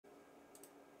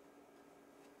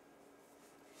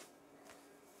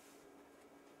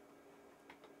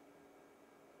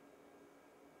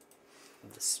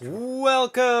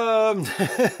Welcome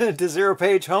to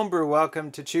ZeroPage Homebrew.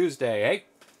 Welcome to Tuesday. Hey,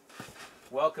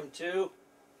 welcome to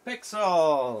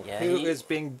Pixel, who is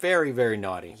being very, very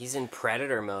naughty. He's in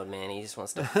predator mode, man. He just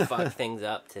wants to fuck things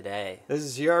up today. This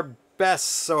is your best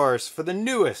source for the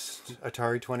newest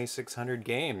Atari 2600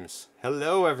 games.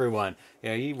 Hello, everyone.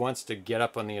 Yeah, he wants to get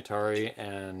up on the Atari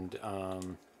and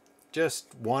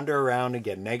just wander around and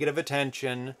get negative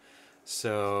attention.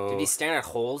 So dude, he's staring at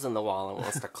holes in the wall and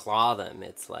wants to claw them.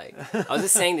 It's like, I was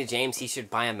just saying to James he should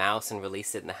buy a mouse and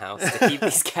release it in the house to keep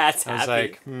these cats happy.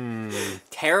 I was like,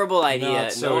 terrible idea.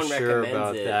 Not so no one sure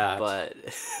recommends it, that.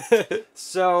 but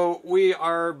so we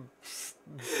are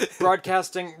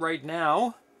broadcasting right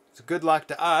now. So good luck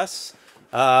to us.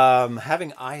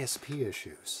 Having ISP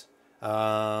issues,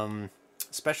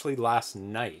 especially last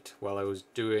night while I was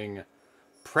doing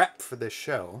prep for this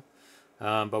show.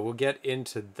 But we'll get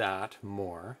into that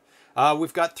more.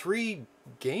 We've got 3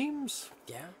 games.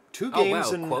 Yeah. 2 games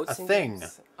and Quotes a thing.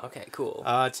 Games? Okay, cool.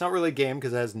 It's not really a game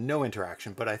because it has no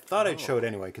interaction, but I thought I'd show it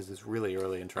anyway because it's really,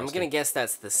 really interesting. I'm going to guess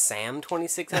that's the S.A.M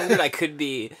 2600. I could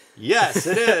be... Yes,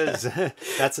 it is.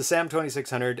 That's the S.A.M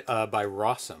 2600 by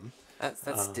Rossum.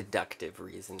 That's deductive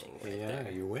reasoning right there. Yeah,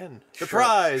 you win.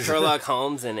 Surprise! Sherlock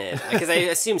Holmes in it. Because I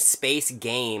assume Space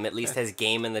Game at least has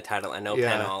game in the title. I know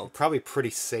Penult. Probably pretty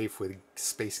safe with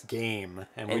Space Game,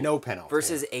 and we know Penult.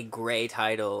 Versus a gray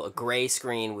title, a gray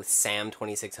screen with S.A.M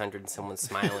 2600 and someone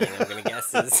smiling, I'm going to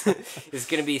guess is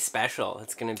going to be special.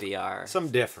 It's going to be our... Some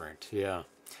different, yeah.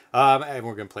 And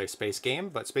we're going to play Space Game,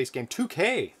 but Space Game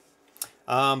 2K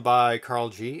by Karl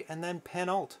G, and then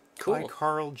Penult. Cool. By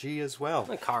Karl G as well.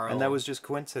 Karl. And that was just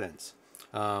coincidence.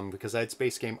 Because I had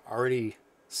Space Game already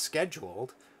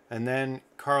scheduled. And then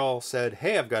Karl said,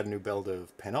 hey, I've got a new build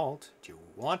of Penult. Do you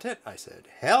want it? I said,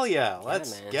 hell yeah,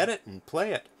 let's get it and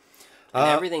play it. And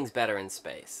everything's better in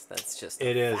space. That's just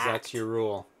It is. fact. That's your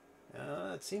rule.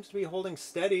 It seems to be holding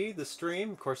steady, the stream.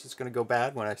 Of course, it's going to go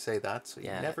bad when I say that. So you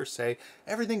never say,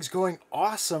 everything's going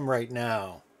awesome right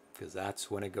now. Because that's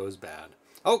when it goes bad.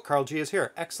 Oh, Karl G is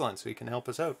here. Excellent. So he can help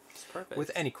us out with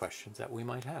any questions that we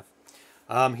might have.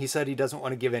 He said he doesn't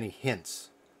want to give any hints,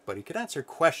 but he could answer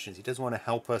questions. He doesn't want to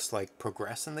help us like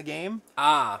progress in the game.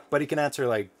 But he can answer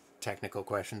like technical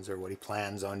questions or what he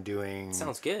plans on doing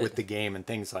with the game and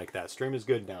things like that. Stream is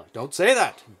good now. Don't say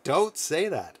that. Don't say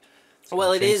that.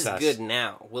 Well, it is good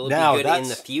now. Will it be good in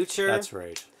the future? That's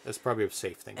right. That's probably a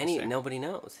safe thing to say. Nobody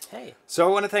knows. Hey. So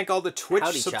I want to thank all the Twitch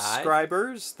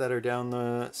subscribers that are down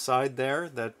the side there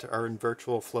that are in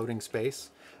virtual floating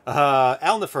space.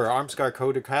 Alnifer, Armscar,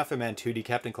 Coder, Cafeman, 2D,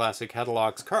 Captain Classic,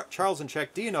 Catalogs, Charles and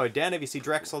Check, Dianoid, Dan AVC,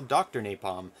 Drexel, Dr.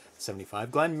 Napalm, 75,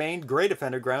 Glenn Main, Great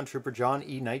Defender, Ground Trooper, John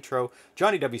E. Nitro,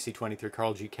 Johnny WC23,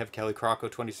 Karl G, Kev Kelly, Croco,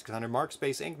 2600, Mark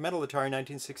Space Inc., Metal Atari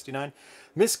 1969,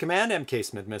 Miss Command, MK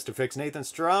Smith, Mr. Fix, Nathan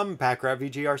Strum, Packrat,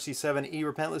 VGRC7E,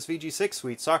 Repentless, VG6,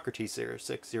 Sweet, Socrates,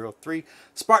 0603,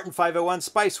 Spartan 501,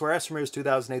 Spiceware, Esmer's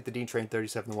 2008, The Dean Train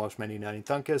 37, The Welshman 89,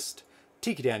 Thunkist,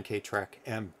 Tiki Dan K Trek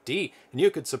MD. And you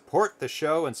could support the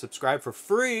show and subscribe for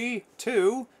free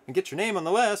too and get your name on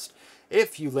the list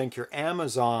if you link your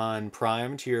Amazon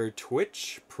Prime to your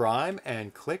Twitch Prime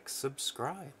and click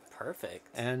subscribe. Perfect.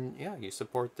 And yeah, you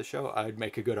support the show. I'd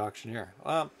make a good auctioneer.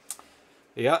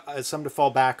 Yeah, it's something to fall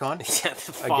back on.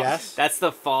 I guess that's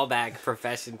the fallback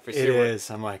profession for sure. It is.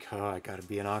 I'm like, oh, I got to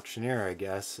be an auctioneer, I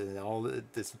guess. And all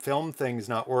this film thing's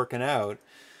not working out.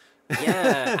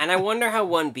 Yeah, and I wonder how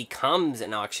one becomes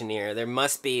an auctioneer. There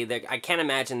must be, I can't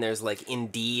imagine there's like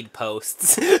Indeed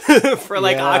posts for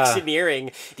like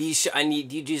auctioneering. Do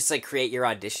you just like create your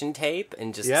audition tape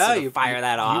and just sort of fire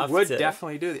that off? You would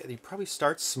definitely do that. You probably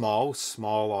start small, with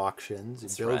small auctions,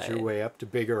 and build your way up to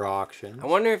bigger auctions. I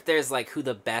wonder if there's like who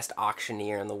the best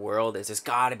auctioneer in the world is. There's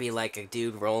got to be like a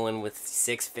dude rolling with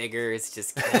 6 figures,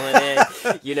 just killing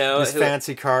it. You know, his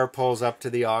fancy car pulls up to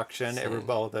the auction.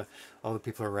 All the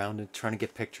people around and trying to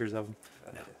get pictures of him.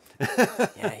 No.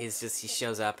 Yeah, he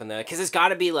shows up and because there's got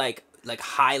to be like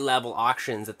high level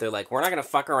auctions that they're like, we're not gonna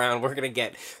fuck around. We're gonna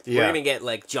get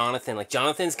like Jonathan. Like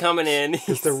Jonathan's coming in.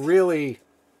 Because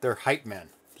they're hype men.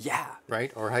 Yeah.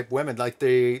 Right, or hype women. Like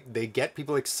they get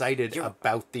people excited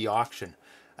about the auction.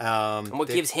 And what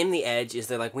gives him the edge is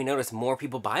they're like, we notice more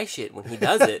people buy shit when he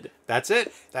does it. That's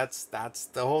it. That's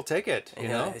the whole ticket. You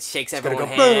know, it shakes everyone's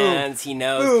hands. He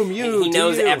knows. He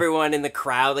knows everyone in the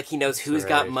crowd. Like he knows who's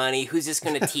got money, who's just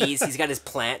gonna tease. He's got his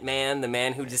plant man, the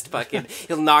man who just fucking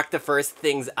he'll knock the first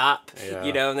things up. Yeah.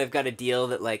 You know, and they've got a deal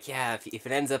that like, yeah, if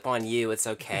it ends up on you, it's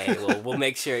okay. We'll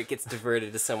make sure it gets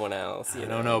diverted to someone else. I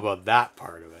don't know about that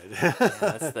part of it.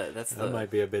 That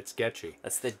might be a bit sketchy.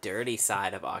 That's the dirty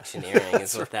side of auctioneering.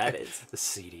 Is what that is. The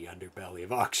seedy underbelly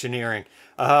of auctioneering.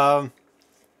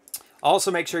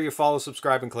 Also, make sure you follow,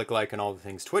 subscribe, and click like on all the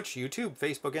things Twitch, YouTube,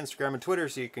 Facebook, Instagram, and Twitter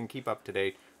so you can keep up to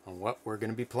date on what we're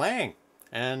going to be playing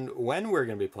and when we're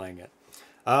going to be playing it.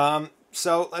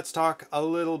 So let's talk a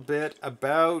little bit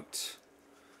about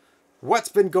what's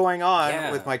been going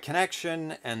on with my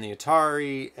connection and the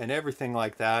Atari and everything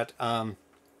like that.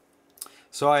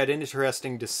 So I had an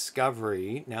interesting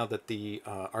discovery now that the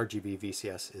RGB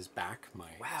VCS is back. My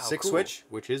 6-switch,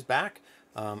 which is back.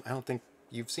 I don't think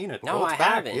you've seen it. No, it's I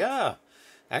back. haven't. Yeah,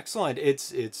 excellent.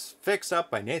 It's fixed up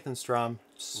by Nathan Strum.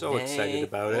 So excited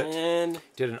about it.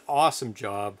 Did an awesome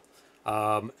job.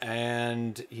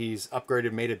 And he's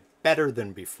upgraded, made it better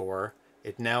than before.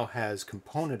 It now has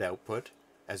component output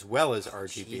as well as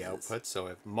RGB output, so I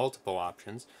have multiple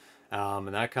options.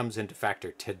 And that comes into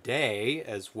factor today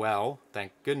as well.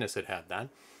 Thank goodness it had that.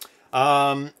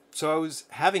 So I was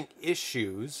having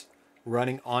issues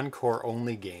running Encore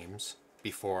only games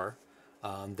before.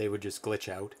 They would just glitch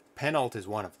out. Penult is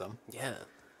one of them. Yeah.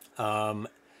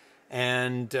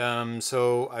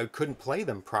 So I couldn't play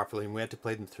them properly, and we had to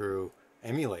play them through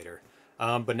emulator.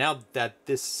 But now that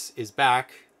this is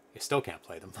back, you still can't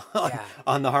play them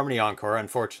on the Harmony Encore,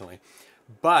 unfortunately.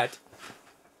 But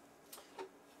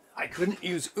I couldn't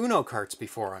use Uno carts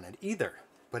before on it either.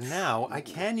 But now I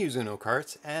can use Uno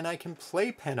carts, and I can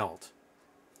play Penult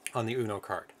on the Uno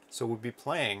cart. So we'll be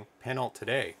playing Penult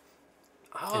today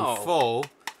in full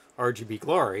RGB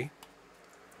glory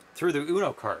through the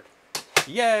Uno cart.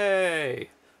 Yay!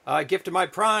 Gift of my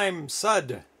prime,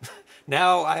 Sud.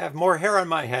 Now I have more hair on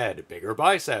my head, bigger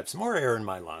biceps, more air in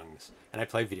my lungs, and I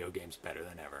play video games better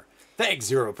than ever. Thanks,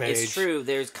 ZeroPage. It's true.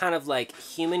 There's kind of like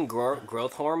human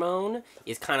growth hormone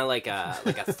is kind of like a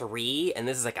 3, and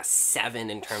this is like a 7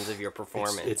 in terms of your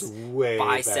performance. It's way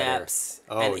biceps.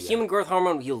 Better. And human growth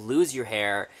hormone, you'll lose your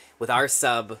hair. With our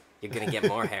sub, you're gonna get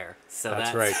more hair. So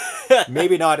that's right.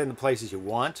 Maybe not in the places you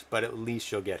want, but at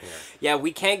least you'll get hair. Yeah,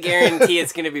 we can't guarantee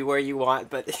it's gonna be where you want,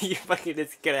 but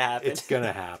it's gonna happen. It's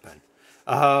gonna happen.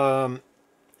 And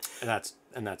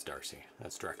that's Darcy.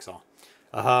 That's Drexel.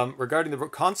 Regarding the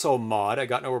console mod, I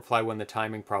got no reply when the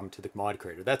timing problem to the mod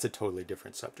creator. That's a totally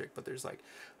different subject, but there's like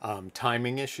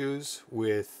timing issues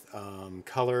with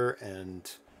color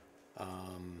and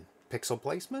pixel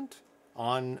placement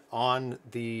on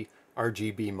the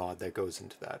RGB mod that goes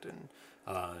into that. And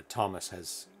Thomas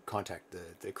has contacted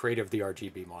the creator of the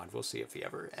RGB mod. We'll see if he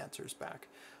ever answers back.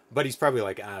 But he's probably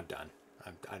like, I'm done.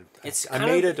 I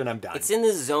made it and I'm done. It's in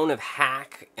the zone of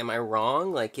hack. Am I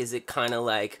wrong? Like, is it kind of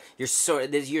like you're sort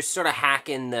of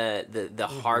hacking the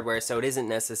hardware, so it isn't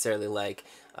necessarily like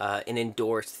an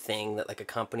endorsed thing that like a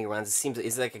company runs. It seems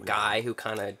it's like a guy who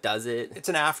kind of does it. It's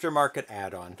an aftermarket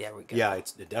add-on. There we go. Yeah,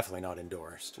 it's definitely not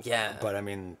endorsed. Yeah, but I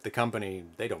mean, the company,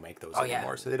 they don't make those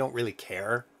anymore, so they don't really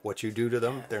care what you do to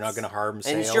them. They're not going to harm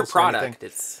sales. And it's your product.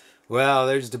 Well,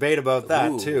 there's debate about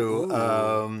that too.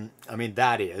 I mean,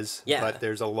 that is. Yeah. But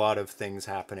there's a lot of things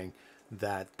happening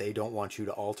that they don't want you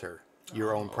to alter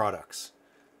your own products.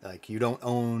 Like, you don't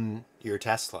own your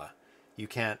Tesla. You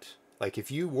can't, like,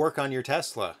 if you work on your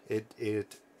Tesla, it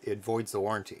voids the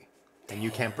warranty. And you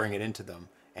can't bring it into them.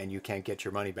 And you can't get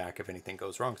your money back if anything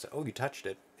goes wrong. So, you touched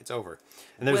it. It's over.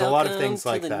 And there's a lot of things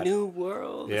like that. Welcome to the new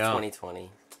world of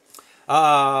 2020.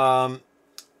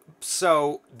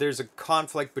 So there's a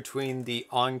conflict between the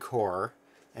Encore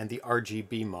and the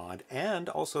RGB mod, and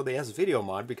also the S-Video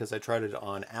mod, because I tried it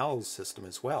on Al's system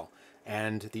as well.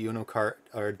 And the Uno cart,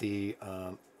 or the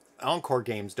Encore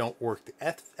games don't work the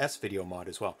S-Video mod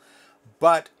as well.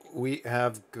 But we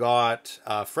have got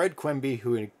Fred Quimby,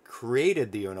 who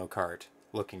created the Uno cart,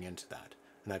 looking into that.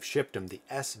 And I've shipped him the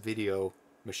S-Video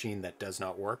machine that does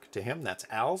not work to him. That's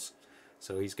Al's.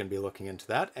 So he's going to be looking into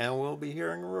that, and we'll be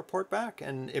hearing a report back.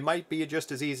 And it might be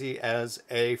just as easy as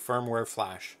a firmware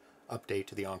flash update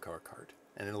to the Encore card,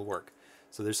 and it'll work.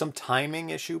 So there's some timing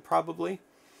issue probably.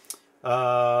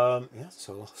 Yeah,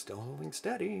 so still holding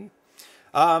steady.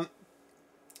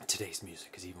 Today's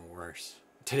music is even worse.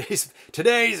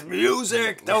 Today's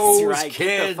music, those kids.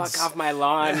 Get the fuck off my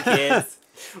lawn, kids.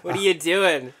 What are you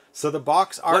doing? So the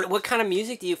box art... What kind of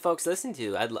music do you folks listen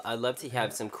to? I'd love to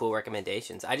have some cool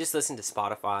recommendations. I just listen to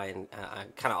Spotify, and I'm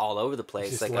kind of all over the place.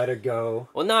 Just like let it go.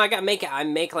 Well, no, I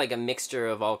make like a mixture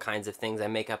of all kinds of things. I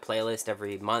make a playlist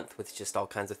every month with just all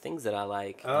kinds of things that I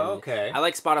like. Oh, okay. I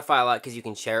like Spotify a lot because you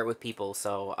can share it with people.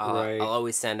 So I'll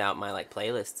always send out my like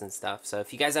playlists and stuff. So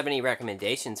if you guys have any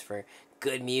recommendations for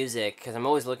good music, because I'm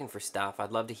always looking for stuff,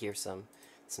 I'd love to hear some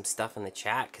some stuff in the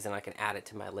chat, because then I can add it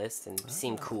to my list and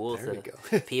seem cool there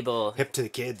to people. Hip to the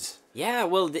kids. Yeah,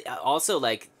 well, also,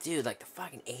 like, dude, like, the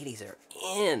fucking 80s are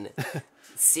in.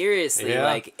 Seriously, Yeah.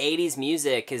 like, 80s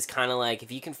music is kind of like,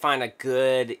 if you can find a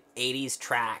good 80s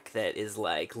track that is,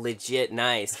 like, legit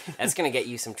nice, that's going to get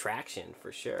you some traction,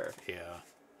 for sure. Yeah.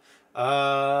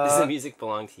 Does the music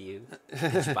belong to you?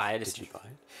 Did you buy it? Did you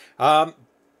buy it?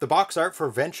 The box art for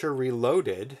Venture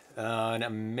Reloaded, an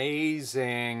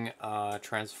amazing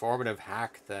transformative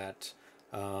hack that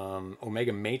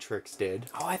Omega Matrix did.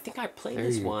 Oh, I think I played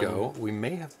this one. There you go.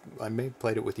 I may have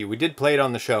played it with you. We did play it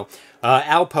on the show.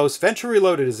 Outpost Venture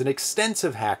Reloaded is an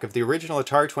extensive hack of the original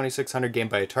Atari 2600 game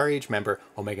by Atari Age member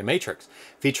Omega Matrix,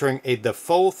 featuring the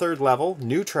full third level,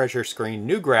 new treasure screen,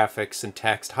 new graphics and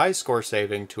text, high score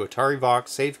saving to Atari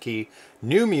Vox, save key,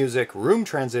 new music, room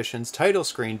transitions, title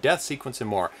screen, death sequence, and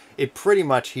more. It pretty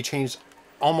much, he changed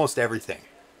almost everything.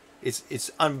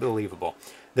 It's unbelievable.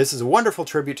 This is a wonderful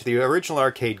tribute to the original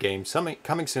arcade game,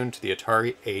 coming soon to the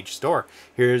Atari Age store.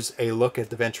 Here's a look at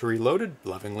the Venture Reloaded,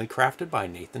 lovingly crafted by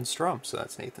Nathan Strum. So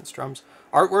that's Nathan Strum's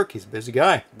artwork. He's a busy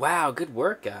guy. Wow, good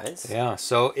work, guys. Yeah,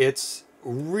 so it's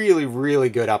really, really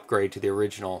good upgrade to the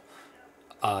original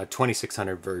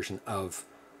 2600 version of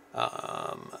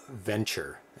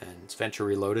Venture. And it's Venture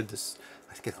Reloaded. This,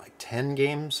 I think it's like 10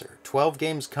 games or 12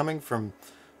 games coming from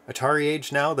Atari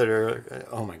Age now that are,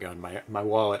 oh my god, my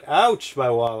wallet. Ouch, my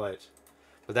wallet.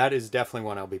 But that is definitely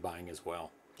one I'll be buying as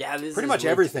well. Yeah, this pretty is much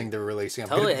everything they're releasing. I'm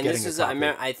totally, and this a is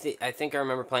copy. I think I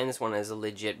remember playing this one as a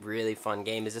legit, really fun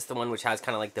game. Is this the one which has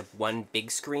kind of like the one big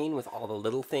screen with all the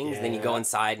little things, and then you go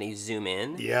inside and you zoom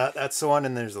in? Yeah, that's the one.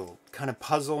 And there's a kind of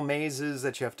puzzle mazes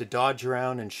that you have to dodge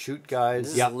around and shoot guys.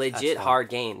 This is a legit hard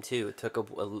game too. It took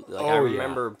I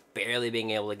remember barely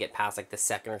being able to get past like the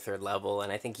second or third level,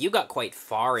 and I think you got quite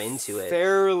far into it.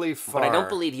 Fairly far. But I don't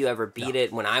believe you ever beat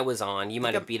it when I was on. You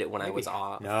might have beat it when I was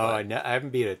off. No, I haven't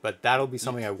beat it, but that'll be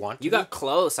something I want to. You got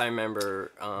close, I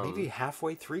remember. Maybe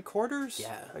halfway, 3/4.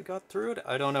 Yeah, I got through it.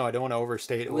 I don't know. I don't want to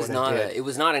overstate it. It was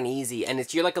not an easy,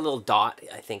 and you're like a little dot,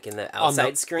 I think, in the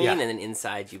outside screen, and then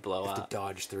inside you blow up. To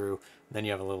dodge through. Then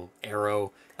you have a little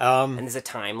arrow. And there's a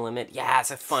time limit. Yeah,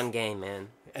 it's a fun game, man.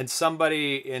 And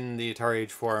somebody in the Atari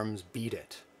Age forums beat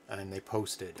it, and they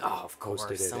posted. Oh, of course,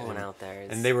 someone out there.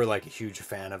 And they were like a huge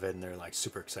fan of it, and they're like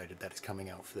super excited that it's coming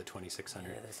out for the 2600.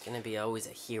 Yeah, there's gonna be always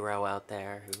a hero out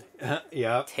there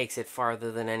who takes it farther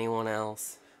than anyone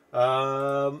else.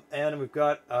 And we've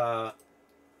got a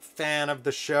fan of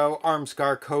the show,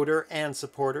 Armscar coder and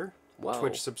supporter,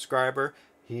 Twitch subscriber.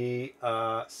 He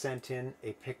sent in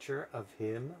a picture of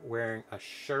him wearing a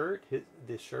shirt,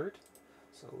 this shirt.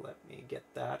 So let me get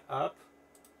that up.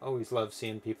 Always love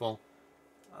seeing people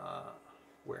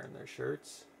wearing their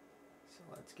shirts. So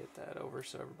let's get that over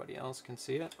so everybody else can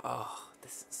see it. Oh,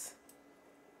 this is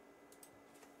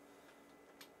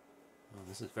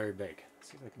very big. Let's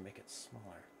see if I can make it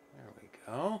smaller. There we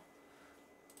go.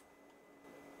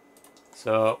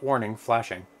 So, warning,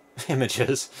 flashing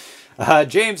images.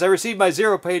 James, I received my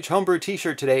ZeroPage Homebrew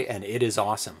t-shirt today, and it is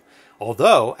awesome.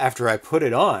 Although, after I put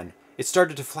it on, it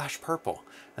started to flash purple,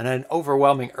 and an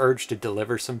overwhelming urge to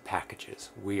deliver some packages.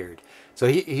 Weird. So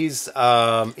he's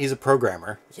a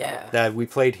programmer. Yeah. That we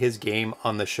played his game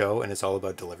on the show, and it's all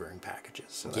about delivering packages.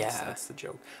 So that's the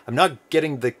joke. I'm not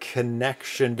getting the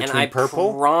connection between purple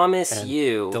and I promise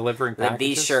you delivering packages. That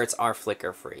these shirts are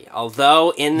flicker free.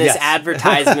 Although in this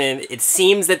advertisement it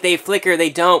seems that they flicker, they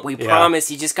don't. We promise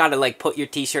you just gotta like put your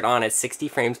t-shirt on at 60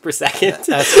 frames per second.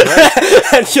 That's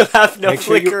right. And you'll have no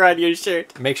flicker on your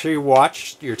shirt. Make sure you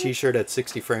watch your t-shirt at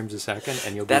 60 frames a second,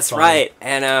 and you'll be fine. That's right.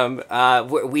 And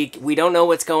we don't know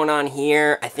what's going on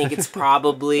here. I think it's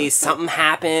probably something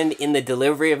happened in the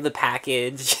delivery of the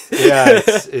package. Yeah,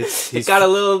 it got a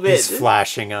little bit. He's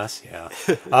flashing us. Yeah.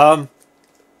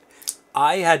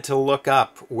 I had to look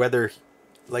up whether,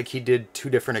 like, he did 2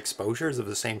 different exposures of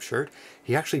the same shirt.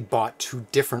 He actually bought 2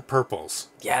 different purples.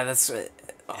 Yeah, that's it.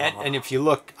 Oh. And if you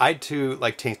look, I had to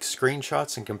like take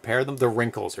screenshots and compare them. The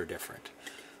wrinkles are different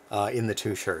in the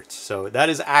 2 shirts. So that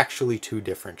is actually 2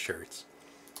 different shirts.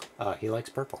 He likes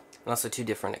purple. And also 2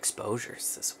 different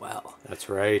exposures as well. That's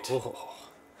right. Oh.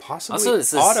 Possibly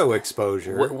also, auto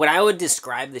exposure. What I would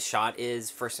describe the shot is,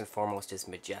 first and foremost, is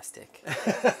majestic.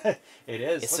 It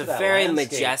is. It's a very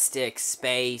majestic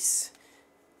space.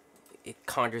 It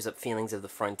conjures up feelings of the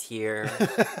frontier.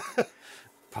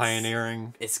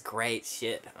 Pioneering. It's great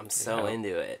shit. I'm so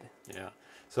into it. Yeah.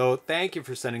 So thank you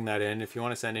for sending that in. If you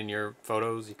want to send in your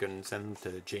photos, you can send them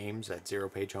to James at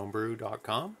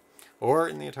ZeroPageHomebrew.com. Or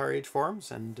in the Atari Age forums,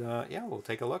 and we'll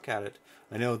take a look at it.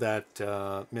 I know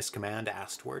that Miss Command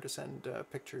asked where to send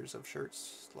pictures of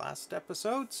shirts last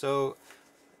episode, so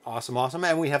Awesome, awesome.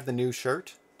 And we have the new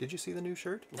shirt. Did you see the new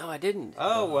shirt? No, I didn't.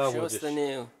 Oh, well, show us the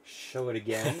new. Show it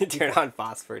again. Turn on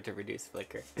phosphor to reduce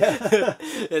flicker.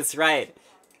 That's right.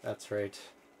 That's right.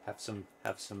 Have some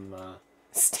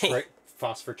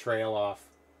phosphor trail off.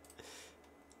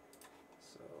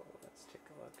 So let's take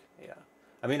a look. Yeah.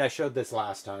 I mean, I showed this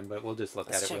last time, but we'll just look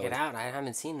at it. Let's check it out. I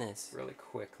haven't seen this. Really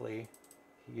quickly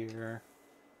here.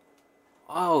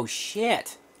 Oh,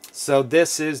 shit. So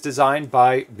this is designed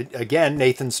by, again,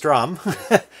 Nathan Strum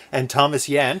and Thomas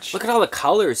Jentzsch. Look at all the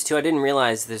colors, too. I didn't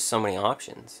realize there's so many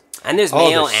options. And there's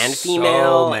male and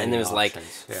female, and there's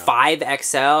options. Like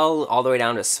 5XL all the way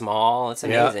down to small. It's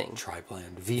amazing. Yeah.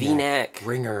 Tri-blend, V-neck.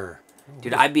 Ringer.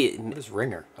 Dude, I'd be... What is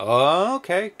Ringer? Oh,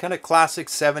 okay. Kind of classic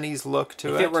 70s look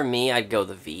to it. If it were me, I'd go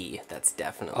the V. That's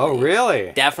definitely... Oh,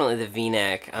 really? Definitely the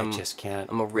V-neck. I just can't.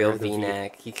 I'm a real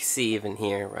V-neck. You can see even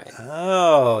here, right?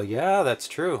 Oh, yeah, that's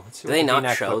true. Do they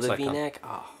not show the V-neck?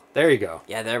 Oh. There you go.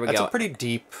 Yeah, there we go. That's a pretty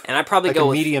deep... And I'd probably go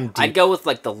with... medium deep. I'd go with,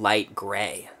 like, the light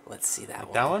gray. Let's see that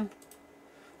one. That one?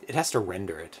 It has to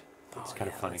render it. It's kind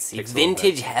of funny.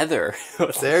 Vintage Heather.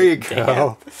 There you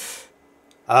go.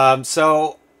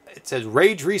 So... It says,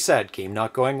 Rage Reset. Game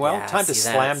not going well? Yeah, time to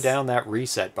slam down that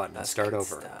reset button and start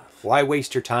over. Stuff. Why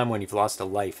waste your time when you've lost a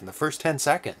life in the first 10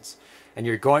 seconds? And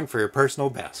you're going for your personal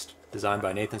best. Designed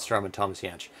by Nathan Strum and Thomas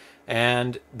Jentzsch.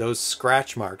 And those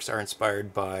scratch marks are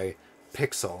inspired by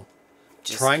Pixel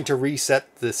trying to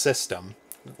reset the system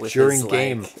during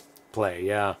game play.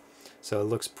 Yeah. So it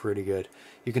looks pretty good.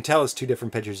 You can tell it's two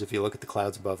different pictures if you look at the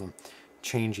clouds above them.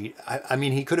 I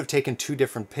mean, he could have taken two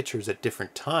different pictures at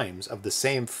different times of the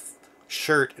same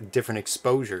shirt at different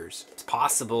exposures. It's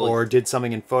possible. Or did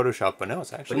something in Photoshop, but no,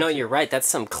 it's actually... But no, you're right. That's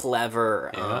some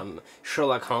clever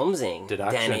Sherlock Holmesing.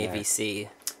 Deduction Dan AVC.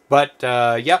 But,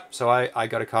 yep, so I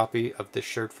got a copy of this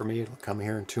shirt for me. It'll come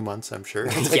here in 2 months, I'm sure.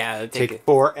 Yeah, it'll take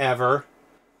forever.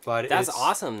 But that's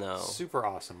awesome, though. Super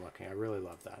awesome looking. I really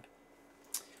love that.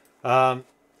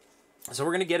 So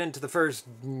we're going to get into the first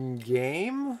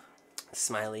game.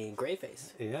 Smiley gray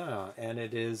face. Yeah, and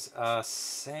it is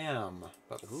S.A.M.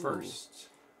 But first,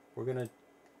 we're going to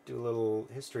do a little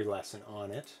history lesson on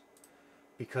it.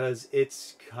 Because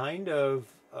it's kind of...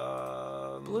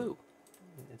 blue.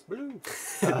 It's blue.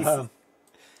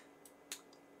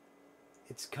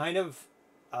 It's kind of...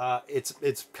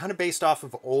 it's kind of based off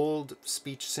of old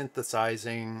speech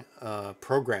synthesizing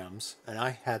programs. And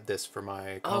I had this for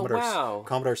my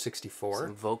Commodore 64.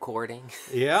 Some vocording.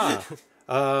 Yeah.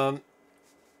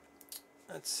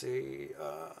 Let's see,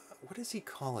 what does he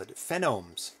call it?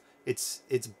 Phenomes. It's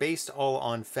based all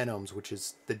on phenomes, which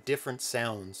is the different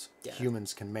sounds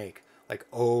humans can make. Like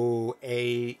O,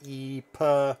 A, E, P,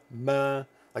 M,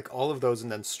 like all of those and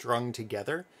then strung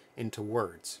together into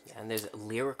words. Yeah, and there's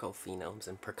lyrical phonemes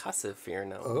and percussive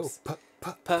Oh,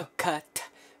 phonemes. Cut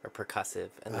or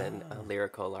percussive, and then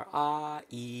lyrical are ah,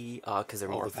 e, ah, because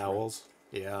they're all more the vowels.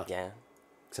 Yeah. Yeah.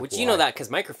 Except Which you know that because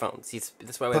microphones.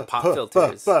 That's why we have pop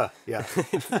filters. Yeah.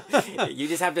 You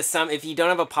just have to if you don't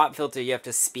have a pop filter, you have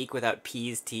to speak without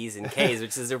P's, T's, and K's,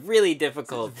 which is a really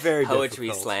difficult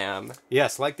poetry slam.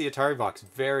 Yes, like the Atari Vox,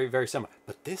 very, very similar.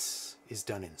 But this is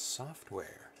done in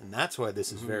software, and that's why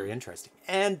this is very interesting.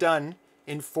 And done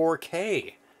in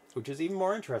 4K, which is even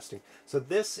more interesting. So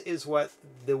this is what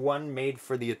the one made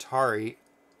for the Atari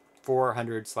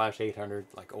 400/800,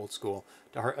 like old school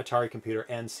Atari computer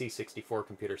and C64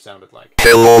 computer sounded like.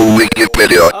 Hello,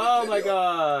 Wikipedia. Oh my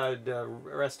God!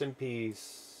 Rest in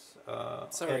peace,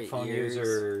 Sorry, headphone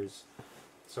users.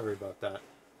 Sorry about that.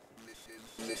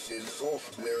 This is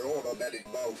software automatic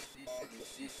mouse.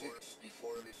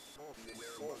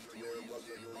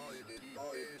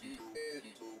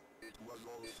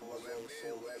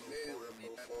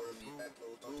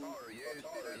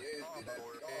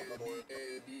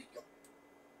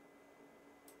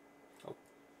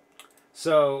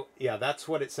 So, yeah, that's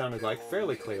what it sounded like.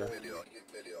 Fairly clear.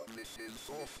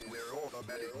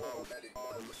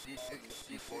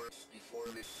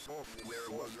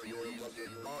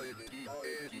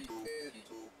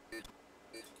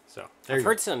 So, I've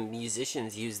heard some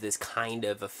musicians use this kind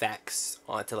of effects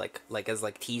to like as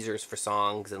teasers for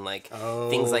songs and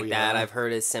things like that. I've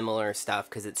heard of similar stuff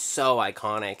because it's so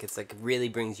iconic. It's like really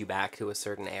brings you back to a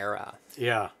certain era.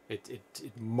 Yeah, it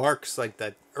marks like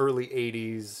that early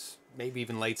 80s, maybe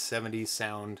even late 70s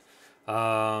sound.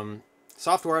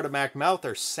 Software Automatic Mouth,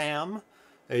 or S.A.M,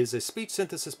 is a speech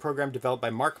synthesis program developed by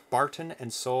Mark Barton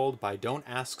and sold by Don't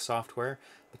Ask Software.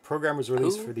 The program was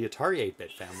released for the Atari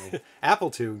 8-bit family.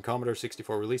 Apple II and Commodore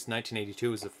 64, released in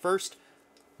 1982, was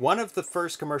one of the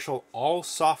first commercial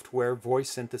all-software voice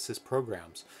synthesis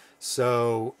programs.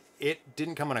 So it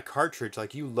didn't come on a cartridge.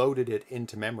 Like, you loaded it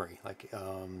into memory. Like,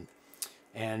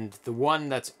 and the one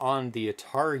that's on the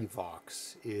Atari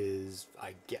Vox is,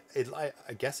 I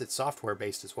guess it's software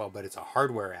based as well, but it's a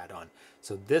hardware add-on.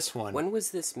 So this one... When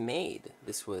was this made?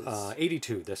 This was...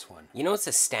 82, this one. You know what's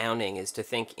astounding is to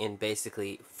think in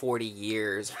basically 40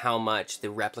 years how much the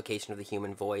replication of the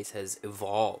human voice has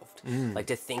evolved. Like,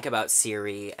 to think about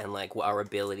Siri and, like, our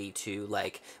ability to,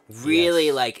 like,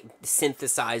 really, like,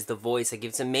 synthesize the voice. Like,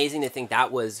 it's amazing to think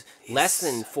that was less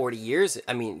than 40 years,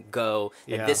 ago,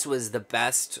 that this was the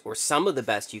best, or some of the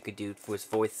best you could do was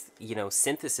voice,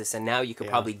 synthesis. And now you could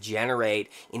probably generate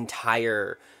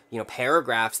entire...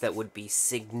 paragraphs that would be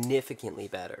significantly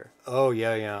better. Oh,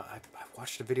 yeah. I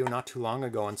watched a video not too long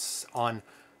ago on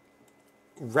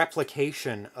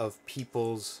replication of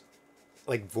people's,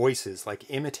 like, voices, like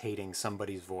imitating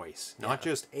somebody's voice. Not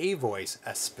just a voice,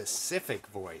 a specific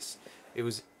voice. It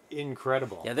was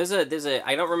incredible. Yeah, there's a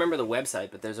I don't remember the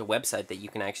website, but there's a website that you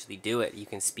can actually do it. You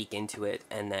can speak into it,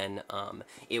 and then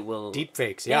it will...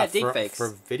 Deepfakes, deepfakes. For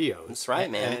videos. That's right,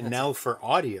 man. And now for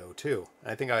audio, too.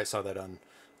 I think I saw that on...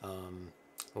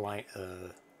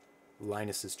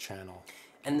 Linus's channel.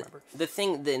 And the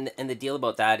thing, and the deal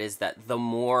about that is that the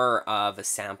more of a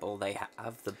sample they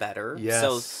have, the better. Yes.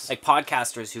 So, like,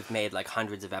 podcasters who've made, like,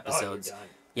 hundreds of episodes.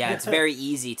 Yeah, it's very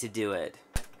easy to do it.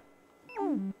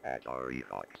 Atari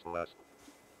Vox Plus.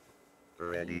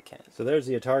 Ready. Okay. So there's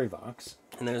the Atari Vox.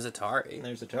 And there's Atari. And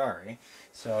there's Atari.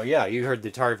 So, yeah, you heard the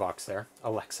Atari Vox there.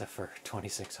 Alexa for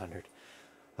 2600.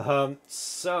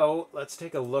 So let's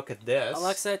take a look at this.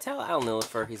 Alexa, tell Al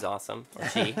Nilifer he's awesome. Or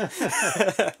she.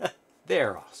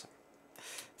 They're awesome.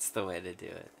 It's the way to do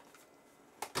it.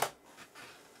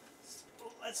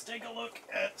 So let's take a look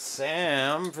at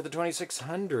S.A.M for the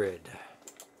 2600.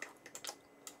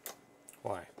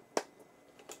 Why?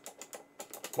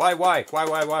 Why?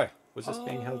 Was this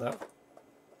being held up?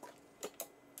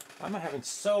 Why am I having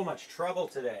so much trouble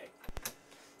today?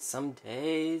 Some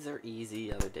days are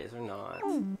easy, other days are not.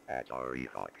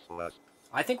 Atari Vox Plus.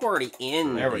 I think we're already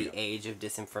in the age of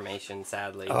disinformation,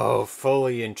 sadly. Oh,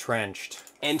 fully entrenched.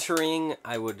 Entering,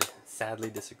 I would sadly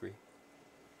disagree.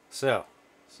 So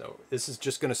this is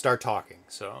just going to start talking.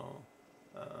 So,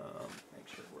 make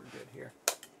sure we're good here.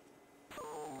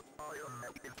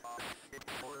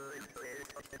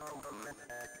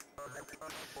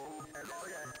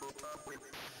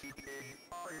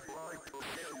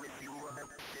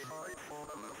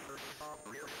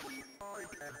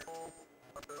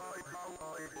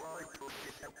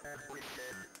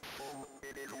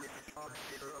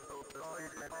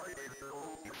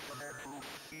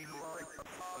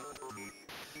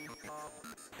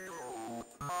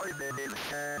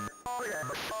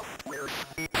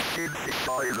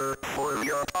 Synthesizer for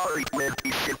your Atari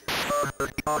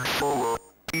 2600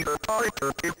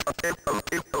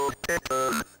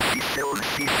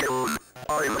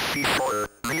 I'm a C4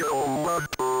 0 1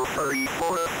 2 3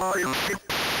 4 5 6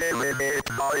 7 8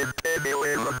 9 10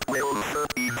 11 12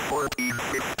 13 14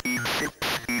 15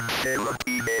 16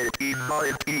 17 18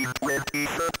 19 20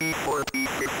 30 40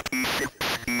 50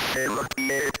 60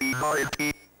 70 80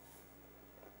 90.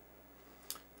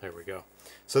 There we go.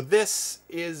 So this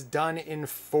is done in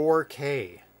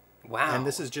 4K. Wow. And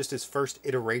this is just his first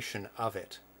iteration of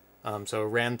it. So it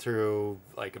ran through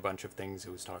like a bunch of things.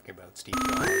 It was talking about Steve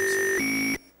Jobs.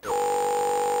 It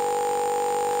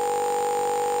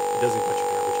does a bunch of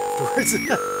garbage afterwards.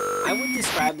 I would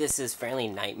describe this as fairly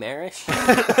nightmarish.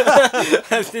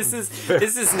 This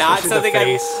is not something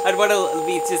I'd want to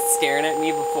be just staring at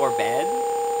me before bed.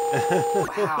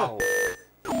 Wow.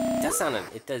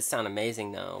 It does sound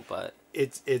amazing though, but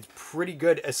it's pretty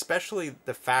good, especially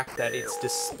the fact that it's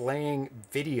displaying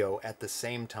video at the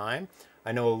same time.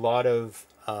 I know a lot of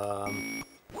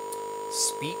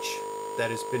speech that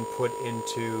has been put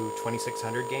into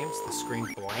 2600 games, the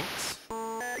screen blanks,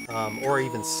 or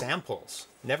even samples.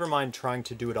 Never mind trying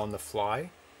to do it on the fly.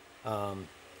 So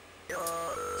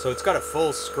it's got a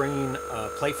full screen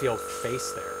playfield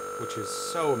face there, which is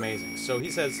so amazing. So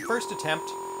he says, first attempt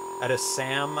at a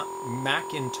S.A.M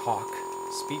Macintalk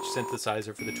speech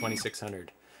synthesizer for the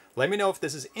 2600. Let me know if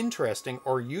this is interesting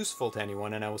or useful to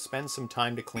anyone, and I will spend some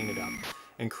time to clean it up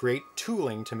and create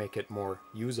tooling to make it more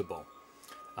usable.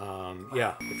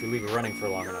 Yeah, if you leave it running for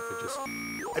long enough, it just...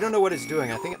 I don't know what it's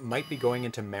doing. I think it might be going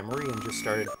into memory and just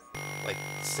started, like,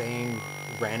 saying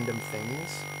random things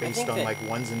based on, like,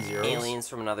 ones and zeros. Aliens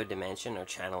from another dimension are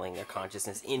channeling their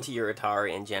consciousness into your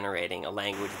Atari and generating a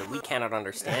language that we cannot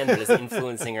understand, but is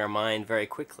influencing our mind very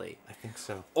quickly. I think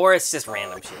so. Or it's just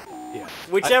random shit. Yeah.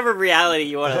 Whichever reality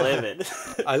you want to live in.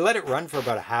 I let it run for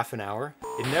about a half an hour.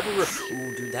 It never...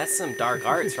 Ooh, dude, that's some dark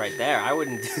arts right there. I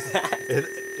wouldn't do that.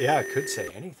 Yeah, it could say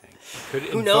anything.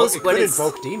 Who knows it what could it's...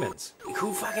 invoke demons.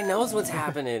 Who fucking knows what's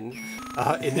happening?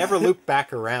 It never looped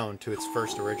back around to its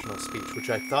first original speech, which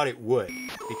I thought it would,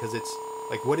 because it's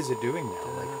like, what is it doing now?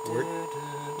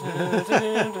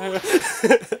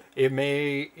 Like, it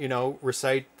may, you know,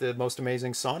 recite the most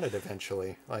amazing sonnet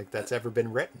eventually, like that's ever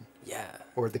been written. Yeah.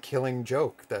 Or the killing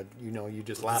joke that, you know, you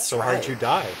just laugh so hard you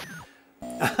die.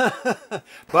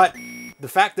 But the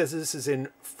fact that this is in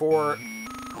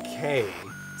 4K.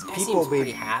 He seems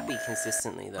pretty happy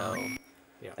consistently, though.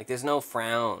 Yeah. Like, there's no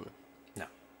frown. No.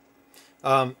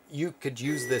 You could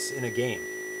use this in a game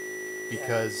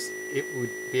because it would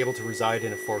be able to reside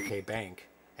in a 4K bank,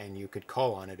 and you could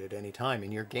call on it at any time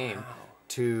in your game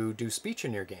to do speech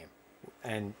in your game.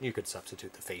 And you could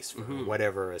substitute the face for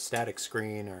whatever, a static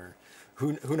screen or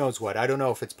who knows what. I don't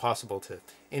know if it's possible to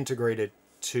integrate it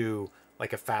to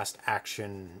like a fast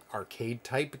action arcade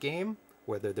type game,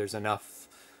 whether there's enough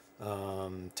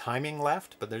timing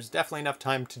left, but there's definitely enough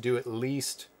time to do at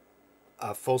least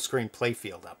a full screen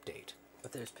playfield update.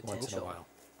 But there's potential. Once in a while.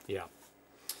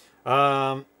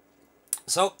 Yeah.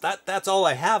 So that's all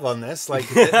I have on this. Like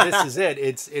this is it.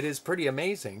 It is pretty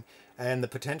amazing, and the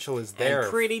potential is there.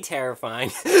 And pretty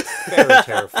terrifying. Very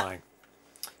terrifying.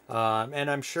 And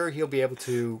I'm sure he'll be able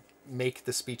to make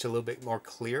the speech a little bit more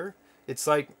clear. It's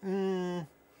like a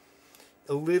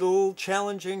little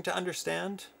challenging to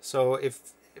understand. So if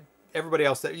everybody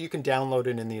else, that you can download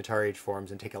it in the Atari Age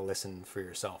forums and take a listen for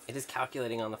yourself. It is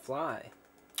calculating on the fly.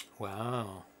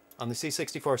 Wow. On the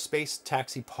C64, Space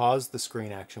Taxi paused the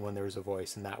screen action when there was a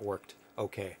voice, and that worked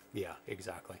okay. Yeah,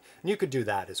 exactly. And you could do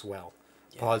that as well.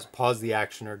 Yeah. Pause the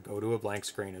action or go to a blank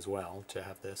screen as well to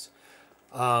have this.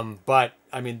 But,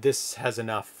 I mean, this has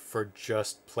enough for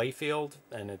just playfield,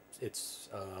 and it's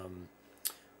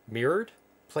mirrored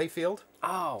playfield.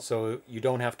 Oh. So you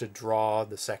don't have to draw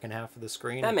the second half of the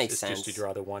screen. That makes sense. It's just you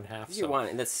draw the one half. You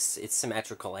want it's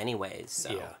symmetrical anyways.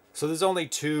 So. Yeah. So there's only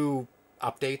 2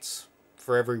 updates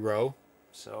for every row.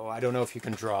 So I don't know if you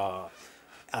can draw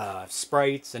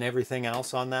sprites and everything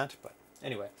else on that. But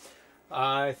anyway,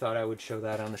 I thought I would show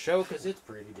that on the show because it's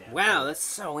pretty damn Wow, that's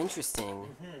so interesting.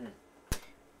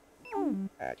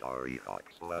 Atari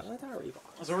Box.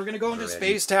 So we're going to go into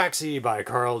Space Taxi by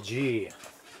Karl G.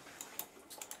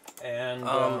 And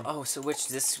so which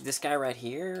this guy right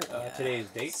here? Today's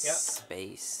date. Yeah.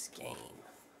 Space Game.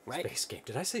 Right. Space Game.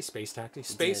 Did I say Space Taxi?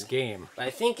 Space Game. I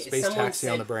think Space Taxi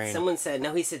on the brain. Someone said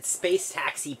no. He said Space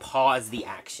Taxi. Pause the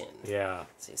action. Yeah.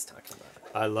 So he's talking about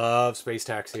it. I love Space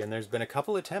Taxi, and there's been a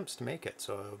couple attempts to make it.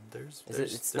 So there's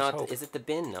hope. Is it the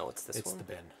bin? No, it's this one. It's the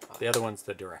bin. Oh. The other one's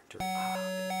the director.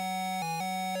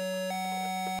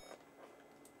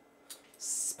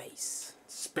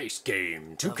 Space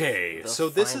Game 2K. So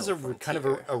this is a kind of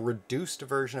a reduced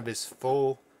version of his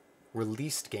full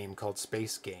released game called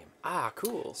Space Game. Ah,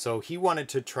 cool. So he wanted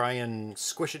to try and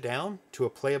squish it down to a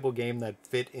playable game that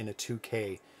fit in a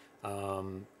 2K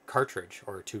cartridge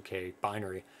or a 2K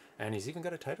binary. And he's even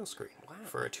got a title screen. Wow.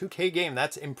 For a 2K game,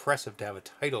 that's impressive to have a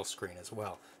title screen as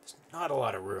well. There's not a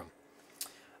lot of room.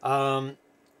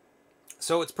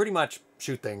 So it's pretty much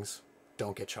shoot things,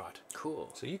 don't get shot.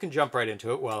 Cool. So you can jump right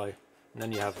into it and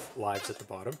then you have lives at the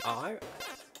bottom. Oh,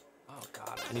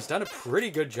 God. And he's done a pretty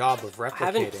good job of replicating. I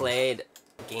haven't played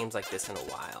games like this in a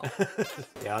while.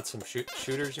 Yeah, it's some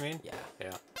shooters, you mean? Yeah.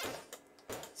 Yeah.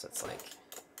 So it's like...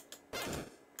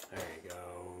 There you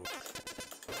go.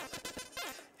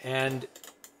 And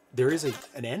there is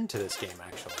an end to this game,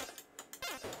 actually.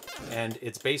 And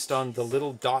it's based on the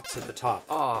little dots at the top.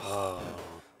 Oh.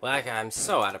 Like, I'm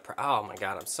so out of oh my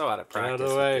God, I'm so out of practice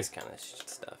with this kind of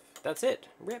stuff. That's it.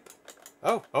 Rip.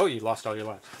 Oh, you lost all your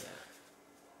lives.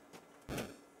 Yeah.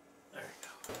 There you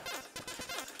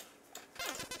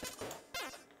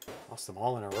go. Lost them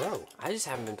all in a row. I just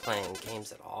haven't been playing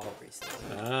games at all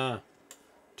recently.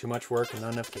 Too much work and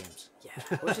not enough games.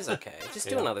 Yeah, which is okay. Just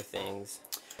doing other things.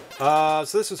 So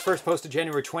this was first posted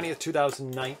January 20th,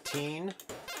 2019.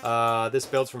 This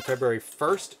builds from February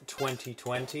 1st,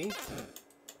 2020.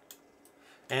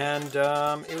 And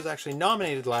it was actually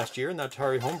nominated last year in the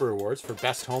Atari Homebrew Awards for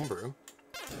Best Homebrew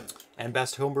and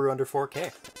Best Homebrew under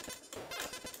 4K.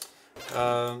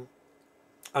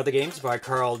 Other games by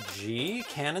Karl G.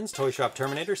 Cannons, Toy Shop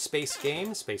Terminator, Space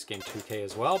Game 2K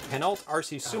as well, Penult,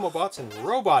 RC Sumo Bots, and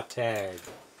Robot Tag.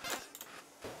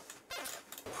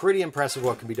 Pretty impressive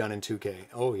what can be done in 2K.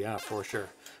 Oh yeah, for sure.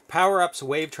 Power-ups,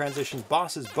 wave transitions,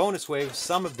 bosses, bonus waves,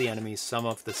 some of the enemies, some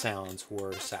of the sounds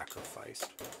were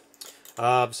sacrificed.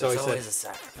 There's always a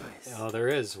sacrifice. Oh, there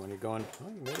is. When you're going, oh,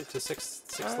 you made it to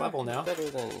sixth level now. Better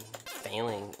than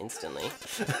failing instantly.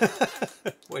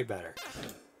 Way better.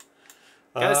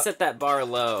 Gotta set that bar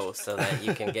low so that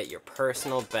you can get your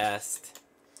personal best.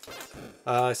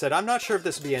 I said, I'm not sure if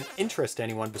this would be an interest to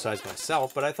anyone besides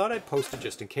myself, but I thought I'd post it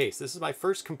just in case. This is my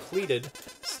first completed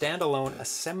standalone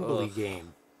assembly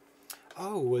game.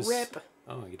 Oh, it was... Rip.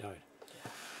 Oh, you died.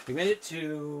 We made it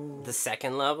to... The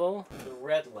second level? The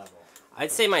red level.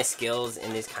 I'd say my skills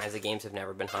in these kinds of games have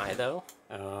never been high, though.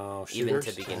 Oh, shooters? Even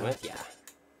to begin with, yeah.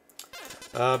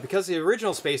 Because the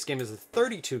original Space Game is a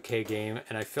 32K game,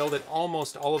 and I filled it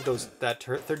almost all of that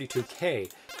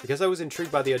 32K because I was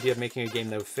intrigued by the idea of making a game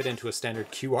that would fit into a standard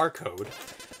QR code.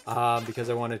 Because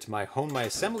I wanted to hone my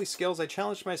assembly skills, I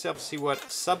challenged myself to see what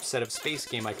subset of Space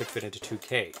Game I could fit into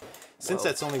 2K. Since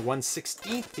that's only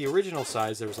 1/16th the original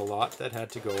size, there was a lot that had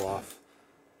to go off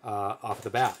the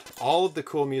bat. All of the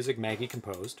cool music Maggie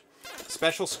composed.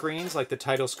 Special screens like the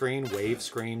title screen, wave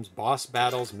screens, boss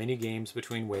battles, mini games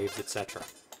between waves, etc.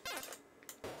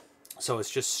 So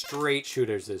it's just straight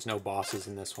shooters. There's no bosses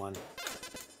in this one.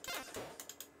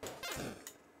 There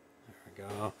we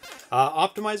go.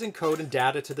 Optimizing code and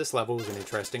data to this level was an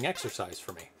interesting exercise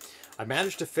for me. I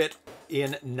managed to fit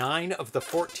in 9 of the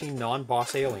 14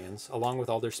 non-boss aliens, along with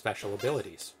all their special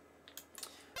abilities.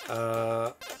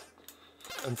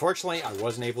 Unfortunately, I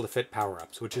wasn't able to fit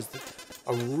power-ups, which is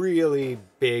a really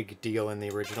big deal in the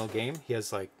original game. He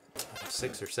has like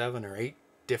 6 or 7 or 8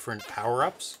 different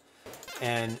power-ups,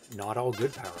 and not all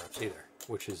good power-ups either,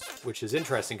 which is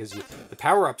interesting because the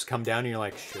power-ups come down and you're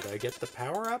like, should I get the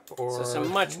power-up or so it's a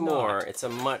much more. It's a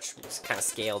much kind of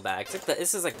scaled back.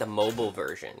 This is like the mobile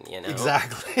version, you know?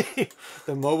 Exactly,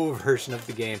 the mobile version of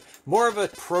the game. More of a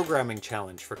programming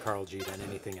challenge for Karl G than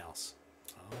anything else.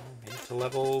 Oh, made it to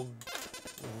level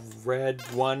red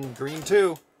 1, green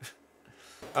 2.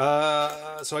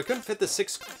 So I couldn't fit the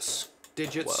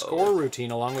 6-digit score routine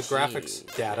along with graphics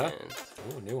data.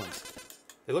 Oh, new ones.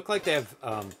 They look like they have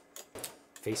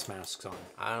face masks on.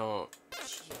 Oh,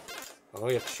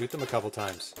 you have to shoot them a couple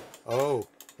times. Oh,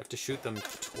 you have to shoot them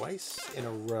twice in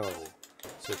a row.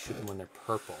 So shoot them when they're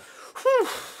purple.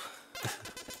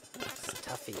 It's a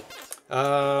toughie.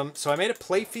 So I made a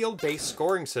playfield-based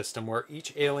scoring system where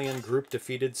each alien group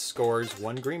defeated scores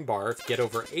 1 green bar. If you get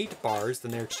over 8 bars,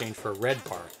 then they're exchanged for a red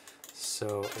bar.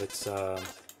 So it's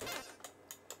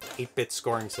 8-bit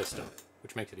scoring system,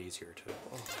 which makes it easier to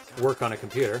work on a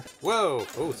computer. Whoa!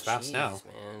 Oh, it's fast now.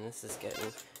 Man, this is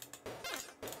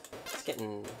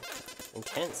getting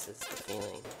intense. Is the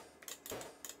feeling?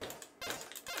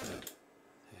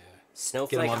 Yeah.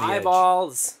 Snowflake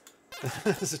eyeballs.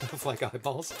 Snowflake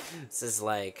eyeballs. This is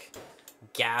like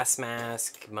gas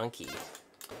mask monkey.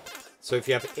 So if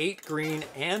you have 8 green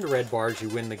and red bars, you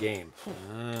win the game.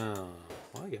 Oh.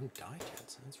 Well, you haven't died yet,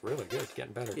 so that's really good.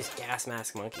 Getting better. These gas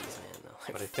mask monkeys, man. Though.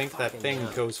 But I think that thing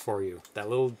goes for you. That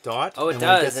little dot. Oh, it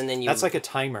does, and then you... That's like a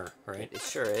timer, right? It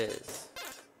sure is.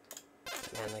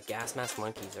 Man, the gas mask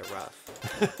monkeys are rough.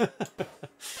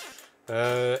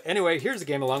 Anyway, here's the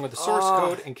game along with the source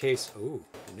code in case... Ooh,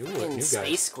 new guys.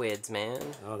 Space squids, man.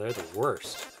 Oh, they're the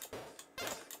worst.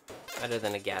 Better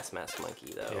than a gas mask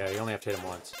monkey, though. Yeah, you only have to hit them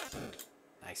once.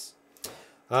 Nice.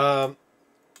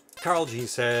 Karl G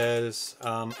says,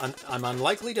 I'm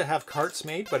unlikely to have carts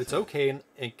made, but it's okay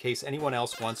in case anyone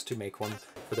else wants to make one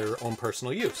for their own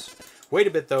personal use. Wait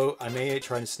a bit, though. I may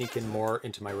try to sneak in more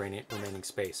into my remaining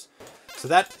space. So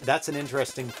that's an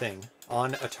interesting thing.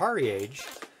 On Atari Age,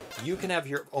 you can have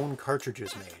your own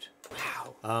cartridges made.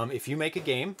 Wow. If you make a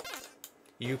game,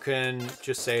 you can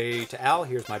just say to Al,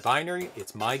 here's my binary.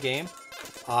 It's my game.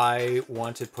 I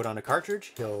want to put on a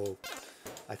cartridge.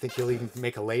 I think he'll even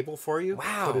make a label for you,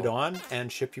 put it on,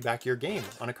 and ship you back your game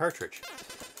on a cartridge.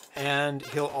 And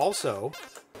he'll also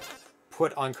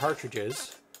put on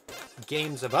cartridges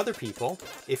games of other people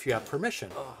if you have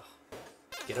permission. Oh.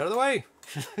 Get out of the way.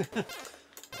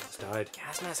 Almost died.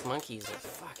 Gas mask monkeys are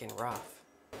fucking rough.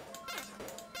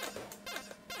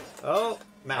 Oh,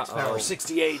 max power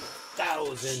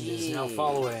 68,000 is now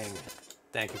following.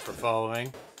 Thank you for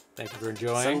following. Thank you for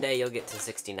enjoying. Someday you'll get to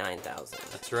 69,000.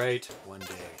 That's right. One day.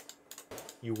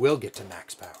 You will get to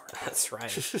max power. That's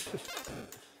right.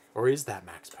 Or is that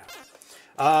max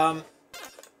power?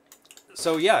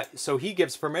 So yeah, so he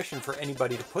gives permission for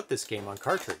anybody to put this game on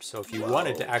cartridge. So if you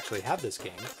wanted to actually have this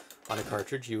game, on a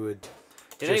cartridge, you would.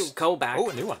 Did I go back? Oh,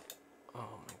 a new one. Oh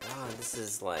my god, this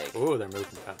is like. Oh, they're moving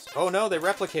fast. Oh no, they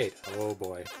replicate. Oh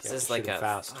boy. This is like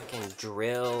a fucking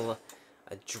drill.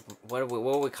 What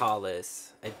would we call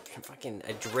this?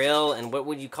 A drill, and what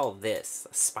would you call this?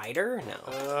 A spider?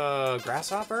 No.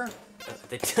 Grasshopper?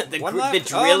 The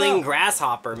drilling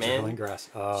grasshopper, man. Drilling grass.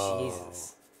 Oh.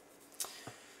 Jesus.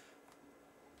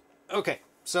 Okay,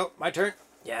 so my turn.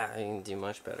 Yeah, I can do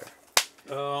much better.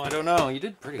 Oh, I don't know. You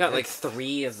did pretty good. Got like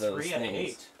 3 of those. 3 and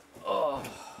 8. Oh.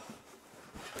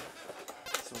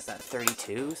 So what's that?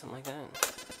 32, something like that.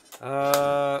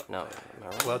 No. Am I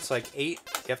right? Well, it's like 8.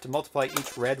 You have to multiply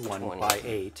each red one 20. by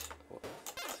 8.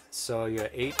 So you got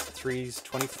 8 3s,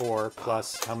 24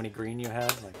 plus how many green you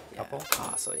had? Like a couple.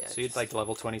 Oh, so yeah. So you'd like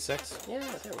level 26. Yeah,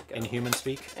 there we go. In human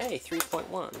speak. Hey,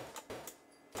 3.1.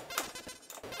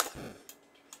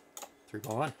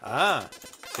 3.1. Ah.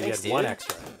 So Thanks, you had 1 dude.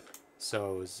 extra.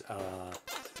 So it was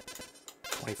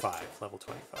 25, level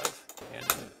 25. And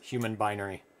human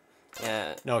binary.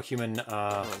 Yeah. No, human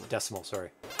decimal, sorry.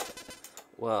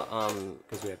 Well,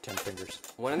 because we have 10 fingers.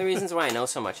 One of the reasons why I know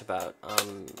so much about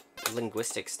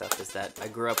linguistic stuff is that I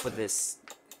grew up with this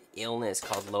illness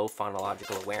called low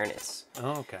phonological awareness.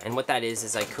 Oh, okay. And what that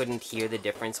is I couldn't hear the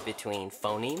difference between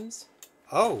phonemes.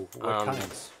 Oh, what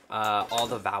kinds? All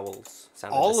the vowels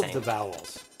sounded all the same. Of the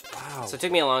vowels. Wow. So it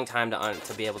took me a long time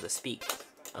to be able to speak.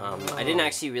 I didn't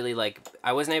actually really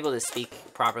I wasn't able to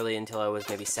speak properly until I was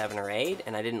maybe 7 or 8,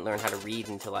 and I didn't learn how to read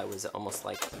until I was almost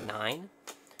like 9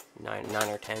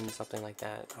 or 10, something like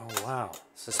that. Oh wow!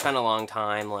 So I spent a long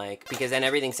time because then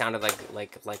everything sounded like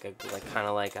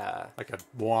a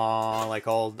wah,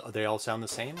 they all sound the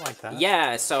same like that.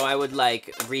 Yeah, so I would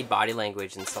read body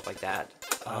language and stuff like that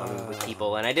with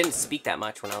people, and I didn't speak that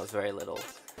much when I was very little.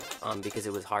 Because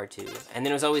it was hard to, and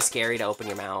then it was always scary to open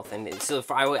your mouth, and so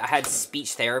I had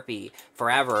speech therapy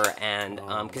forever, and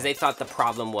because they thought the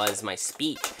problem was my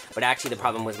speech, but actually the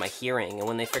problem was my hearing, and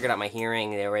when they figured out my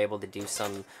hearing, they were able to do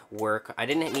some work. I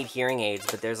didn't need hearing aids,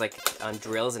 but there's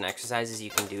drills and exercises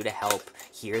you can do to help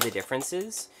hear the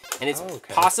differences, and it's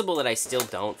possible that I still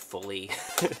don't fully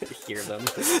hear them.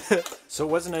 So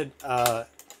wasn't it,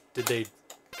 did they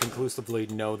conclusively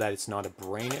know that it's not a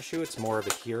brain issue, it's more of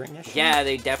a hearing issue? Yeah,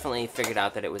 they definitely figured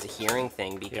out that it was a hearing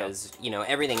thing because,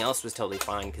 everything else was totally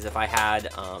fine. Because if I had,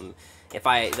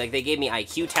 they gave me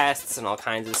IQ tests and all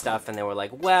kinds of stuff, and they were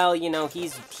like, well,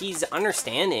 he's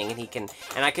understanding,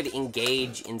 and I could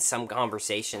engage in some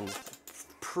conversations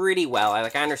pretty well. I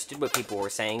understood what people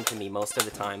were saying to me most of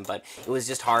the time, but it was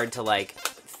just hard to,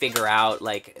 figure out,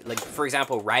 for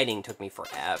example, writing took me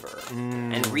forever,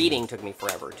 and reading took me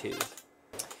forever, too.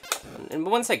 And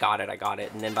once I got it,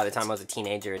 and then by the time I was a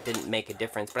teenager, it didn't make a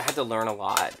difference, but I had to learn a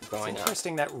lot growing up. It's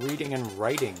interesting that reading and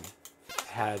writing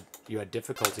you had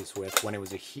difficulties with when it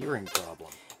was a hearing problem.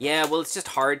 Yeah, well, it's just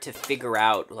hard to figure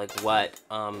out what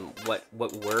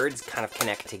words kind of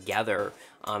connect together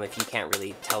if you can't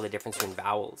really tell the difference between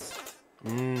vowels.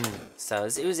 So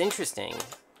it was interesting.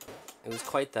 It was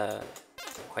quite the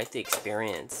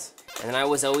experience. And then I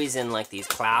was always in these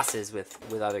classes with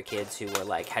other kids who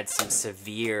were had some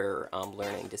severe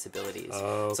learning disabilities.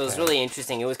 Okay. So it was really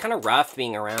interesting. It was kind of rough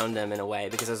being around them in a way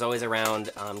because I was always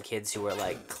around kids who were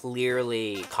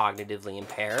clearly cognitively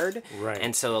impaired. Right.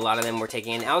 And so a lot of them were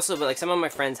taking in. Also, but some of my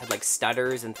friends had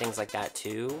stutters and things like that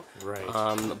too. Right.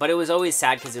 But it was always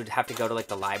sad because they would have to go to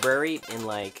the library in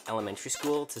elementary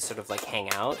school to sort of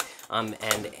hang out.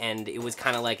 And it was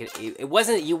kind of it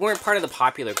wasn't, you weren't part of the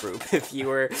popular group if you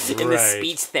were in the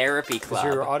speech therapy club.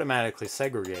 Because you're automatically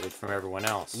segregated from everyone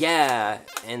else. Yeah,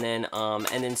 and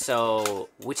then so,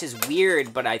 which is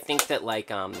weird, but I think that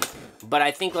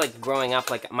growing up,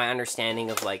 my understanding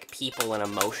of people and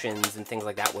emotions and things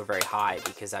like that were very high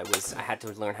because I had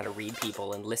to learn how to read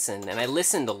people and listen, and I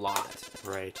listened a lot.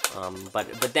 Right.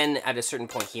 But then at a certain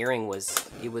point, hearing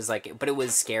it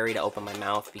was scary to open my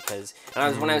mouth because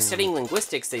when I was studying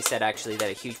linguistics, they said actually that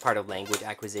a huge part of language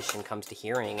acquisition comes to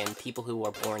hearing, and people who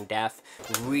are born deaf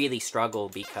really struggle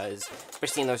because,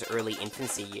 especially in those early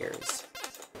infancy years,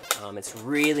 it's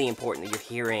really important that you're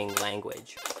hearing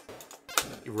language.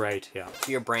 Right, yeah.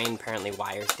 So your brain apparently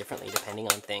wires differently depending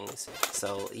on things.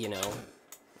 So,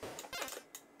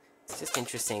 it's just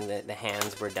interesting that the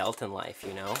hands were dealt in life,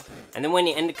 And then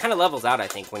and it kind of levels out, I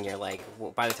think, when you're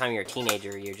by the time you're a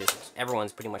teenager,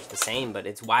 everyone's pretty much the same, but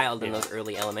it's wild in those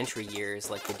early elementary years,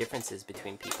 the differences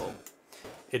between people.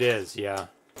 It is, yeah.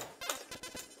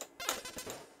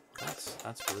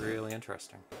 That's really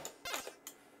interesting.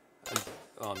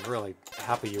 I'm really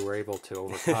happy you were able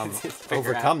to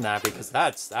overcome that because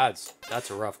that's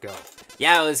a rough go.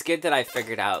 Yeah, it was good that I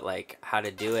figured out like how to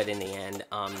do it in the end.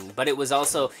 But it was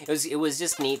also it was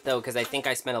just neat though, because I think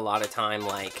I spent a lot of time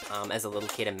like as a little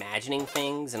kid imagining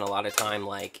things, and a lot of time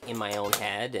like in my own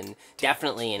head, and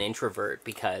definitely an introvert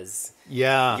because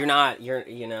you're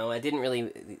you know, I didn't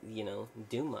really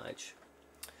do much.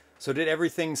 So did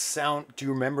everything sound, do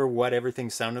you remember what everything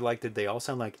sounded like? Did they all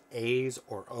sound like A's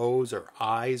or O's or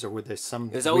I's, or were there some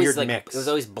weird mix? It was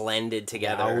always blended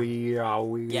together.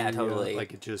 Yeah, totally.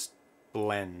 Like it just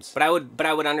blends. But I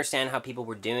would understand how people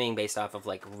were doing based off of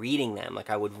like reading them.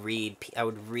 Like I would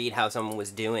read how someone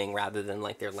was doing rather than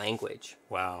like their language.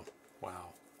 Wow.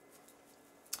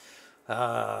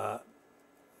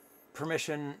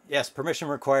 Permission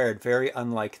required. Very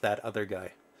unlike that other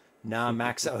guy. Nah,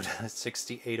 max out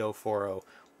 68040.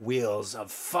 Wheels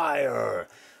of Fire.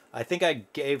 I think I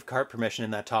gave Cart permission in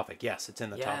that topic. Yes, it's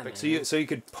in the topic. Man. So you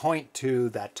could point to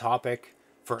that topic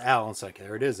for Al, and it's like,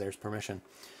 there it is. There's permission.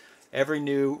 Every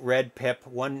new red pip,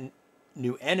 one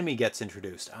new enemy gets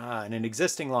introduced. And an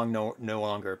existing long no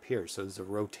longer appears. So there's a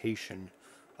rotation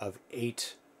of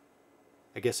 8.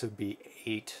 I guess it would be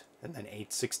 8 and then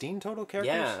 16 total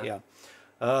characters. Yeah.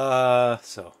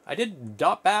 So I did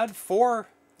not bad for.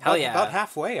 Hell yeah. About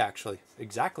halfway, actually.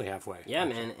 Exactly halfway. Yeah,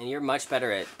 actually. Man. And you're much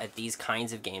better at these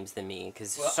kinds of games than me,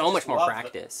 because so much more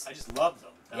practice. I just love them.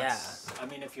 I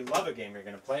mean, if you love a game, you're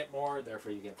going to play it more,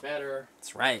 therefore you get better.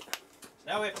 That's right.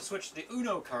 Now we have to switch to the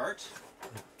Uno cart.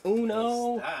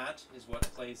 Uno. That is what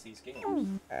plays these games.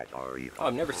 Oh,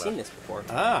 I've never seen this before.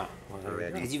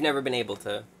 Because you've never been able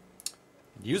to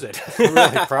use it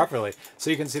really properly.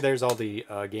 So you can see there's all the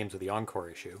games with the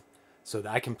Encore issue. So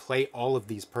that I can play all of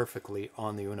these perfectly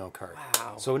on the Uno cart.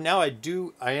 Wow. So now I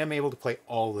am able to play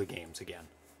all the games again,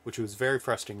 which was very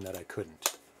frustrating that I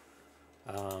couldn't.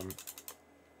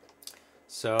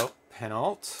 So,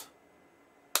 Penult.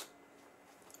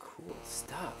 Cool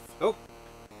stuff. Oh!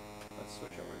 Let's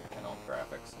switch over to Penult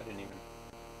graphics. I didn't even...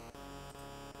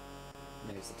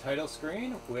 There's the title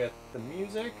screen with the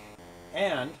music.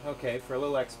 And, okay, for a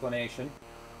little explanation,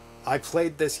 I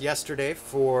played this yesterday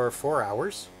for 4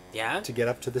 hours. Yeah? To get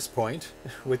up to this point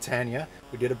with Tanya.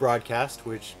 We did a broadcast,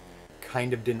 which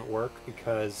kind of didn't work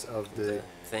because of the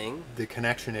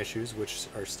connection issues, which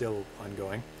are still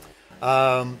ongoing.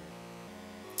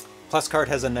 Plus Cart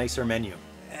has a nicer menu.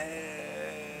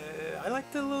 I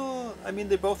like the little... I mean,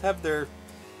 they both have their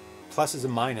pluses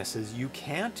and minuses. You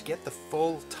can't get the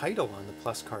full title on the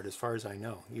Plus Cart, as far as I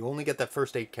know. You only get that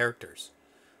first 8 characters.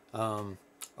 On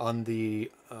the...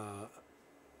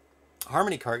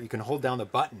 Harmony cart, you can hold down the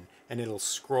button and it'll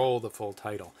scroll the full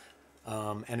title.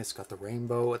 And it's got the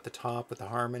rainbow at the top with the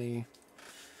harmony.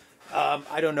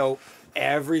 I don't know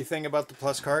everything about the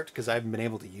Plus cart because I haven't been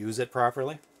able to use it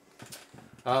properly.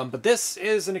 But this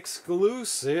is an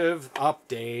exclusive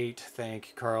update. Thank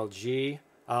you, Karl G.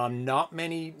 Not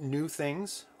many new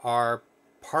things are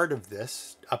part of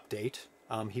this update.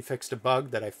 He fixed a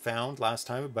bug that I found last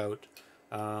time about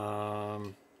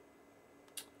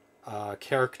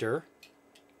character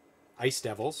Ice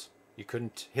Devils. You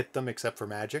couldn't hit them except for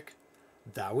magic.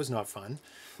 That was not fun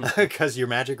because your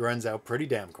magic runs out pretty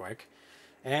damn quick.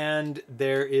 And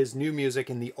there is new music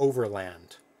in the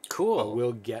Overland. Cool. But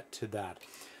we'll get to that.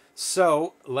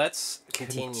 So let's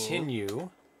continue.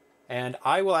 And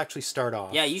I will actually start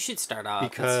off. Yeah, you should start off.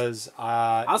 Because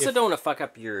I also don't want to fuck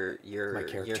up your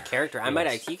character. I yes. might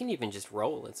actually, you can even just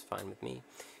roll. It's fine with me.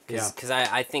 Because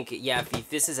I think, if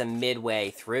this is a midway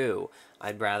through,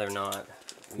 I'd rather not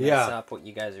mess up what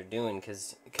you guys are doing,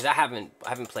 because I haven't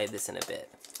played this in a bit.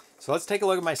 So let's take a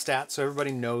look at my stats so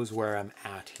everybody knows where I'm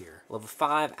at here. Level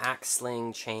 5, axe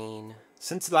sling, chain.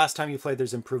 Since the last time you played,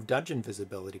 there's improved dungeon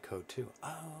visibility code too.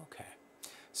 Oh, okay.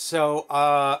 So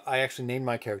I actually named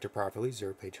my character properly,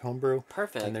 ZeroPage Homebrew.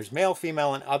 Perfect. And there's male,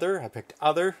 female, and other. I picked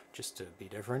other just to be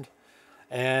different.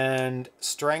 And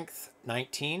strength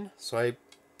 19. So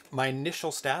my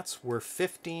initial stats were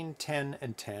 15, 10,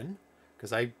 and 10.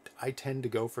 Because I tend to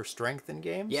go for strength in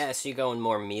games. Yeah, so you go in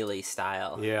more melee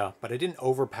style. Yeah, but I didn't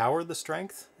overpower the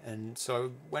strength. And so I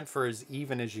went for as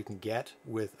even as you can get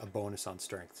with a bonus on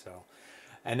strength. So,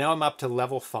 and now I'm up to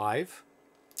level 5,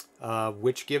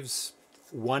 which gives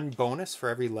 1 bonus for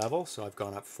every level. So I've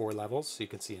gone up 4 levels. So you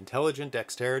can see intelligent,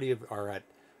 dexterity are at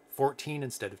 14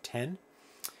 instead of 10.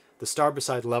 The star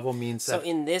beside level means that... So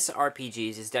in this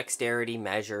RPG, does dexterity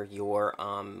measure your...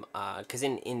 Because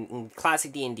in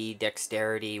classic D&D,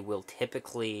 dexterity will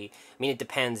typically... I mean, it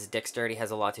depends. Dexterity has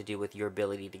a lot to do with your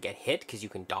ability to get hit, because you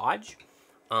can dodge.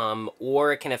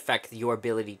 Or it can affect your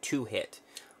ability to hit.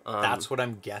 That's what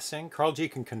I'm guessing. Karl G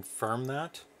can confirm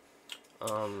that.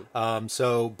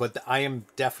 But I am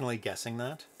definitely guessing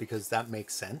that, because that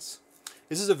makes sense.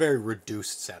 This is a very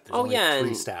reduced set. There's only 3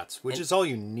 stats, which is all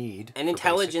you need. And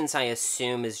intelligence, I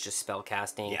assume, is just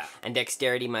spellcasting. Yeah. And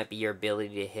dexterity might be your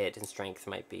ability to hit, and strength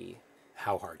might be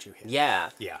how hard you hit.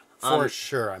 Yeah. Yeah. For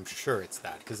sure, I'm sure it's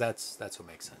that, because that's what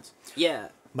makes sense. Yeah.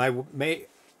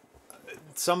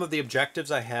 Some of the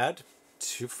objectives I had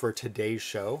for today's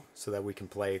show, so that we can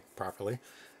play properly,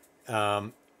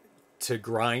 to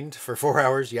grind for 4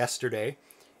 hours yesterday,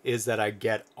 is that I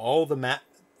get all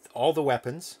the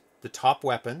weapons, the top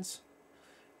weapons.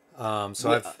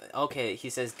 Okay,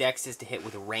 he says dex is to hit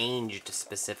with ranged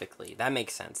specifically. That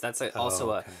makes sense. That's a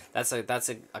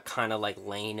kind of like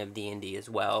lane of D&D as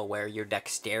well, where your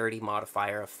dexterity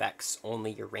modifier affects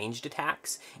only your ranged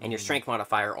attacks, and your strength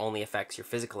modifier only affects your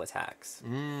physical attacks.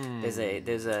 There's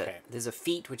a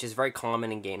feat which is very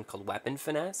common in game called weapon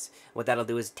finesse. What that'll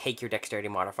do is take your dexterity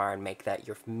modifier and make that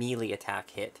your melee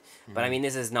attack hit. But I mean,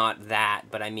 this is not that.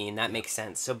 But I mean, that makes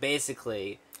sense. So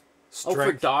basically. Strength. Oh,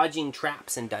 for dodging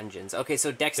traps in dungeons. Okay,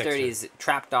 so dexterity is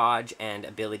trap dodge and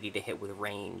ability to hit with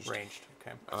ranged. Ranged,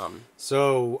 okay.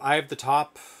 So I have the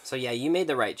top. So yeah, you made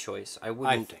the right choice. I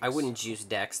wouldn't juice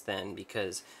dex then,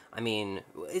 because I mean,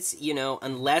 it's,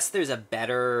 unless there's a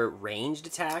better ranged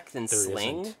attack than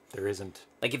sling. There isn't.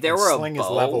 Like if there were sling a bow,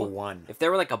 is level 1. If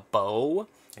there were like a bow,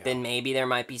 then maybe there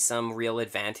might be some real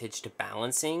advantage to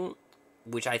balancing,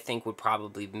 which I think would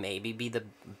probably maybe be the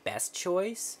best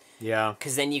choice. Yeah.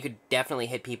 Because then you could definitely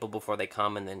hit people before they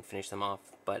come and then finish them off.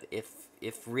 But if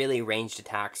really ranged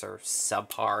attacks are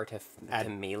subpar to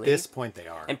melee. At this point they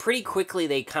are. And pretty quickly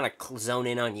they kind of zone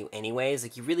in on you anyways.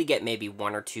 Like you really get maybe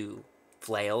 1 or 2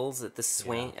 flails at the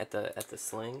swing, at the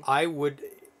sling. I would,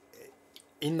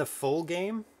 in the full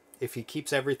game, if he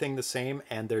keeps everything the same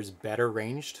and there's better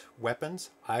ranged weapons,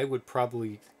 I would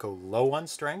probably go low on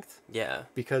strength. Yeah.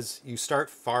 Because you start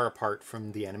far apart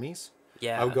from the enemies.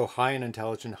 Yeah. I would go high on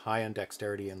intelligence, high on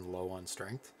dexterity, and low on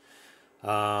strength,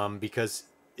 because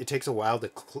it takes a while to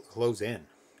close in,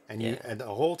 and and the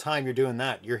whole time you're doing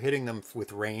that, you're hitting them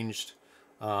with ranged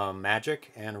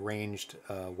magic and ranged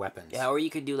weapons. Yeah, or you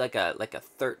could do like a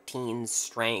 13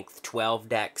 strength, 12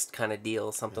 dex kind of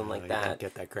deal, something like that. You don't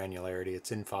get that granularity.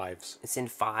 It's in 5s. It's in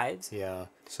 5s? Yeah.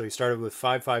 So you started with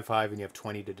 5, 5, 5, and you have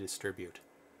 20 to distribute.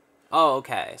 Oh,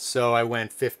 okay. So I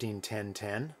went 15, 10,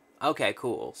 10. Okay,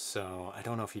 cool. So I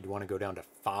don't know if you'd want to go down to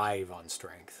 5 on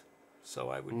strength. So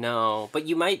I would. No, but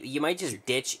you might just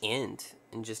ditch int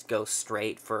and just go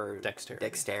straight for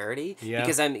dexterity. Yeah.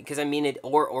 Because I mean it,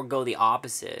 or go the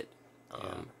opposite.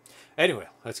 Anyway,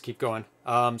 let's keep going.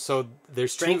 So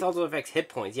there's strength also affects hit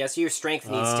points. Yeah, so your strength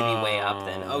needs to be way up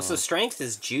then. Oh, so strength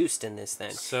is juiced in this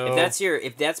then. So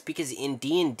if that's because in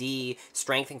D&D,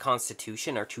 strength and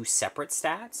constitution are 2 separate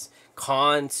stats.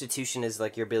 Constitution is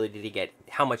like your ability to get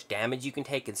how much damage you can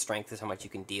take, and strength is how much you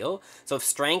can deal. So if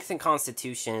strength and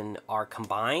constitution are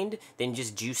combined, then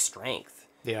just juice strength.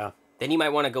 Yeah. Then you might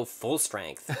want to go full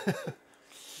strength.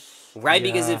 Right,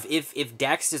 because if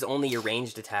dex is only your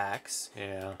ranged attacks,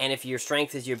 and if your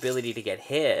strength is your ability to get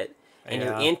hit, and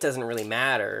your int doesn't really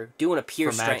matter, doing a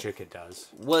pure strength... For magic, it does.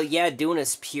 Well, yeah, doing a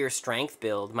pure strength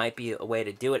build might be a way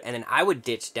to do it, and then I would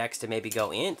ditch dex to maybe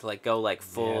go int, like go like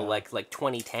full, like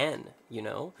 20-10,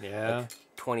 Yeah. Like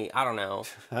 20, I don't know.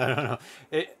 I don't know.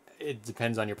 It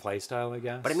depends on your playstyle, I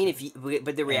guess. But I mean,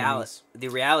 the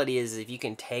reality is if you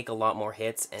can take a lot more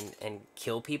hits and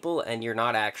kill people, and you're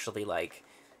not actually like...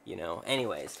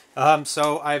 anyways.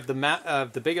 So I have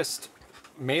the biggest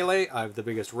melee, I have the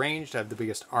biggest ranged, I have the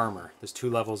biggest armor. There's 2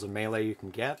 levels of melee you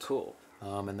can get. Cool.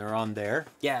 And they're on there.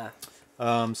 Yeah.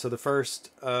 So the first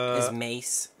is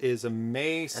mace. Is a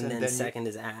mace, and then second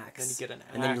is axe. Then you get an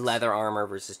axe. And then leather armor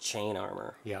versus chain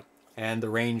armor. Yep. And the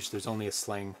range, there's only a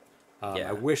sling.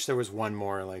 I wish there was one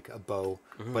more, like a bow,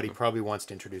 but he probably wants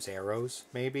to introduce arrows,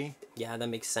 maybe. Yeah, that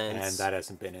makes sense. And that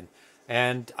hasn't been in.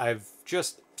 And I've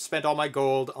just spent all my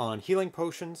gold on healing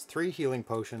potions, 3 healing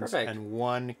potions, and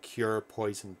 1 cure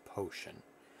poison potion.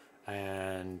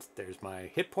 And there's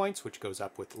my hit points, which goes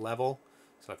up with level.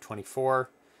 So I have 24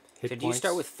 hit points. Do you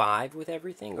start with 5 with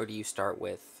everything, or do you start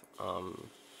with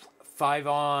 5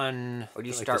 on? Or do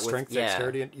you like start the strength, with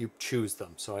dexterity? You choose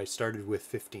them. So I started with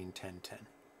 15, 10, 10.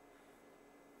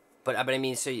 But I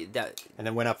mean, so that. And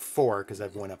then went up 4 because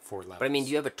I've went up 4 levels. But I mean, do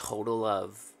you have a total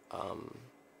of?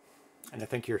 And I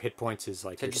think your hit points is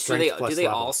like your strength plus do they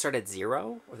level. all start at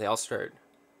 0, or they all start?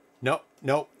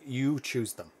 No, you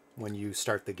choose them when you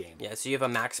start the game. Yeah, so you have a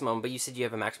maximum, but you said you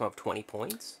have a maximum of 20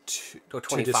 points? Or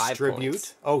 25 to distribute.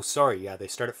 Points. Oh, sorry, yeah, they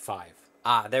start at 5.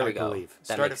 Ah, there we go. I believe.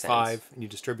 That start at makes 5, sense. and you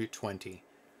distribute 20.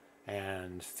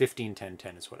 And 15, 10,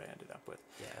 10 is what I ended up with.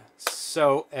 Yeah.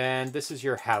 So, and this is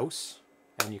your house,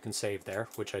 and you can save there,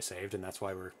 which I saved, and that's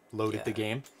why we're loaded the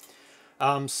game.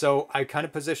 So I kind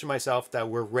of position myself that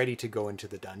we're ready to go into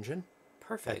the dungeon.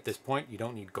 Perfect. At this point, you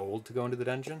don't need gold to go into the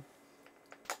dungeon.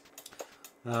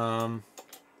 So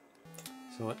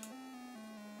what?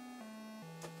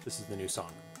 This is the new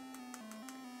song.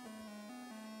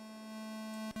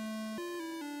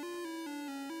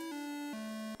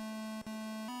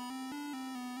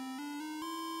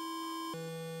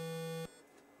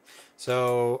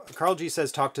 So Karl G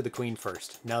says, talk to the queen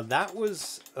first. Now that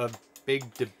was a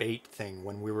big debate thing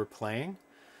when we were playing,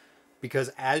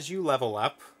 because as you level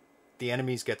up, the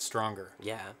enemies get stronger.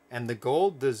 Yeah. And the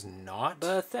gold does not.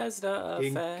 Bethesda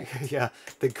effect. Yeah,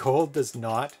 the gold does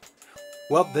not.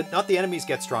 Well, not the enemies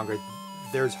get stronger.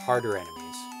 There's harder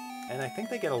enemies. And I think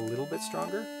they get a little bit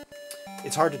stronger.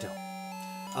 It's hard to tell.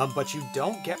 But you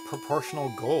don't get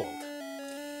proportional gold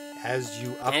as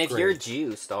you upgrade. And if you're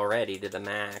juiced already to the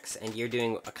max, and you're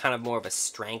doing a kind of more of a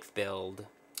strength build.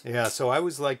 Yeah, so I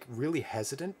was like really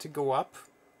hesitant to go up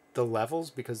the levels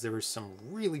because there were some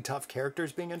really tough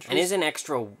characters being introduced. And is an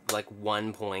extra like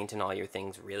 1 point in all your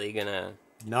things really gonna...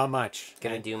 Not much.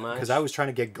 Gonna do much? Because I was trying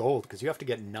to get gold, because you have to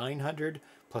get 900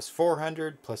 plus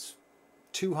 400 plus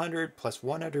 200 plus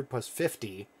 100 plus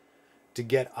 50 to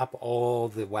get up all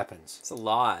the weapons. It's a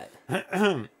lot.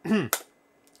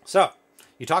 So,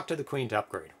 you talk to the queen to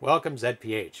upgrade. Welcome,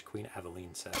 ZPH, Queen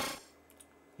Aveline said.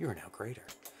 You are now greater.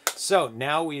 So,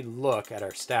 now we look at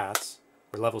our stats.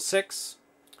 We're level 6.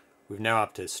 We're now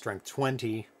up to strength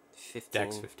 20. 15.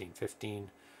 Dex 15, 15.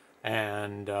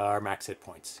 And our max hit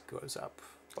points goes up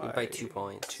by 2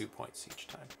 points. 2 points each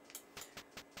time.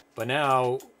 But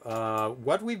now,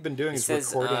 what we've been doing is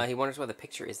recording... he wonders why the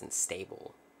picture isn't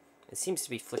stable. It seems to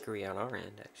be flickery on our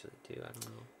end, actually, too. I don't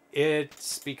know.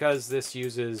 It's because this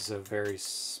uses a very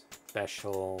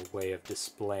special way of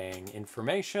displaying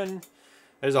information.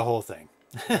 There's a whole thing.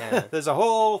 Yeah. There's a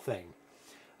whole thing.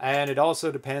 And it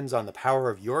also depends on the power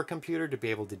of your computer to be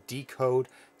able to decode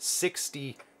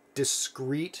 60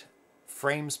 discrete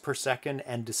frames per second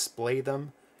and display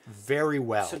them very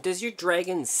well. So does your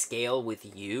dragon scale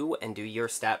with you, and do your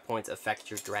stat points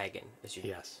affect your dragon?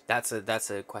 Yes. That's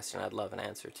a question I'd love an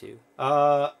answer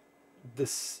to.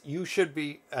 You should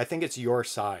be... I think it's your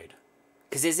side.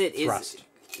 Because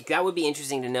that would be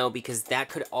interesting to know, because that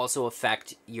could also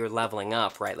affect your leveling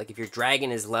up, right? Like if your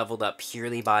dragon is leveled up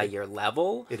purely by your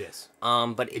level, it is.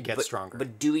 But it gets stronger.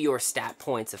 But do your stat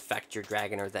points affect your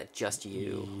dragon, or is that just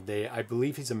you? I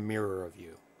believe he's a mirror of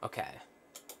you. Okay.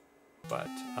 But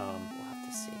we'll have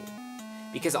to see.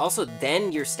 Because also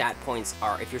then your stat points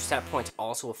are, if your stat points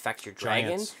also affect your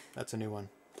dragon. Giants. That's a new one.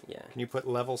 Yeah. Can you put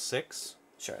level 6?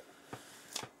 Sure.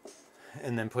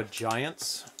 And then put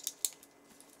giants.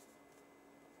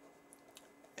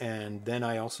 And then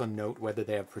I also note whether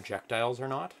they have projectiles or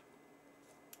not.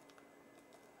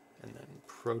 And then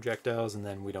projectiles, and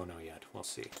then we don't know yet. We'll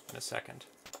see in a second.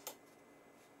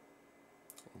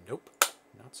 Nope,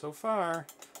 not so far.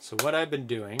 So what I've been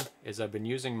doing is I've been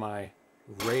using my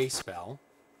ray spell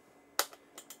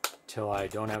till I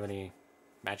don't have any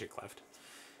magic left,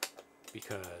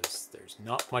 because there's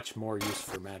not much more use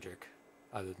for magic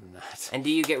other than that. And do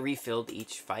you get refilled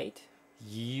each fight?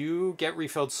 You get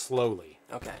refilled slowly.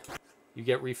 Okay. You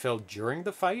get refilled during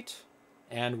the fight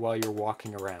and while you're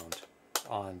walking around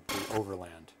on the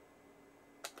overland.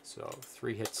 So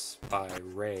 3 hits by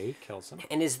Ray kills him.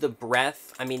 And is the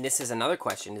breath, I mean, this is another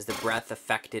question, is the breath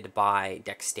affected by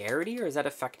dexterity, or is that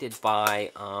affected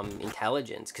by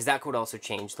intelligence? Because that could also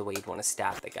change the way you'd want to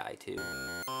stat the guy too.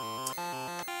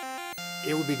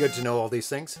 It would be good to know all these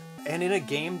things. And in a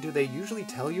game, do they usually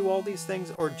tell you all these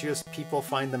things, or just people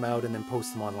find them out and then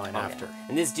post them online after?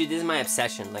 And this is my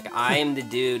obsession. Like, I am the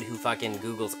dude who fucking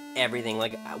Googles everything.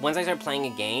 Like, once I start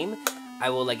playing a game,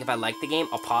 I will, like, if I like the game,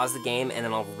 I'll pause the game, and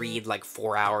then I'll read, like,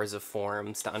 4 hours of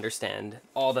forums to understand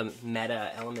all the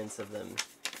meta elements of them.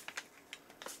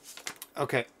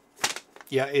 Okay.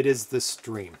 Yeah, it is the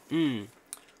stream.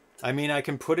 I mean, I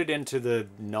can put it into the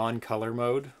non-color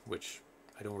mode, which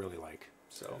I don't really like.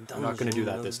 So I'm not going to do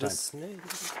that this time.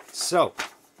 So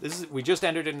we just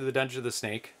entered into the Dungeon of the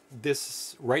Snake.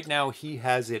 This right now he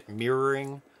has it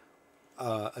mirroring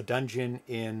a dungeon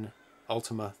in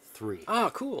Ultima 3.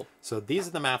 Oh, cool. So these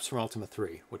are the maps from Ultima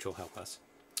 3, which will help us.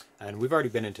 And we've already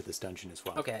been into this dungeon as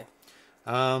well. Okay.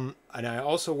 And I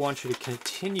also want you to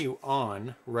continue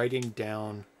on writing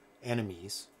down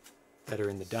enemies that are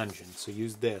in the dungeon. So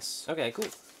use this. Okay, cool.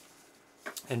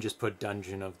 And just put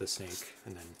Dungeon of the Snake,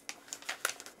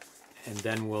 and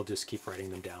then we'll just keep writing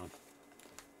them down.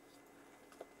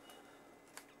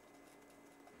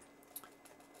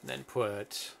 Then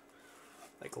put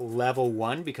like level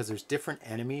 1, because there's different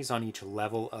enemies on each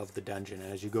level of the dungeon,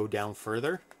 and as you go down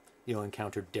further, you'll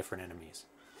encounter different enemies.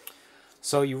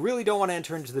 So you really don't want to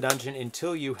enter into the dungeon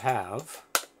until you have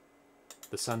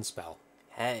the sun spell.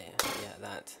 Hey, yeah,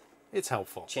 that... It's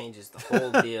helpful. Changes the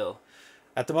whole deal.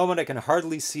 At the moment, I can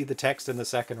hardly see the text in the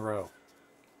second row.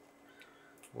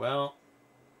 Well,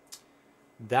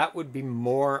 that would be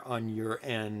more on your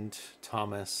end,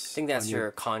 Thomas. I think that's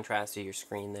your contrast of your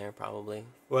screen there, probably.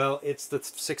 Well, it's the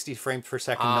 60 frames per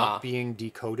second not being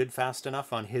decoded fast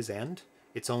enough on his end.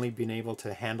 It's only been able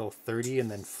to handle 30 and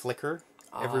then flicker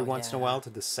every once in a while to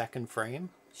the second frame.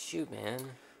 Shoot, man.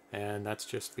 And that's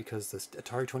just because the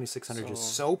Atari 2600 is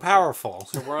so powerful.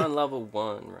 So we're on level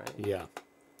 1, right? Yeah.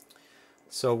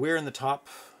 So we're in the top...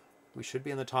 We should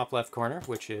be in the top left corner,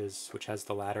 which has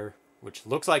the ladder, which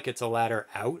looks like it's a ladder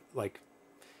out. Like,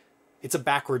 it's a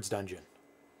backwards dungeon.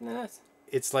 Nice.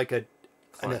 It's like an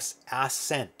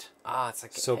ascent. It's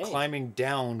like... So climbing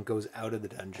down goes out of the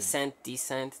dungeon. Ascent,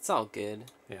 descent, it's all good.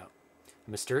 Yeah.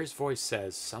 A mysterious voice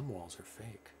says, some walls are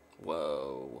fake.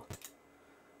 Whoa.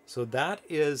 So that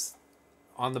is,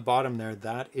 on the bottom there,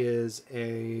 that is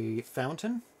a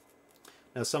fountain.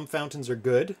 Now, some fountains are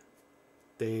good.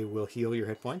 They will heal your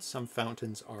hit points. Some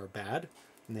fountains are bad,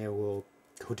 and they will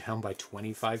go down by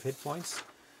 25 hit points.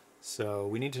 So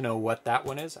we need to know what that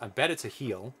one is. I bet it's a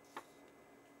heal,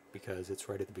 because it's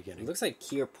right at the beginning. It looks like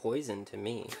cure poison to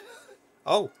me.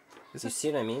 Oh. You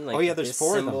see what I mean? Like, oh, yeah, there's 4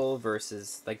 of them. Symbol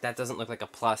versus, like, that doesn't look like a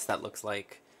plus. That looks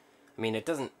like, I mean, it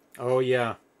doesn't... Oh,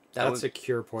 yeah. That's a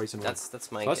cure poison one.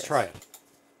 That's my so let's guess. try it.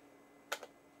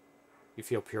 You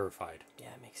feel purified. Yeah,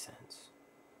 it makes sense.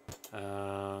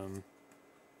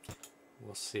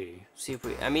 We'll see. See if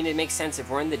we... I mean, it makes sense. If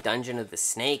we're in the dungeon of the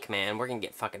snake, man, we're going to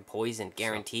get fucking poisoned,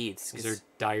 guaranteed. So, these are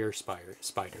dire spiders.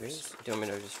 Do you want me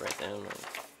to just write down? Like...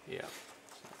 Yeah.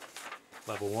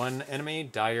 Level 1 enemy,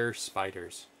 dire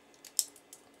spiders.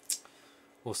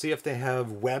 We'll see if they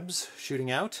have webs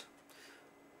shooting out.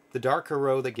 The darker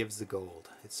row that gives the gold,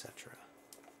 etc.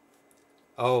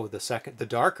 Oh, the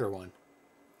darker one.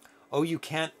 Oh, you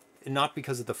can't, not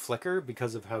because of the flicker,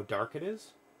 because of how dark it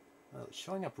is? Well, it's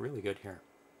showing up really good here.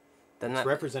 Then its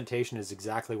representation is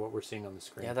exactly what we're seeing on the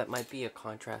screen. Yeah, that might be a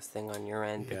contrast thing on your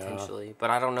end, potentially. But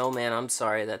I don't know, man. I'm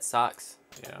sorry. That sucks.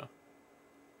 Yeah.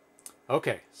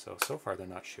 Okay, so far they're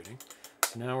not shooting.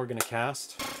 So now we're going to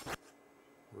cast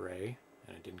Ray,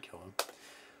 and I didn't kill him.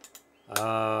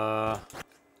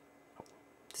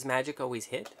 Does magic always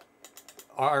hit?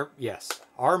 Yes,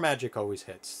 our magic always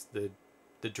hits.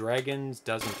 The dragon's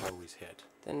doesn't always hit.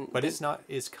 But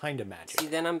it's kind of magic. See,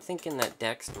 then I'm thinking that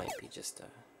Dex might be just a...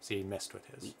 See, he messed with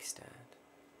his. Weak stat.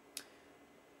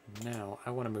 Now,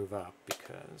 I want to move up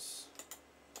because...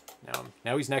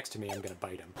 Now he's next to me, I'm going to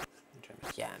bite him.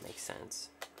 Yeah, it makes sense.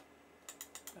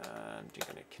 I'm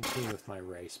going to continue with my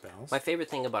Ray spells. My favorite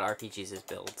thing about RPGs is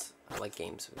builds. I like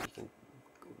games where you can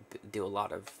do a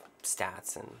lot of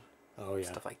stats and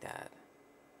stuff like that.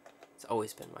 It's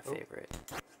always been my favorite.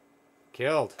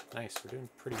 Killed. Nice. We're doing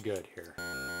pretty good here.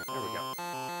 There we go.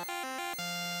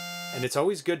 And it's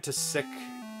always good to sick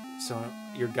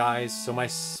your guys. So my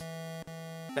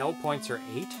spell points are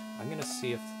 8. I'm going to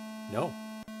see if... No.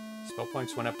 Spell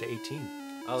points went up to 18.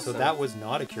 Oh, so that was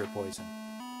not a cure poison.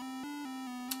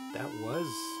 That was...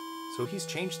 So he's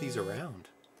changed these around.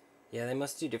 Yeah, they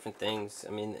must do different things.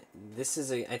 I mean, this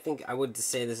is I think I would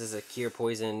say this is a cure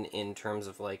poison in terms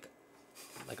of like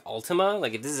Ultima.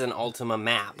 Like if this is an Ultima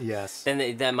map, yes, then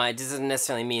that doesn't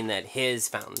necessarily mean that his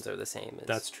fountains are the same.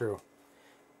 That's true.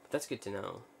 But that's good to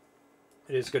know.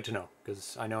 It is good to know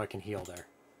because I know I can heal there.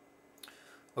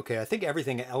 Okay, I think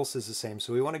everything else is the same.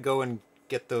 So we want to go and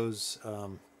get those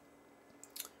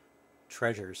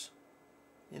treasures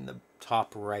in the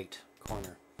top right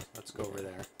corner. Let's go over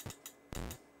there.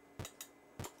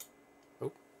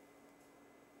 Oh.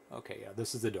 Okay, yeah,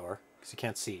 this is the door because you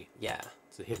can't see. Yeah.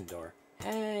 It's a hidden door.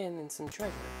 Hey, and then some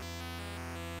treasure.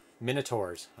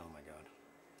 Minotaurs. Oh my god.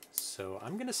 So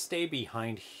I'm going to stay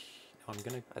behind. I'm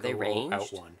going to they ranged?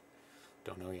 Out one.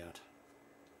 Don't know yet.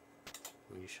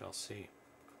 We shall see.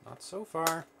 Not so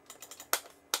far.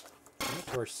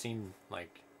 Minotaurs seem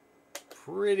like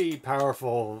pretty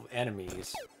powerful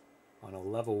enemies on a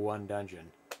level 1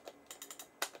 dungeon.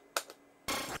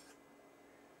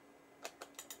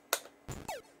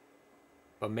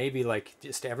 But maybe like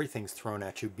just everything's thrown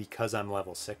at you because I'm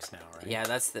level 6 now, right? Yeah,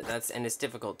 that's and it's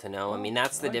difficult to know. I mean,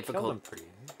 that's the difficult.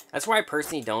 That's why I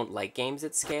personally don't like games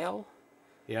at scale.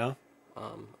 Yeah.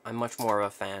 I'm much more of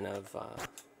a fan of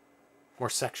more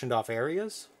sectioned off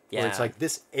areas. Yeah. Where it's like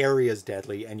this area is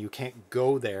deadly and you can't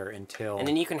go there until. And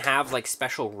then you can have like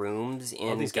special rooms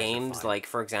in games. Like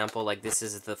for example, like this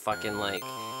is the fucking like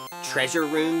treasure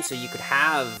room, so you could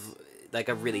have like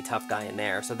a really tough guy in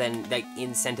there. So then that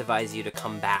incentivizes you to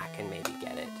come back and maybe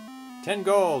get it. 10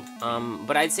 gold.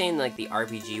 But I'd say in like the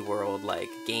RPG world, like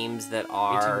games that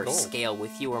are scale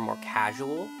with you are more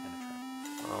casual.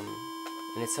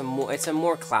 And it's a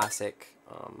more classic.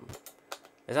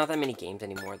 There's not that many games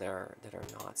anymore that are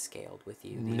not scaled with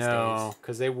you these days. No,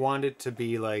 because they want it to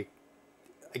be like,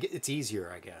 it's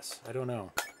easier, I guess. I don't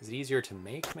know. Is it easier to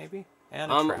make, maybe? And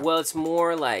well, it's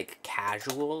more like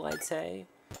casual, I'd say.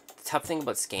 The tough thing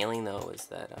about scaling, though, is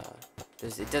that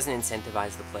it doesn't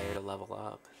incentivize the player to level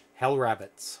up. Hell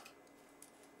rabbits.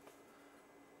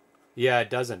 Yeah, it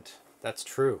doesn't. That's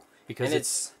true.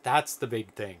 Because that's the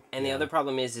big thing. And the other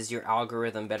problem is your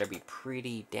algorithm better be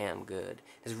pretty damn good.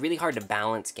 It's really hard to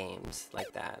balance games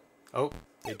like that. Oh,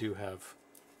 they do have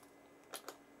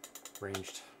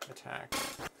ranged attack.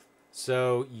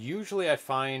 So usually I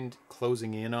find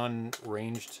closing in on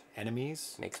ranged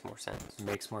enemies makes more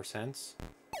sense.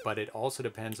 But it also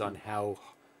depends on how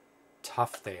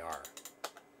tough they are.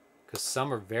 Because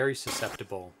some are very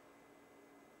susceptible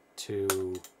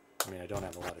to... I mean, I don't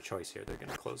have a lot of choice here. They're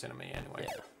going to close in on me anyway.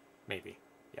 Yeah. Maybe.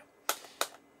 Yeah.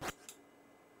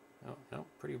 Oh, no.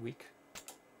 Pretty weak.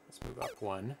 Let's move up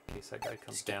one in case that guy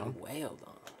comes down. Wailed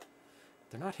on.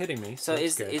 They're not hitting me. So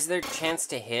is there a chance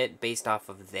to hit based off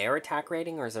of their attack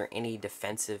rating, or is there any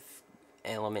defensive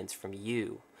elements from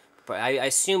you? But I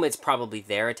assume it's probably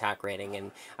their attack rating.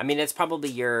 And, I mean, it's probably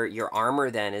your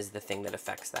armor then is the thing that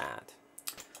affects that.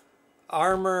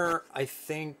 Armor, I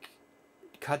think...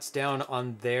 cuts down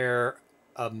on their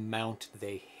amount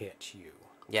they hit you.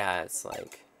 Yeah, it's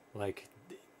like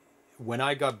when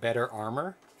I got better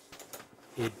armor,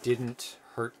 it didn't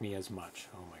hurt me as much.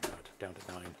 Oh my god, down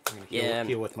to 9. I'm gonna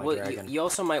heal with my dragon. You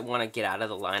also might want to get out of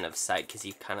the line of sight because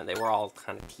they were all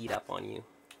kind of teed up on you.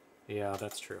 Yeah,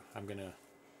 that's true. I'm gonna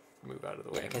move out of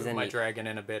the way. Move my dragon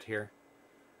in a bit here.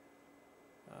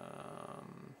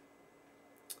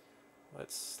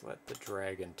 Let's let the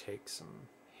dragon take some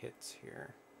hits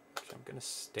here. Which I'm gonna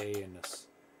stay in this.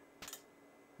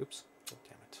 Oops! Oh,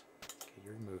 damn it. Okay,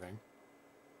 you're moving.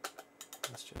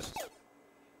 Let's just.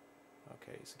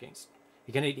 Okay, he's against.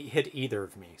 He can hit either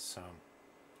of me, so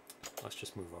let's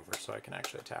just move over so I can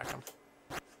actually attack him.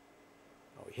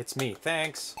 Oh, he hits me.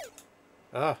 Thanks.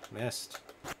 Oh, missed.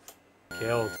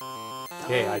 Killed.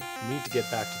 Okay, I need to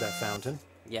get back to that fountain.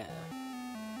 Yeah.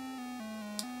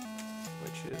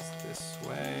 Which is this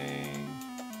way.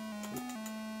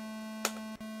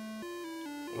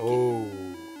 Oh,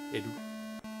 it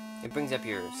brings up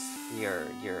your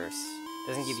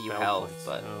doesn't give you health, points.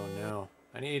 But oh no,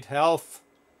 I need health.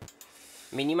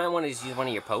 I mean, you might want to use one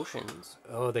of your potions.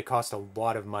 Oh, they cost a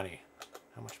lot of money.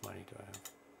 How much money do I have?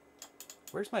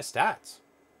 Where's my stats?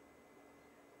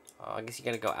 Oh, I guess you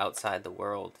gotta go outside the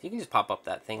world. You can just pop up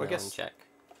that thing and check.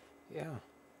 Yeah.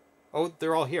 Oh,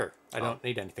 they're all here. I don't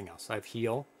need anything else. I have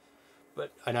heal,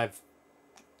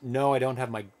 no, I don't have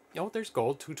my. Oh, there's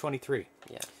gold, 223.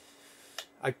 Yeah.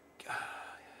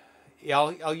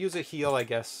 I'll use a heal, I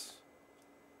guess.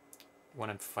 When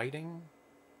I'm fighting,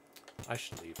 I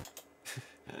should leave.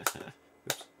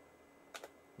 Oops.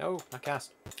 No, not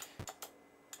cast.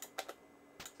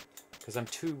 Because I'm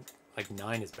too,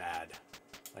 9 is bad.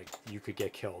 You could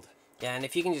get killed. Yeah, and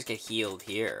if you can just get healed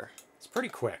here. It's pretty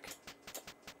quick.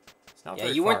 It's not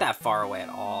you weren't that far away at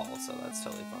all, so that's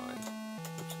totally fine.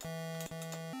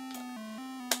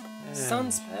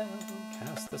 Sun spell.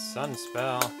 Cast the sun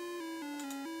spell.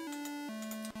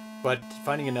 But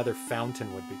finding another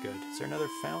fountain would be good. Is there another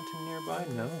fountain nearby?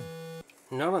 No.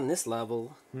 Not on this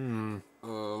level. Now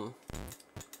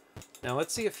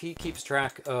let's see if he keeps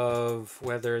track of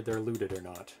whether they're looted or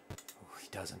not. Oh, he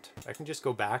doesn't. I can just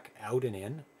go back out and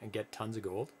in and get tons of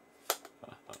gold.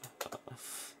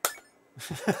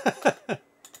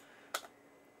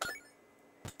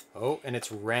 Oh, and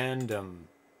it's random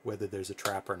whether there's a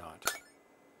trap or not.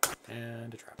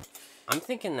 And a trap. I'm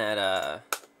thinking that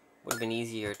would have been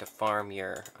easier to farm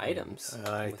your items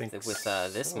I think with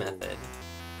this method.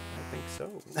 I think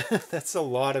so. That's a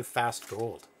lot of fast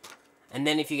gold. And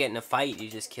then if you get in a fight, you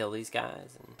just kill these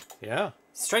guys. And yeah.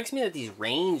 It strikes me that these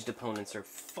ranged opponents are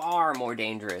far more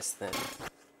dangerous than...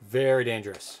 Very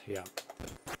dangerous, yeah.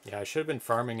 Yeah, I should have been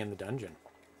farming in the dungeon.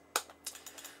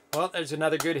 Well, there's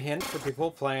another good hint for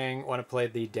people want to play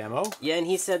the demo. Yeah, and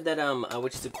he said that,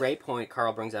 which is a great point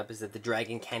Karl brings up, is that the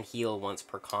dragon can heal once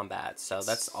per combat. So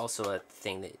that's also a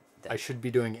thing that I should be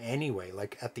doing anyway,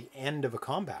 at the end of a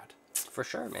combat. For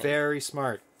sure, man. Very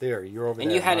smart. There, you're over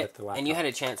and there. And you had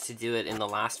a chance to do it in the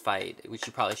last fight, which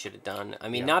you probably should have done. I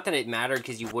mean, not that it mattered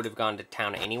because you would have gone to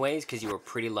town anyways because you were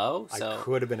pretty low. So I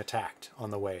could have been attacked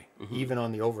on the way, even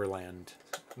on the overland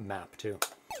map too.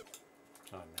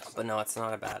 Oh, I missed. But no, it's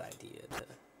not a bad idea.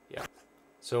 Yeah.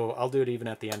 So I'll do it even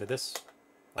at the end of this.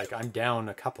 Like, I'm down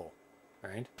a couple,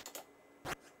 right?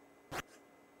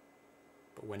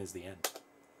 But when is the end?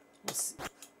 It's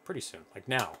pretty soon. Like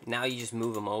now. Now you just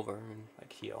move them over. And...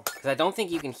 like heal. Because I don't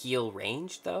think you can heal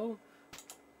ranged, though.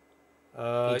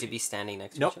 You need to be standing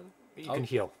next to each other? You can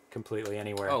heal completely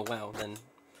anywhere. Oh, well, then...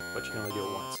 But you can only do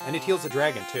it once. And it heals the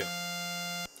dragon, too.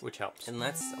 Which helps. And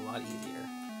that's a lot easier.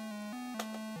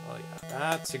 Oh, yeah.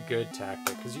 That's a good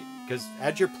tactic. Because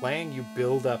as you're playing, you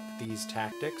build up these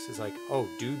tactics. It's like, oh,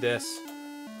 do this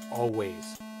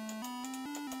always.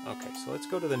 Okay, so let's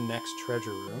go to the next treasure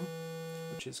room,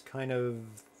 which is kind of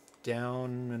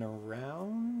down and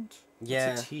around.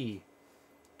 Yeah. It's a T.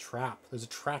 Trap. There's a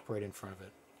trap right in front of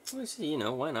it. Well, you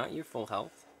know, why not? You're full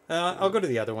health. I'll go to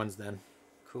the other ones then.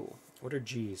 Cool. What are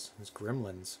G's? There's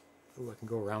gremlins. Ooh, I can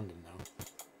go around them now.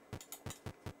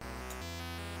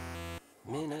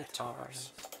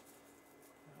 Minotaurs.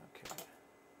 Okay.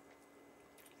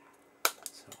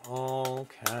 So all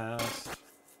cast.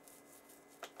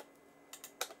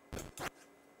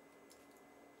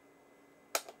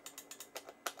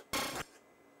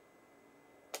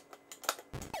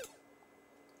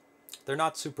 They're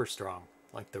not super strong,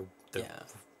 like the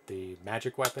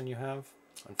magic weapon you have,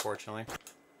 unfortunately.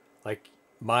 Like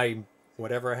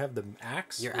whatever I have, the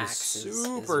axe. Your axe is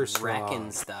super strong.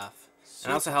 wrecking stuff.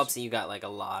 And it also helps that you got like a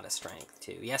lot of strength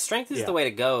too. Yeah, strength is the way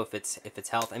to go if it's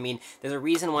health. I mean, there's a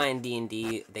reason why in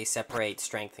D&D they separate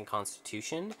strength and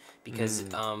constitution because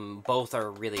both are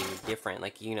really different.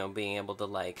 Like, you know, being able to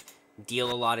like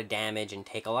deal a lot of damage and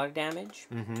take a lot of damage.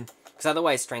 Because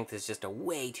otherwise, strength is just a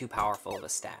way too powerful of a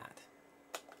stat.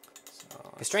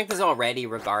 Because strength is already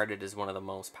regarded as one of the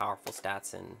most powerful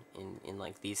stats in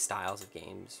like these styles of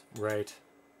games. Right.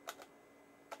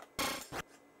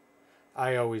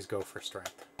 I always go for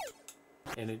strength.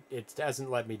 And it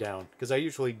hasn't let me down. Because I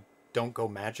usually don't go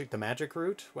the magic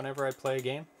route whenever I play a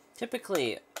game.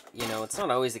 Typically, you know, it's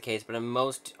not always the case, but in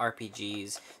most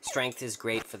RPGs, strength is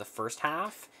great for the first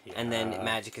half, and then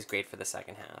magic is great for the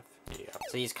second half. Yeah.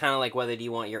 So it's kind of like whether do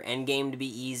you want your end game to be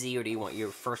easy or do you want your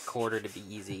first quarter to be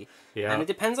easy. Yeah. And it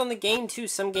depends on the game too.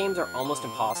 Some games are almost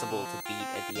impossible to beat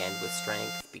at the end with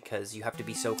strength because you have to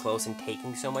be so close and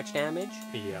taking so much damage.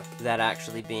 Yeah. That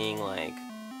actually being like,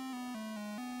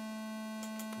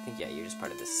 I think you're just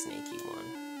part of this snaky one.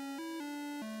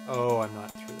 Oh, I'm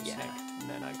not through the snake. And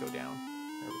then I go down.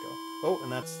 There we go. Oh,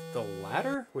 and that's the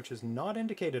ladder, which is not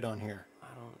indicated on here.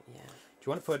 Do you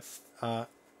want to put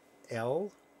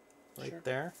L right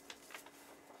there?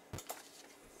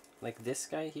 Like this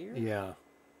guy here? Yeah.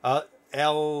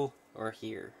 L. Or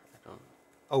here. I don't know.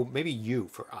 Oh, maybe U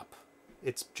for up.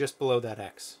 It's just below that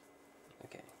X.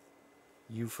 Okay.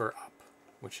 U for up,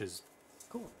 which is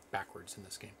cool. Backwards in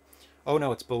this game. Oh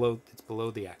no, it's below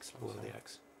the X. Below the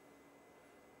X.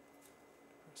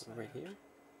 Right here?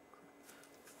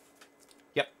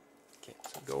 Yep. Okay.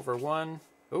 So go over one.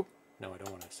 Oh, no, I don't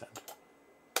want to ascend.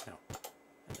 No.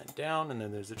 And then down, and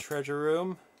then there's a treasure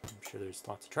room. I'm sure there's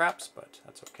lots of traps, but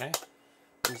that's okay.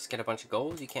 You just get a bunch of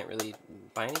gold you can't really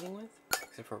buy anything with,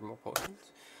 except for more potions.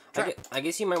 I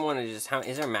guess you might want to just...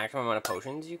 is there a maximum amount of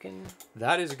potions you can...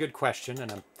 That is a good question,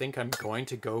 and I think I'm going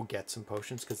to go get some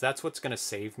potions, because that's what's going to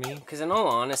save me. Because in all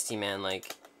honesty, man,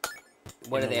 like...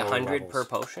 What are they, 100 per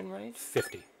potion, right?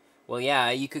 50. Well, yeah,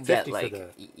 you could get,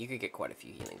 like... You could get quite a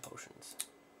few healing potions.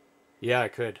 Yeah, I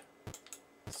could.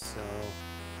 So...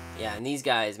 Yeah, and these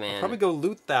guys, man... I'll probably go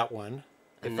loot that one,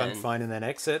 if I'm fine, and then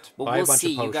exit, buy a bunch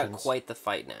of potions. You got quite the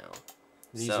fight now.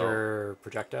 These are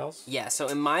projectiles? Yeah, so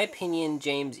in my opinion,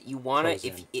 James, you want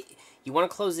to... You want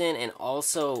to close in, and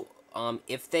also,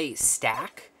 if they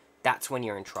stack, that's when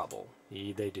you're in trouble.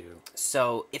 Yeah, they do.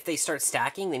 So if they start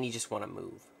stacking, then you just want to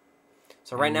move.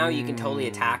 So right now you can totally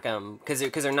attack them because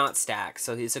they're not stacked.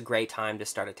 So it's a great time to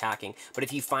start attacking. But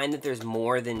if you find that there's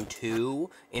more than 2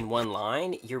 in one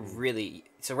line, you're really...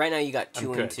 So right now you got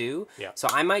 2 and 2. Yeah. So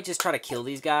I might just try to kill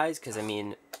these guys because, I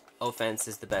mean, offense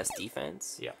is the best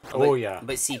defense. Yeah. Oh, yeah.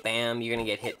 But see, bam, you're going to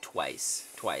get hit twice.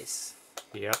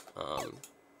 Yep.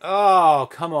 Oh,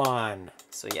 come on.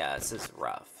 So yeah, this is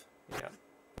rough. Yeah.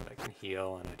 But I can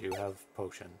heal, and I do have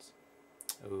potions.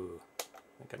 Ooh.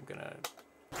 I think I'm going to...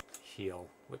 heal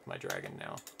with my dragon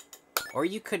now. Or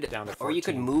you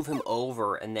could move him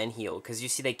over and then heal, because you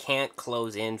see they can't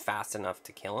close in fast enough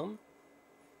to kill him.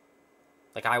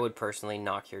 Like I would personally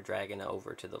knock your dragon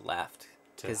over to the left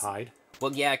to hide.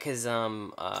 Well, yeah, because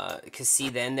see,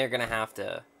 then they're gonna have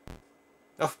to.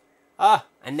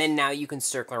 And then now you can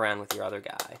circle around with your other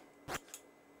guy.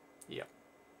 Yeah.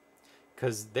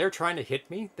 Because they're trying to hit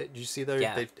me. Did you see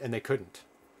and they couldn't.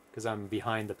 because I'm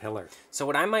behind the pillar. So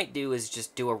what I might do is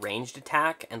just do a ranged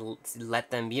attack and let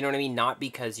them, you know what I mean? Not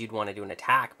because you'd want to do an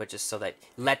attack, but just so that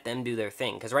let them do their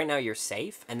thing. Because right now you're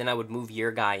safe, and then I would move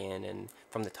your guy in and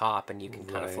from the top, and you can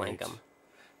kind of flank them.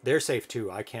 They're safe too.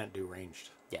 I can't do ranged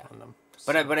on them.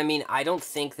 So. But I mean, I don't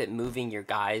think that moving your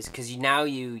guys, because now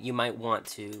you might want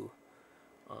to.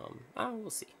 We'll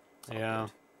see. Yeah.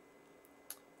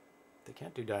 They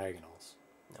can't do diagonals.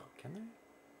 No. Can they?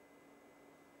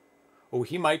 Oh,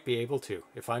 he might be able to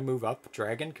if I move up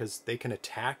Dragon, because they can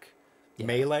attack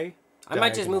melee. I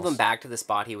might just move him back to the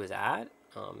spot he was at,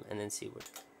 and then see what.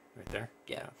 Right there.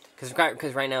 Yeah.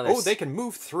 Because right now. They can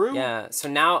move through. Yeah. So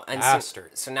now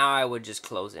so now I would just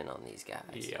close in on these guys.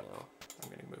 Yep. You know? I'm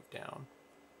gonna move down.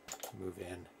 Move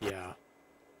in. Yeah.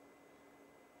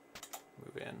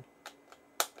 Move in.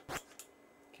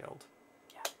 Killed.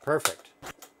 Yeah. Perfect.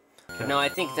 No, I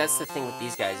think that's the thing with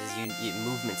these guys is you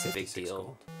movement's a big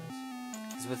deal.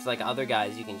 Because with like other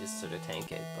guys, you can just sort of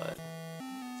tank it, but.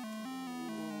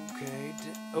 Okay.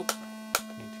 Need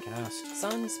to cast.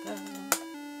 Sunspell.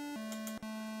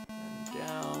 And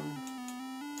down.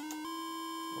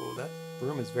 Oh, that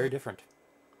room is very different.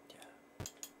 Yeah.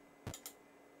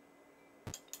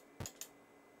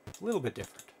 A little bit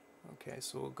different. Okay,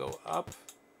 so we'll go up.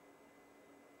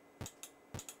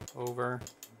 Over.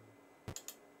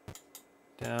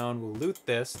 Down. We'll loot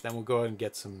this. Then we'll go ahead and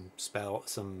get some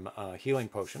healing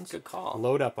potions. Good call.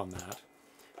 Load up on that,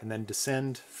 and then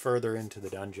descend further into the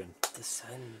dungeon.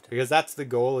 Descend. Because that's the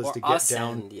goal, is to get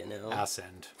ascend, down. You know.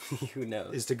 Ascend. Who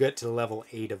knows? Is to get to level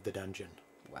 8 of the dungeon.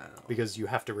 Wow. Because you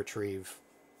have to retrieve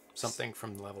something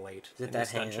from level 8. Is it that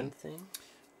hand thing?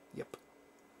 Yep.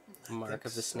 Mark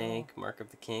of the snake, mark of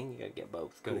the king. You gotta get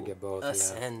both. Gotta get both.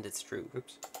 Ascend. It's true.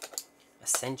 Oops.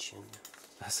 Ascension.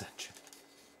 Ascension.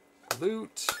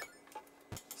 Loot.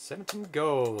 17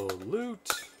 gold. Loot.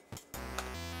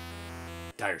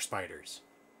 Dire spiders.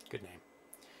 Good name.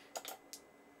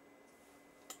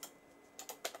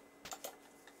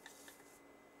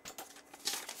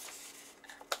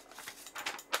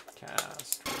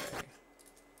 Cast ray.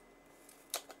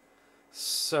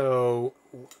 So,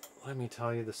 let me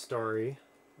tell you the story.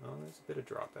 Oh, there's a bit of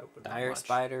dropout, but not Dire much.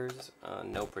 spiders,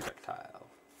 no projectile.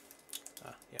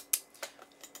 Yeah.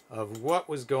 Of what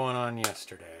was going on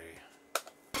yesterday.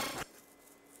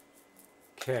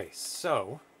 Okay,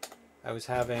 so I was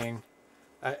having,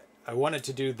 I wanted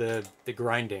to do the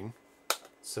grinding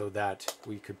so that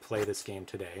we could play this game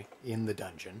today in the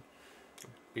dungeon,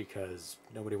 because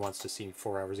nobody wants to see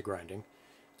 4 hours of grinding.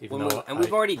 We've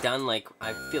already done like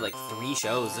I feel like 3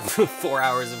 shows of 4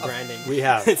 hours of grinding. We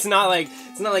have. It's not like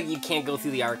you can't go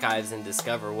through the archives and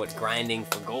discover what grinding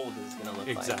for gold is gonna look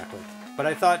like. Exactly. But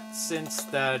I thought since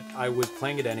that I was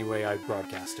playing it anyway, I'd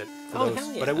broadcast it. Hell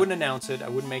yeah. But I wouldn't announce it. I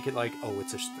wouldn't make it like, oh,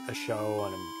 it's a show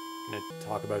and I'm going to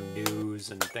talk about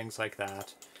news and things like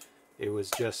that. It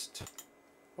was just,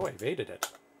 oh, I evaded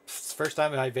it. It's the first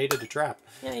time I evaded a trap.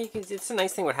 Yeah, it's a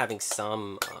nice thing about having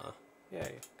some... Yeah,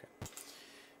 okay.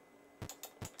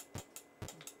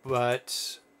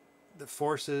 But the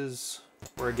forces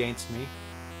were against me,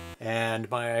 and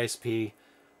my ISP...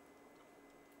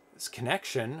 This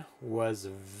connection was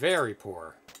very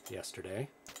poor yesterday.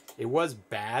 It was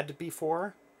bad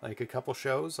before, like a couple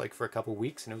shows, like for a couple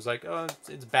weeks, and it was like, oh,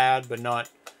 it's bad, but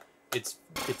not, it's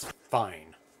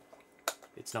fine.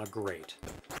 It's not great.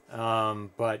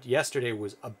 But yesterday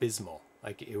was abysmal.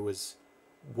 Like it was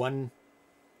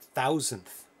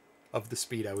 1,000th of the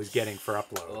speed I was getting for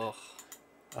upload.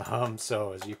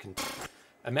 So as you can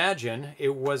imagine,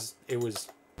 it was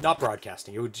not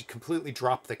broadcasting. It would completely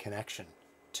drop the connection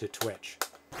to Twitch,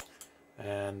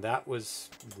 and that was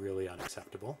really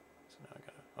unacceptable. So now I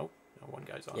gotta, now one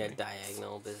guy's on me.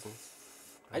 Diagonal business.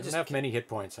 I don't have many hit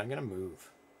points. I'm gonna move.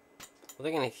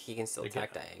 Well, he can still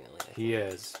attack diagonally. He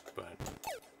is, but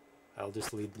I'll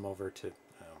just lead them over to,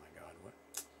 oh my god, what?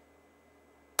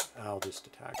 I'll just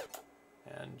attack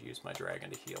and use my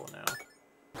dragon to heal now.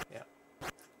 Yeah.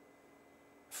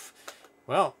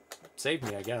 Well, saved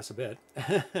me, I guess, a bit.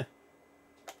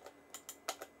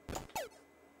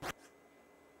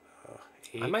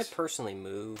 I might personally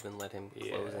move and let him close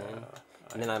in.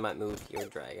 And then I might move your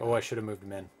dragon. Oh, I should have moved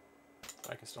him in.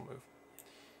 I can still move.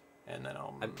 And then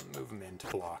I'll move him in to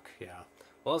block, yeah.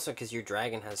 Well, also because your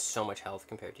dragon has so much health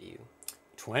compared to you.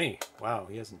 20. Wow,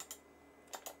 he hasn't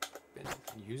been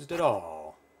used at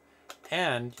all.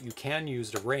 And you can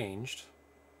use the ranged.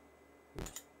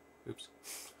 Oops.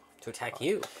 To attack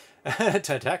you.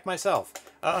 To attack myself.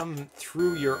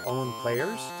 Through your own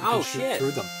players. You can shoot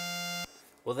through them.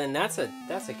 Well, then that's a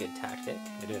good tactic.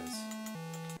 It is.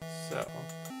 So,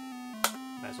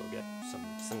 might as well get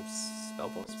some spell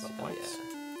points. Yeah.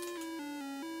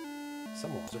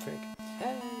 some walls are fake.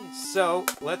 Hey. So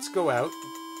let's go out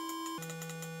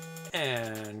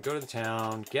and go to the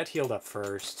town, get healed up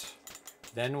first.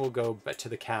 Then we'll go back to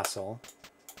the castle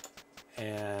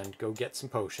and go get some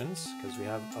potions, because we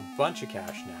have a bunch of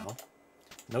cash now.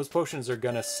 And those potions are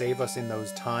going to save us in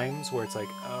those times where it's like,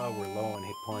 oh, we're low on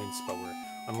hit points, but we're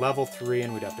on level 3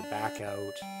 and we'd have to back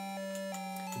out.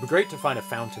 It'd be great to find a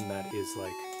fountain that is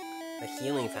like... A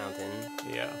healing fountain?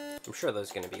 Yeah. I'm sure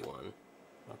there's going to be one.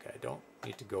 Okay, I don't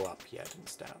need to go up yet in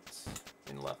stats,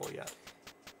 in level yet.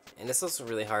 And it's also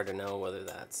really hard to know whether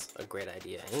that's a great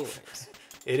idea anyways.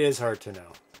 It is hard to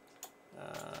know.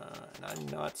 And I'm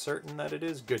not certain that it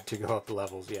is good to go up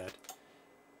levels yet.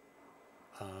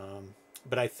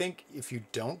 But I think if you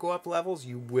don't go up levels,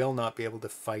 you will not be able to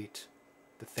fight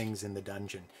the things in the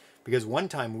dungeon. Because one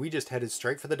time we just headed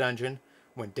straight for the dungeon,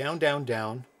 went down, down,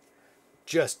 down,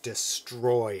 just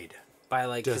destroyed. By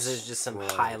like, because there's just some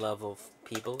high level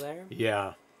people there?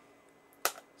 Yeah.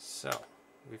 So,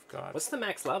 we've got... What's the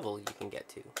max level you can get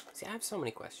to? See, I have so many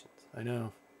questions. I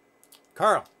know.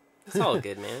 Karl. It's all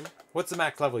good, man. What's the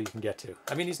max level you can get to?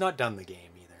 I mean, he's not done the game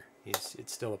either.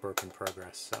 It's still a work in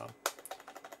progress, so...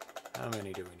 How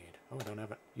many do we need? Oh, we don't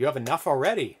have it. You have enough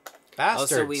already.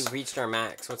 Bastards. Oh, so we reached our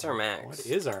max. What's our max? What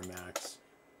is our max?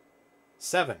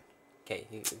 7. Okay,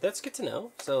 that's good to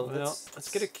know. So well,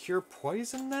 let's get a cure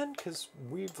poison then, because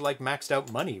we've like maxed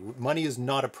out money. Money is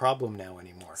not a problem now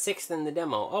anymore. 6th in the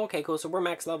demo. Oh, okay, cool. So we're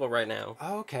max level right now.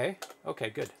 Oh, okay. Okay,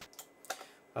 good.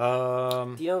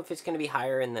 Do you know if it's going to be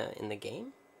higher in the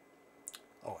game?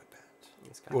 Oh, I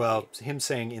bet. Well, him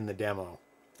saying in the demo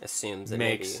assumes that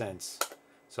makes sense.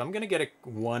 So I'm going to get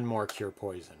one more cure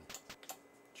poison,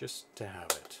 just to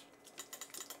have it.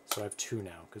 So I have 2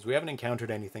 now, because we haven't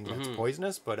encountered anything that's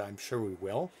poisonous, but I'm sure we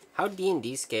will. How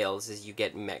D&D scales is you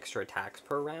get extra attacks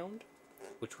per round,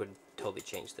 which would totally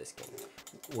change this game.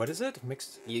 What is it?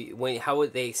 Mixed? How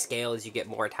would they scale is you get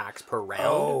more attacks per round.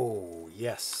 Oh,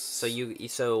 yes.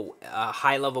 So a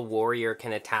high level warrior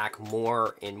can attack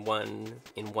more in one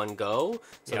go.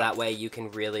 So that way you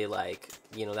can really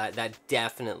that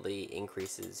definitely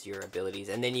increases your abilities.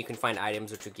 And then you can find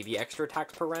items which will give you extra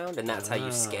attacks per round, and that's how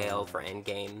you scale for end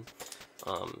game.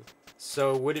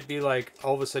 So would it be like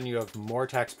all of a sudden you have more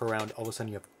attacks per round, all of a sudden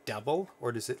you have double,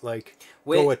 or does it like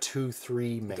go a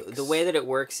 2-3 mix? The way that it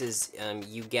works is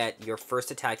you get your first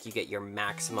attack, you get your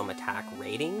maximum attack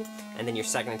rating, and then your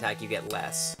second attack you get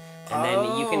less. And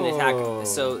then you can attack,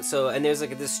 and there's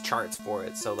like this charts for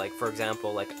it. So like, for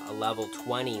example, like a level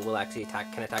 20 will actually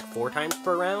can attack 4 times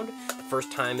per round. The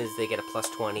first time is they get a plus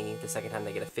 20, the second time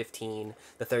they get a 15,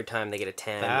 the third time they get a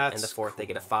 10, and the fourth they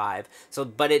get a 5. So,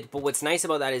 but what's nice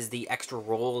about that is the extra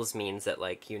rolls means that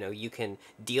like, you can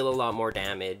deal a lot more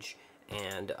damage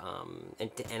and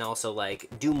also like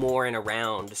do more in a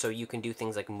round, so you can do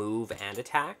things like move and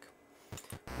attack.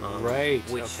 Right.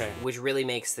 Which really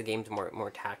makes the games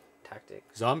more tactic.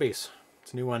 Zombies.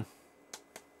 It's a new one.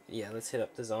 Yeah, let's hit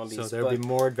up the zombies. So there'll be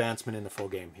more advancement in the full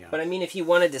game, yeah. But I mean, if you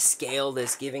wanted to scale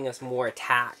this, giving us more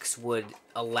attacks would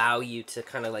allow you to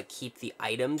kind of like keep the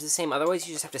items the same. Otherwise,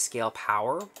 you just have to scale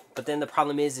power. But then the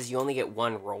problem is you only get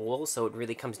 1 roll, so it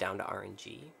really comes down to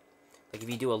RNG. Like if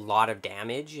you do a lot of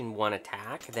damage in 1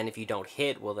 attack, then if you don't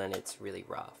hit, well then it's really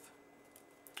rough.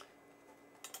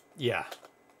 Yeah.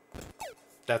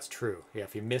 That's true. Yeah,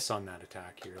 if you miss on that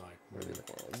attack, you're like...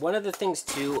 One of the things,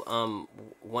 too,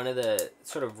 one of the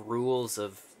sort of rules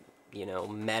of,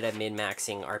 meta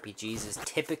min-maxing RPGs is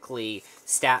typically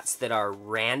stats that are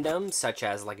random, such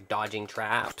as, like, dodging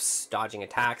traps, dodging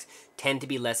attacks, tend to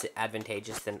be less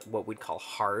advantageous than what we'd call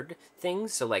hard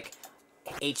things. So, like,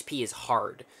 HP is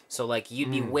hard. So, like,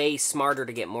 you'd be way smarter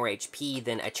to get more HP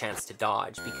than a chance to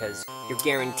dodge, because you're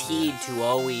guaranteed to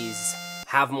always...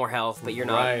 have more health, but you're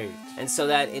not. Right. And so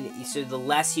so the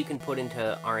less you can put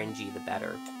into RNG, the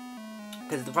better.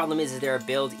 Because the problem is there are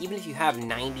builds, even if you have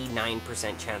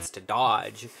 99% chance to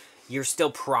dodge, you're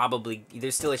still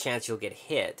there's still a chance you'll get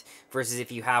hit. Versus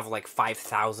if you have like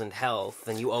 5,000 health,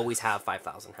 then you always have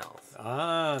 5,000 health.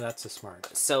 Ah, that's a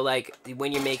smart. So like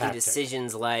when you're making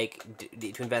decisions like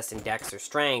to invest in dex or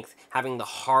strength, having the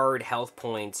hard health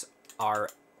points are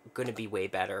going to be way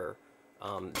better.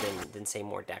 Than say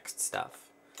more dexed stuff.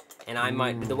 And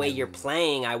the way you're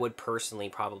playing, I would personally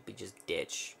probably just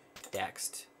ditch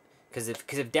dexed. Because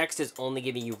if dexed is only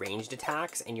giving you ranged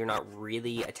attacks and you're not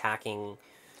really attacking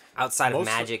outside of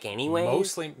magic anyway.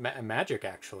 Mostly magic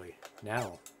actually,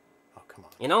 now. Oh, come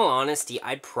on. In all honesty,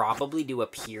 I'd probably do a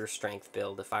pure strength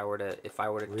build if I were to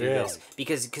do this.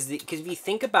 Because if you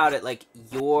think about it, like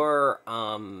your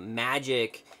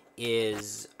magic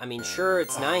is, I mean, sure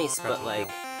it's nice, but like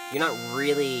you're not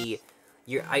really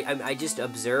I just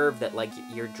observed that like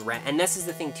your and this is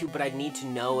the thing too. But I need to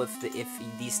know if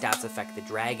these stats affect the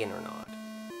dragon or not.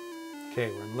 Okay,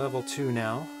 we're in level 2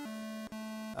 now.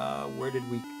 Where did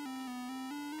we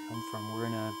come from? We're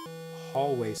in a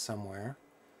hallway somewhere.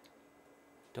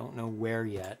 Don't know where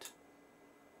yet.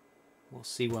 We'll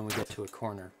see when we get to a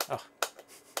corner. Oh.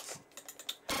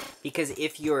 Because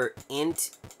if your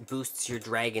int boosts your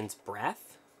dragon's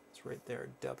breath, it's right there,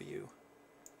 W.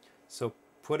 So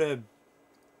put a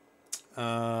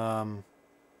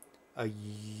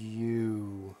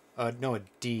U, no, a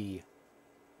D,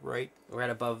 right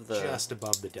above the... Just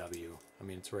above the W. I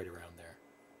mean, it's right around there.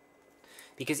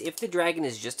 Because if the dragon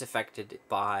is just affected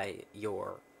by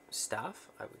your stuff,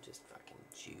 I would just fucking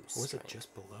juice. Or was it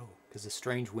just below? Because the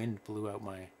strange wind blew out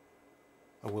my...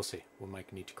 Oh, we'll see. We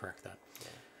might need to correct that. Yeah.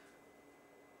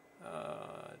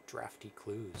 Drafty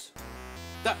clues.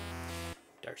 Ah!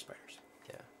 Dire spiders.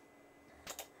 Yeah.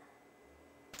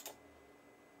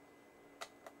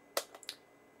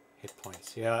 Hit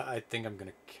points. Yeah, I think I'm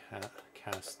going to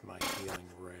cast my healing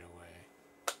right away.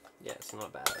 Yeah, it's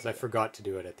not bad. Because I forgot to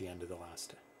do it at the end of the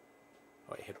last...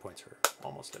 Oh, wait, hit points are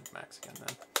almost at max again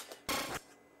then.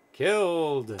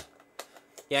 Killed!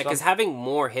 Yeah, because having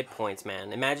more hit points,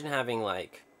 man. Imagine having,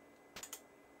 like...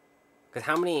 Because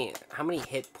how many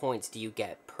hit points do you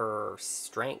get per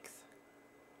strength?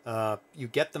 You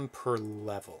get them per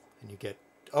level. And you get...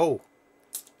 Oh!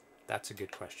 That's a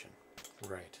good question.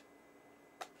 Right.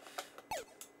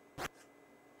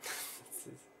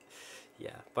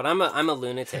 Yeah, but I'm a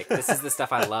lunatic. This is the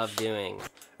stuff I love doing.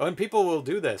 Oh, and people will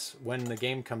do this when the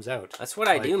game comes out. That's what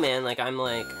I do, man. Like, I'm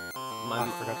like...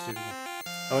 I forgot to do it again.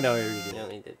 Oh, no, you did. You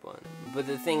only did one. But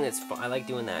the thing that's... I like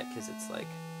doing that because it's like...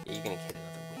 Yeah, you're going to get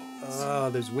another wins. Oh,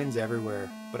 there's wins everywhere.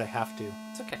 But I have to.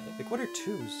 It's okay. Like, what are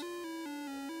twos?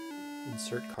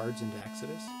 Insert cards into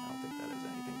Exodus? I don't think that has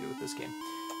anything to do with this game.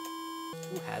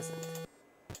 Who hasn't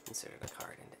inserted a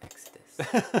card into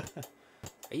Exodus?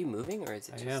 Are you moving, or is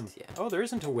it just... I am. Yeah. Oh, there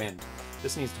isn't a wind.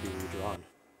 This needs to be redrawn.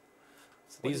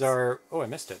 So these are... Oh, I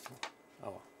missed it.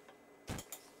 Oh.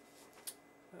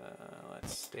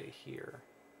 Let's stay here.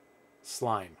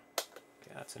 Slime.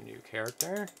 Okay, that's a new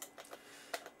character.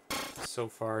 So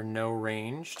far, no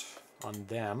ranged on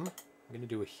them. I'm going to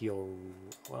do a heal...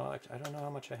 Well, I don't know how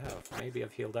much I have. Maybe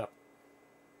I've healed up.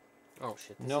 Oh,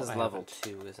 shit. This is level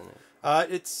 2, isn't it?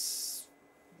 It's...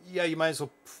 Yeah, you might as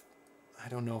well... I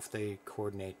don't know if they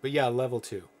coordinate. But yeah, level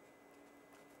 2.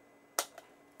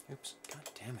 Oops. God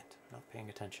damn it. Not paying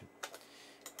attention.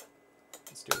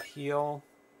 Let's do a heal.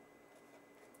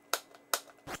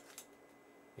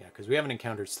 Yeah, because we haven't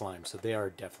encountered slime, so they are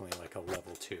definitely like a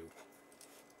level 2.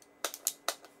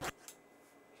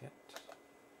 Hit.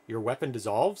 Your weapon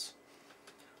dissolves?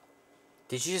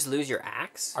 Did you just lose your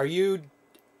axe? Are you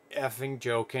effing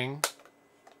joking?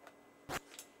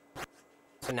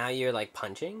 So now you're like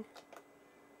punching?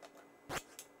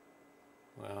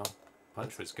 Well,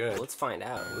 punch was good. Let's find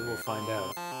out. We will find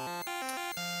out.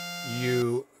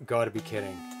 You gotta be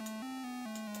kidding.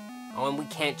 Oh, and we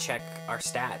can't check our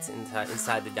stats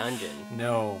inside the dungeon.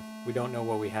 No, we don't know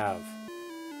what we have.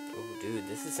 Oh, dude,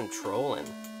 this is some trolling.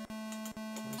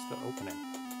 Where's the opening?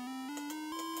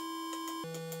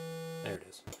 There it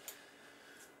is.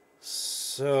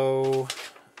 So,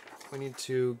 we need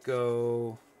to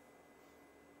go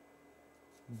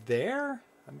there,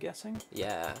 I'm guessing?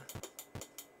 Yeah.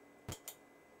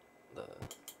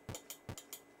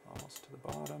 Almost to the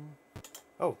bottom.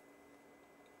 Oh.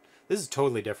 This is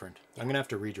totally different. Yeah. I'm going to have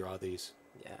to redraw these.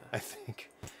 Yeah. I think.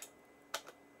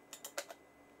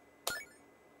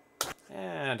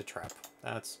 And a trap.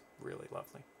 That's really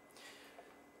lovely.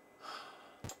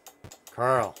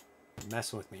 Karl, you're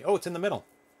messing with me. Oh, it's in the middle.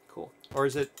 Cool. Or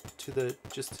is it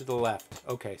just to the left?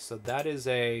 Okay, so that is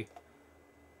a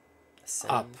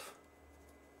S.A.M. up.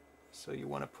 So you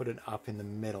want to put an up in the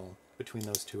middle between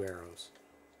those two arrows.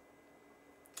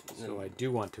 So I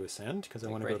do want to ascend because I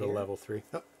want to go to level 3.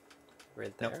 Oh.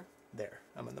 Right there? Nope. There.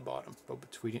 I'm in the bottom. But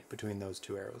between those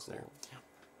two arrows there.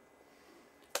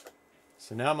 Yeah.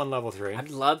 So now I'm on level 3. I'd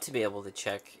love to be able to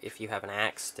check if you have an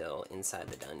axe still inside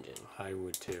the dungeon. I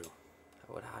would too.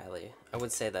 I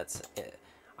would say that's it.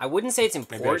 I wouldn't say it's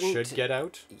important. Maybe I should get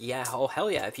out? Yeah, oh hell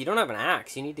yeah. If you don't have an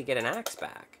axe, you need to get an axe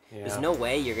back. Yeah. There's no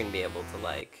way you're going to be able to,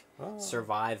 like,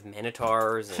 survive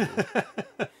minotaurs and...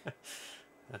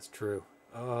 That's true.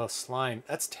 Oh, slime.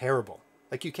 That's terrible.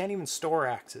 Like, you can't even store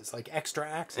axes, like extra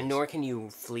axes. And nor can you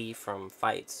flee from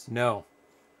fights. No.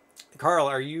 Karl,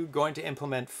 are you going to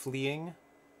implement fleeing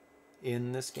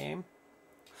in this game?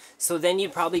 So then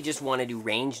you'd probably just want to do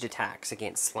ranged attacks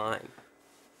against slime.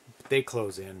 They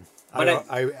close in. But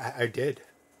I did.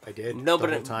 I did. No, the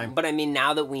whole time. but I mean,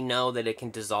 now that we know that it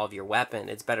can dissolve your weapon,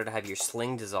 it's better to have your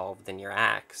sling dissolved than your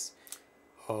axe.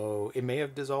 Oh, it may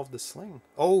have dissolved the sling.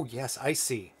 Oh, yes, I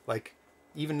see. Like,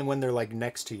 even when they're like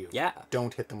next to you, yeah,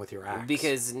 don't hit them with your axe.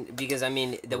 Because I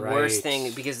mean, the worst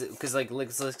thing because like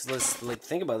let's like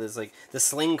think about this. Like, the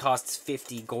sling costs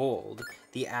 50 gold,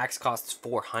 the axe costs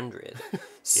 400.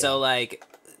 So like,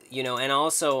 you know, and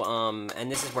also and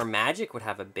this is where magic would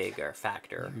have a bigger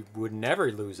factor. You would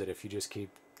never lose it if you just keep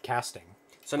casting.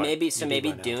 So maybe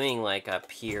doing like a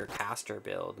pure caster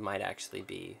build might actually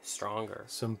be stronger.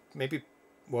 So maybe,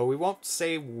 well, we won't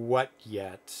say what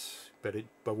yet, but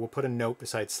we'll put a note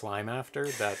beside slime after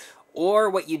that. Or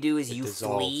what you do is you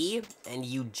dissolves. flee and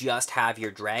you just have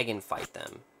your dragon fight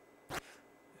them.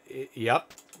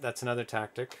 Yep, that's another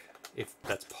tactic if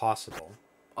that's possible.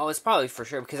 Oh, it's probably for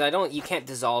sure because you can't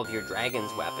dissolve your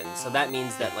dragon's weapon. So that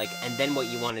means that like, and then what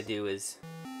you want to do is.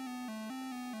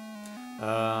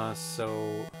 So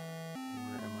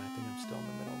where am I? I think I'm still in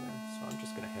the middle there. So I'm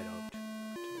just gonna head out to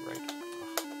the right.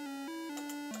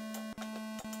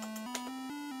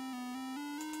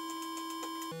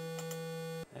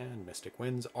 And Mystic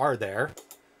Winds are there.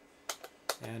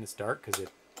 And it's dark because it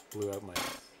blew out my...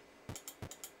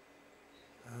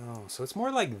 Oh, so it's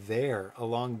more like there,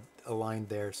 along a line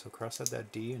there. So cross out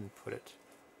that D and put it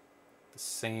the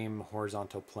same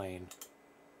horizontal plane.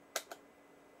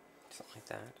 Something like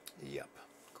that. Yep.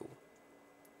 Cool.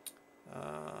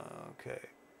 Okay.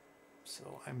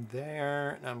 So I'm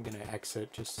there, and I'm going to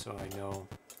exit just so I know.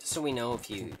 So we know if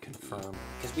you confirm.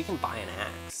 Because we can buy an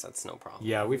axe. That's no problem.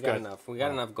 Yeah, we've got enough. We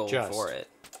got enough gold for it.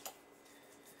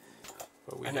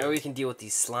 But I know we can deal with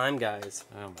these slime guys.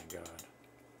 Oh my god.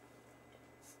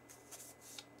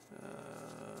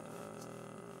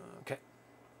 Okay.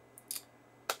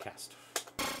 Cast.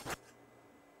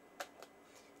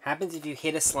 Happens if you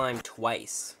hit a slime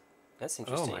twice. That's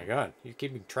interesting. Oh my god. You're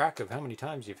keeping track of how many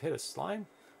times you've hit a slime?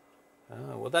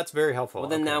 Well, that's very helpful. Well,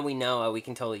 then now we know we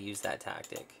can totally use that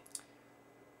tactic.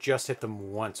 Just hit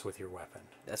them once with your weapon.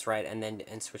 That's right,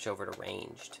 and switch over to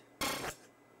ranged.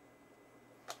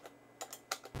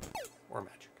 Or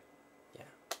magic. Yeah.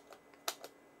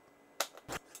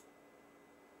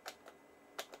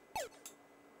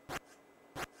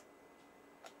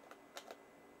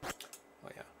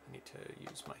 Oh yeah, I need to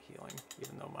use my healing,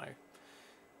 even though my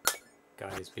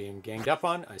guy is being ganged up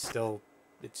on. It's still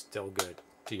good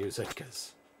to use it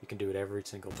because you can do it every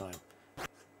single time.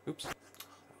 Oops, that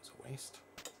was a waste.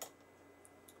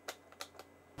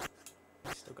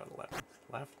 Still got 11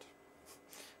 left.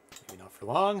 Maybe not for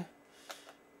long.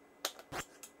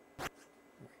 There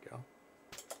we go.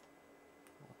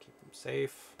 We'll keep them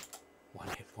safe. 1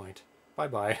 hit point. Bye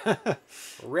bye.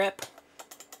 Rip.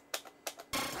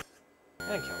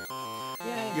 Thank you.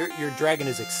 Yeah. Your dragon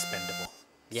is expendable.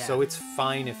 Yeah. So it's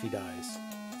fine if he dies.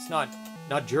 It's not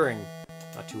during,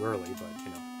 not too early, but you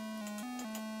know.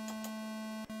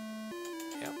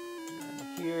 Yep.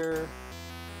 And here.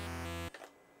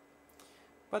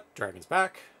 But dragon's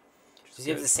back. Does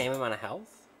he have the same amount of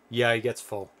health? Yeah, he gets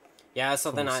full. Yeah,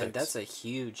 so then that's a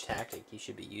huge tactic you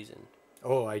should be using.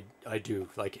 Oh, I do.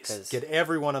 Like, get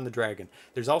everyone on the dragon.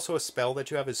 There's also a spell that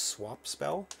you have is swap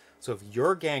spell. So if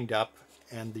you're ganged up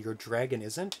and your dragon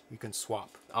isn't, you can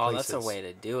swap places. That's a way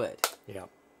to do it. Yeah.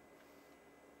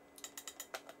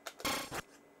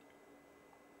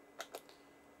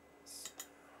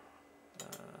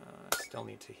 Still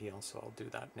need to heal, so I'll do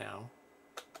that now.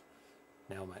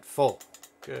 Now I'm at full.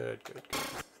 Good, good, good.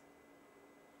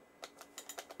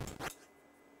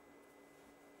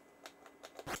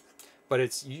 But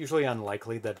it's usually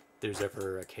unlikely that there's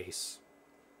ever a case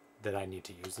that I need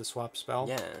to use the swap spell.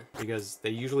 Yeah. Because they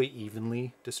usually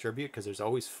evenly distribute, because there's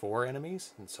always 4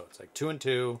 enemies, and so it's like 2 and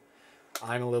 2.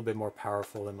 I'm a little bit more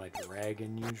powerful than my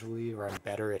dragon usually, or I'm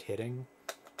better at hitting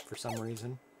for some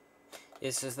reason.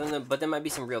 It's just but there might be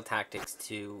some real tactics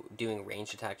to doing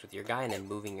ranged attacks with your guy and then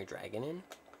moving your dragon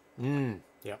in.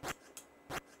 Yeah.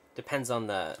 Depends on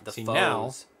the See, foes.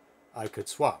 now I could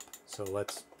swap, so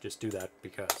let's just do that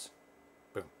because,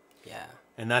 boom. Yeah.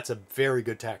 And that's a very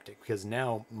good tactic because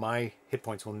now my hit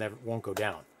points won't go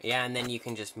down. Yeah, and then you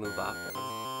can just move up.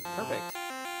 Perfect.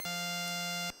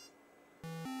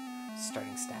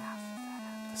 Starting staff.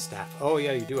 The staff. Oh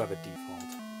yeah, you do have a default.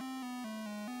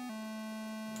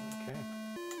 Okay.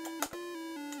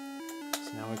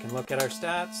 So now we can look at our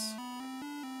stats.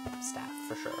 Staff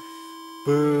for sure.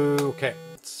 Boo. Okay.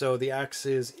 So the axe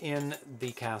is in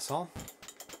the castle.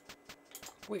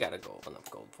 We got enough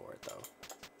gold for it though.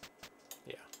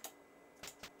 Yeah.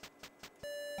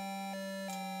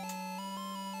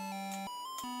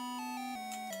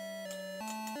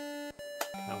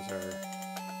 How's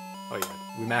our Oh yeah,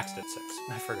 we maxed at 6.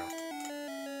 I forgot.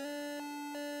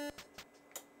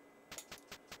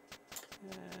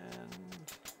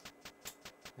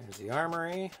 And there's the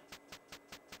armory.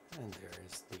 And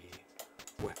there's the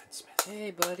weaponsmith.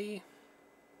 Hey, buddy.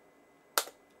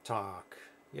 Talk.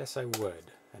 Yes, I would.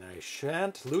 And I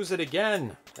shan't lose it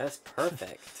again. That's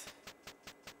perfect.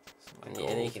 And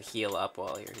then you can heal up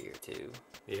while you're here, too.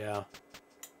 Yeah.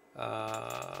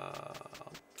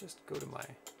 I'll just go to my...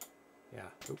 Yeah,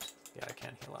 oops. Yeah, I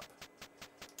can heal up.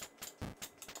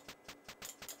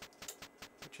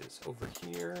 Which is over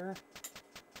here.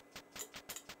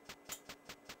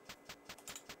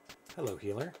 Hello,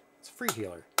 healer. It's a free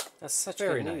healer. That's such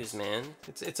Very good news, nice. man.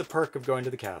 It's a perk of going to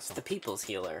the castle. The people's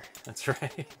healer. That's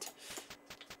right.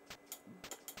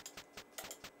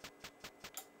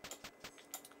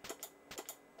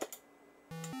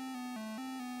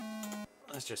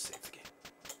 Let's just save the game.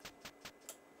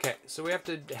 Okay, so we have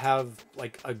to have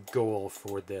like a goal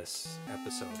for this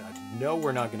episode. I know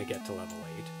we're not going to get to level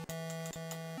 8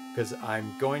 because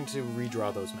I'm going to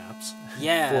redraw those maps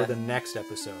for the next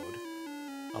episode.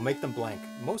 I'll make them blank.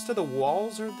 Most of the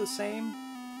walls are the same.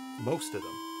 Most of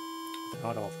them.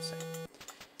 Not all the same.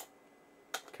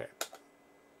 Okay.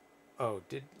 Oh,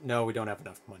 no, we don't have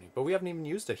enough money. But we haven't even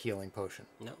used a healing potion.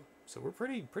 No. So we're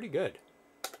pretty good.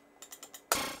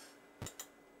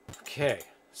 Okay.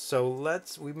 So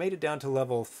we made it down to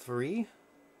level 3.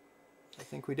 I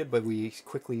think we did, but we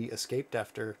quickly escaped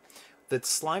after the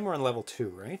slime were on level 2,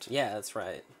 right? Yeah, that's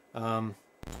right. So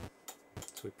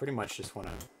we pretty much just want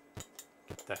to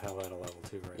get the hell out of level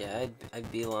 2 right now. Yeah, I'd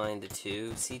beeline to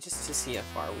 2. See, just to see how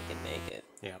far we can make it.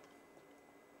 Yeah.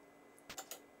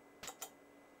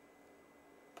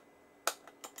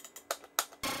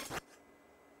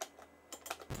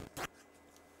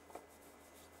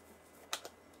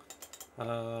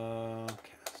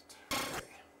 Cast. Okay.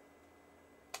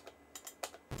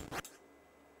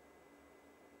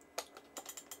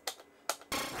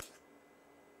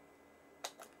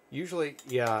 Usually,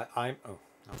 yeah, oh,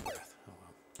 not breath. Oh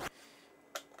well.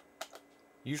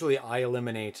 Usually I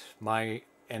eliminate my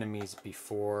enemies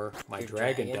before my Your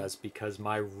dragon dragon? does because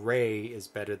my ray is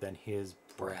better than his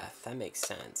Breath. That makes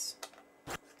sense.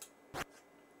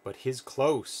 But his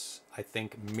close, I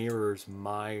think, mirrors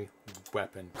my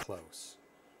weapon close.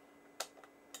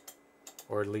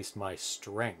 Or at least my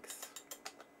strength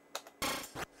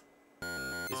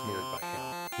is mirrored by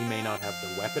him. He may not have the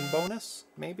weapon bonus,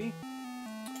 maybe?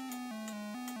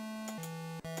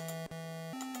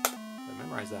 I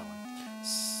memorized that one.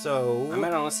 So... I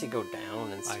might honestly go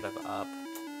down instead of up,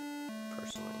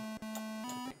 personally.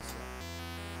 I think so.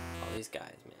 All these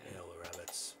guys, man. Hell,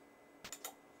 rabbits.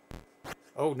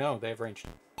 Oh, no, they have ranged.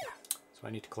 So I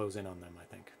need to close in on them, I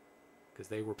think. Because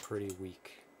they were pretty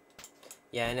weak.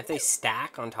 Yeah, and if they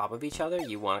stack on top of each other,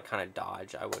 you want to kind of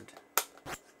dodge, I would.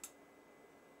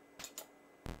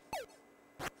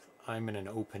 I'm in an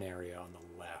open area on the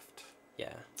left.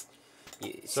 Yeah.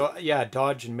 So, yeah,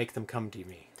 dodge and make them come to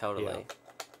me. Totally. Yeah.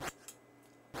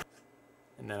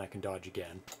 And then I can dodge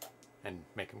again and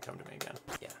make them come to me again.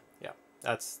 Yeah. Yeah,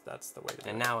 that's the way to do it.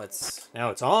 And now it's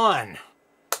on!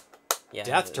 Yeah,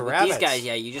 Death to with rabbits. these guys,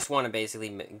 yeah, you just want to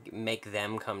basically make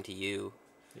them come to you.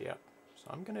 Yeah. So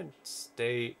I'm going to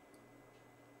stay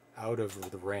out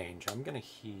of the range. I'm going to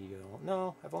heal.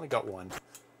 No, I've only got one.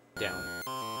 Down.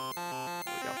 There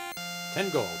we go.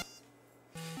 10 gold.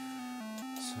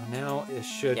 So now it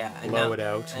should blow it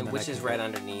out. And which is right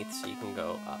underneath, so you can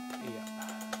go up. Yeah.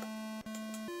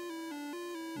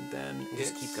 Then you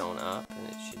just keep going up, and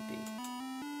it should be...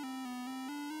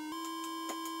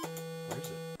 Where is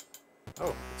it?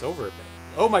 Oh, it's over a bit.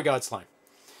 Oh my god, slime.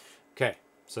 Okay,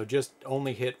 so just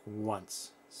only hit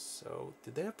once. So,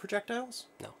 did they have projectiles?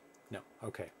 No. No,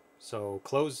 okay. So,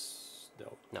 close...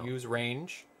 No. Use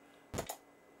range.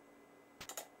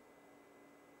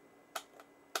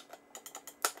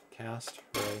 Cast,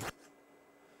 ray.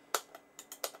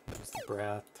 Use the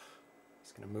breath.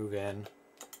 He's going to move in.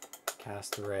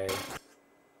 Cast the ray. I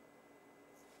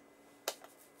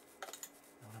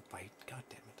want to bite. God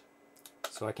damn it.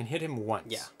 So I can hit him once.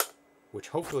 Yeah. Which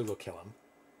hopefully will kill him.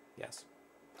 Yes.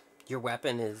 Your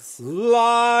weapon is...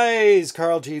 Lies,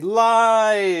 Karl G.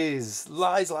 Lies!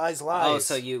 Lies, lies, lies. Oh,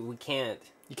 so we can't...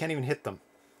 You can't even hit them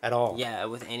at all. Yeah,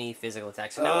 with any physical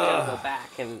attack. So now we gotta go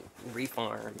back and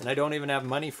refarm. And I don't even have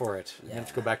money for it. Yeah. I have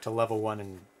to go back to level 1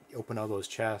 and open all those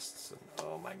chests.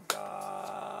 Oh my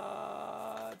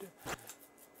god.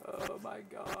 Oh my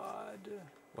god.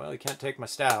 Well, you can't take my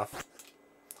staff.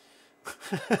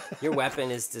 Your weapon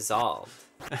is dissolved.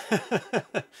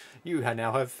 You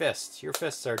now have fists. Your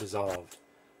fists are dissolved.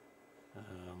 Oh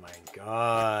my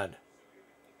god.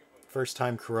 First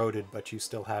time corroded, but you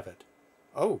still have it.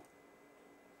 Oh.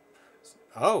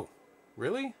 Oh,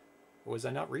 really? Was I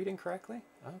not reading correctly?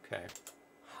 Okay.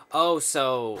 Oh,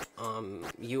 so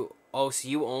you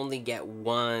only get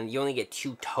one. You only get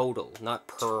 2 total, not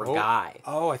per guy.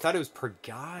 Oh, I thought it was per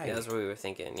guy. Yeah, that's what we were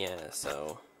thinking. Yeah,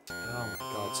 so. Oh my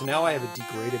god. So now I have a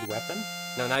degraded weapon?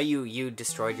 No, now you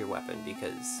destroyed your weapon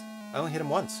because. I only hit him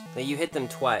once. No, you hit them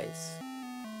twice.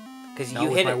 Because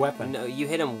you hit my weapon. No, you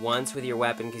hit him once with your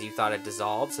weapon because you thought it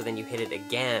dissolved. So then you hit it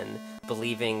again,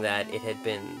 believing that it had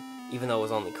been, even though it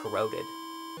was only corroded.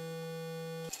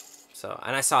 So,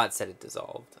 and I saw it said it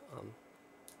dissolved.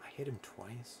 I hit him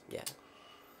twice. Yeah.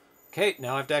 Okay,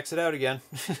 now I have to exit out again.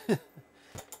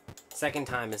 Second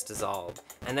time is dissolved,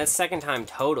 and that's second time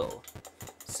total.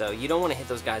 So you don't want to hit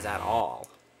those guys at all.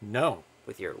 No.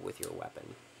 With your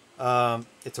weapon.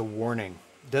 It's a warning.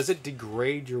 Does it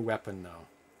degrade your weapon though?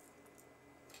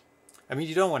 I mean,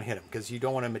 you don't want to hit him because you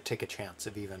don't want him to take a chance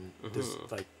of even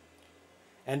like.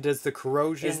 And does the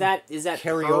corrosion is that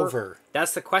carry over?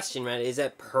 That's the question, right? Is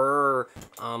that per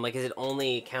like is it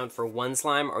only count for 1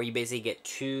 slime, or you basically get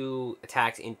 2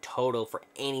 attacks in total for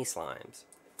any slimes?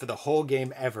 For the whole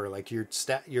game ever, like your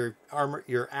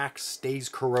axe stays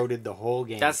corroded the whole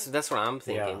game. That's what I'm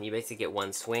thinking. Yeah. You basically get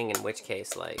 1 swing, in which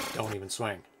case like don't even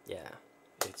swing. Yeah.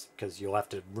 It's because you'll have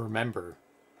to remember.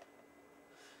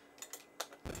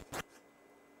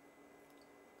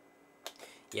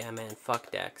 Yeah, man,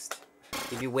 fuck Dext.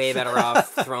 You'd be way better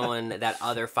off throwing that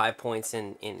other 5 points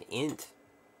in int.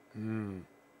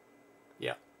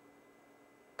 Yeah.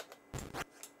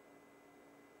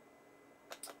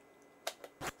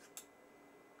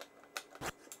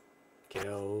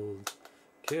 Killed.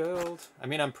 I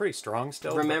mean, I'm pretty strong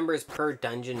still. Remembers per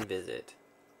dungeon visit.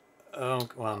 Oh,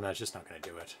 well, I'm just not going to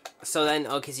do it. So then,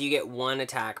 okay, so you get 1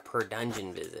 attack per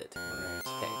dungeon visit. Right.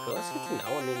 Okay, cool. That's good to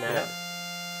know. I mean, that. Yeah.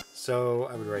 So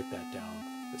I would write that down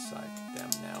beside them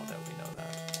now that we know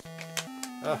that.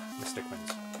 Ugh, Mystic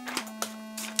Winds.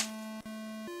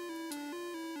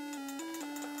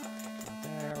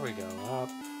 There we go. Up.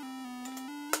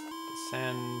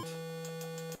 Descend.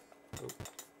 Oh.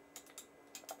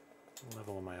 What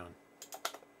level am I on?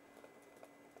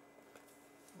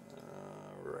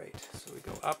 Right. So we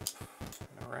go up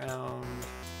and around.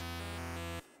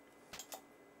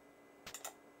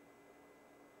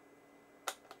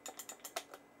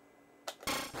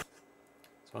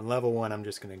 So on level 1, I'm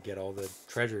just going to get all the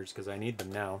treasures because I need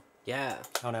them now. Yeah.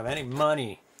 I don't have any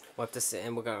money. We'll have to sit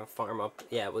and we're going to farm up.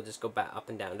 Yeah, we'll just go back up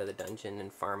and down to the dungeon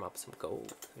and farm up some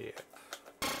gold. Yeah.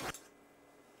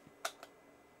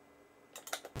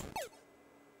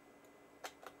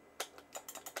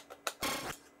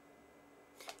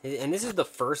 And this is the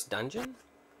first dungeon?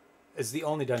 It's the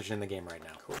only dungeon in the game right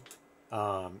now. Cool.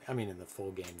 I mean, in the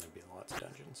full game, there'd be lots of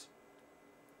dungeons.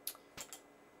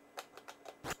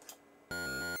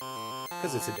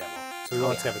 Because it's a demo. So he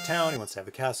wants to have a town, he wants to have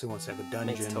a castle, he wants to have a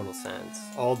dungeon. Makes total sense.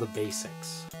 All the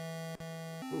basics.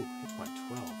 Ooh, hit point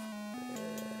 12.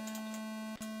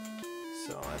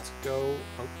 So let's go.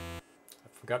 Oh,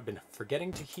 I've been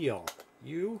forgetting to heal.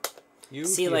 You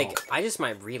See, heal. like, I just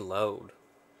might reload.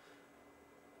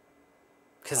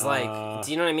 Because, like,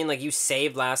 do you know what I mean? Like, you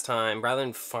saved last time rather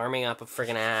than farming up a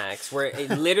friggin' axe, where it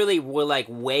literally were, like,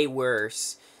 way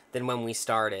worse than when we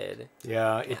started.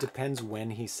 Yeah, it depends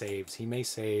when he saves. He may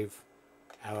save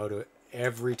out of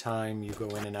every time you go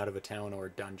in and out of a town or a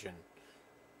dungeon.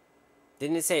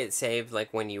 Didn't it say it saved,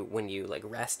 like, when you like,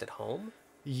 rest at home?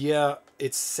 Yeah,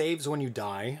 it saves when you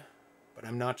die, but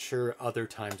I'm not sure other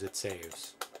times it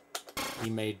saves. He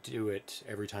may do it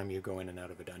every time you go in and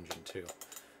out of a dungeon, too.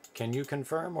 Can you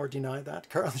confirm or deny that,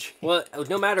 Karl? Well,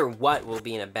 no matter what, we'll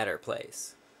be in a better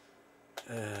place.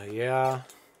 Yeah.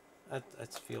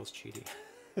 That feels cheaty.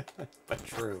 But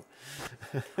true.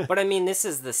 But I mean, this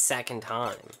is the second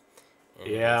time.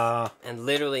 And, yeah. And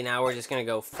literally now we're just going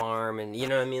to go farm and, you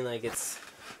know what I mean? Like, it's...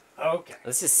 Okay.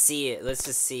 Let's just see it. Let's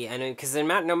just see. I know, because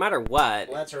no matter what...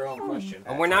 Well, that's our own question.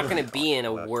 We're not going to be in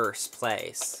a worse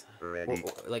place.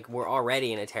 We're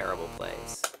already in a terrible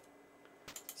place.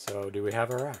 So, do we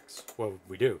have our axe? Well,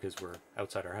 we do, because we're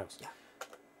outside our house. Yeah.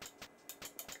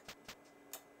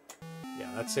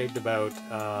 Yeah, that saved about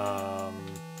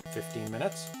 15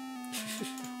 minutes.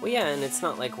 Well, yeah, and it's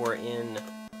not like we're in...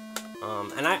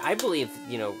 and I believe,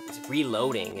 you know,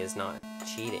 reloading is not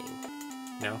cheating.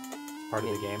 No? It's part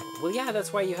of the game? Well, yeah,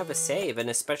 that's why you have a save, and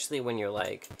especially when you're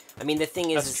like... I mean, the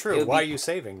thing is... That's true. Why are you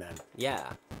saving, then?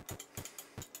 Yeah.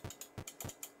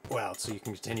 Well, so you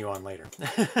can continue on later.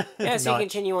 Yeah, so you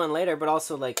continue on later, but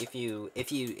also, like, if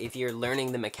you're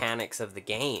learning the mechanics of the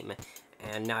game,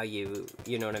 and now you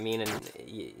know what I mean, and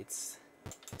it's...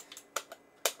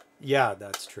 Yeah,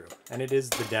 that's true. And it is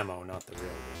the demo, not the real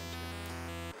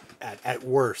game. At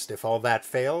worst, if all that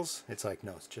fails, it's like,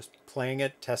 no, it's just playing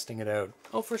it, testing it out.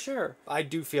 Oh, for sure. I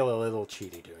do feel a little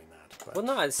cheaty doing that. But... Well,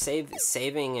 no,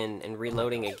 saving and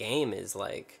reloading a game is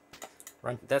like...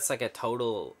 Run. That's like a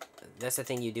total... That's the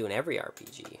thing you do in every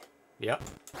RPG. Yep.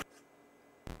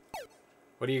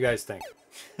 What do you guys think?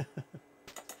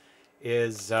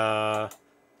 Is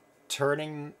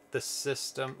turning the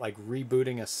system, like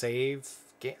rebooting a save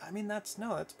game? I mean, that's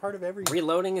part of every...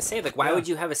 Reloading a save. Like, why would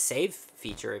you have a save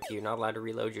feature if you're not allowed to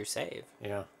reload your save?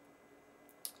 Yeah.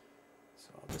 So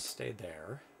I'll just stay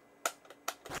there.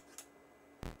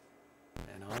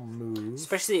 And I'll move.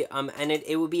 Especially, and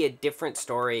it would be a different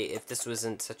story if this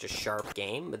wasn't such a sharp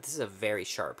game, but this is a very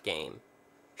sharp game.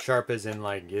 Sharp as in,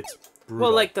 like, it's brutal.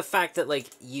 Well, like, the fact that, like,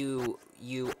 you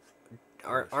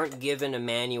aren't given a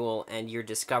manual and you're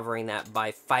discovering that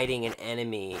by fighting an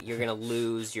enemy, you're going to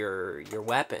lose your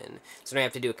weapon. So now you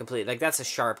have to do it completely. Like, that's a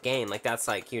sharp game. Like, that's,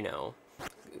 like, you know.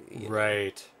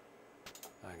 Right.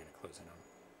 I'm going to close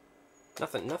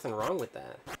it on. Nothing wrong with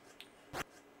that.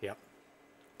 Yep.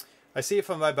 I see if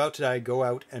I'm about to die, go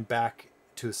out and back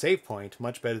to a save point,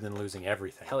 much better than losing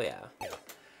everything. Hell yeah. Yeah.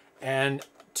 And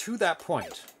to that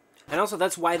point... And also,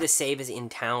 that's why the save is in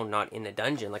town, not in a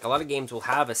dungeon. Like, a lot of games will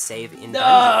have a save in dungeon.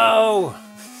 No!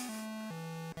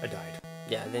 I died.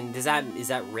 Yeah, then is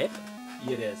that RIP?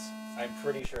 It is. I'm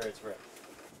pretty sure it's RIP.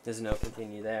 There's no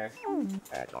continue there.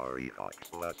 Atari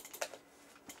Hotspot.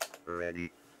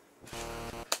 Ready.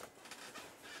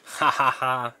 Ha ha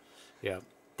ha. Yep.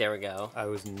 There we go. I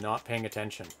was not paying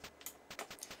attention.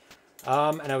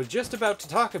 And I was just about to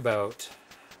talk about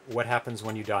what happens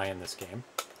when you die in this game.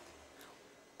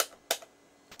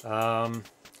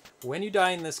 When you die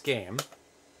in this game,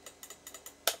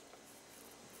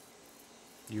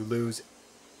 you lose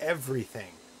everything.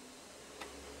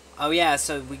 Oh yeah,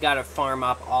 so we gotta farm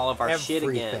up all of our shit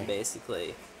again, Everything.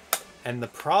 basically. And the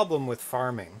problem with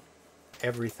farming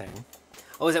everything...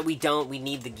 Oh, is that we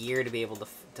need the gear to be able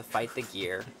to fight the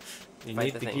gear. You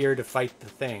need the gear to fight the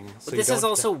thing. But this is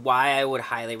also why I would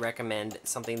highly recommend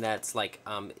something that's like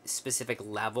specific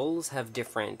levels have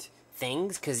different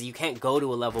things, because you can't go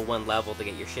to a level 1 level to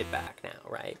get your shit back now,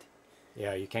 right?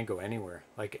 Yeah, you can't go anywhere.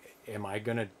 Like, am I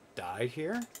gonna die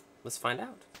here? Let's find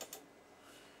out.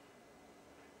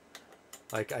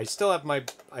 Like, I still have my...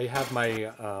 I have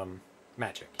my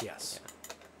magic, yes.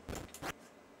 Yeah.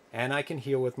 And I can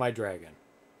heal with my dragon.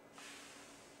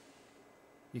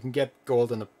 You can get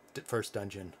gold in the first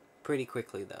dungeon. Pretty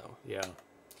quickly, though. Yeah.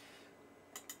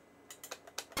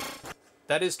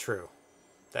 That is true.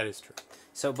 That is true.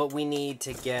 So, but we need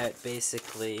to get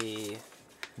basically...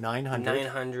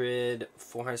 900,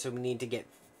 400, so we need to get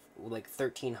like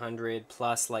 1,300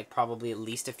 plus like probably at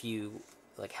least a few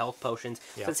like health potions.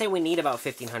 Yeah. So let's say we need about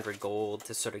 1,500 gold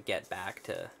to sort of get back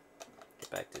to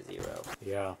zero.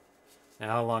 Yeah. Now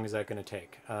how long is that going to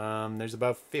take? There's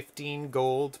about 15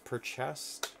 gold per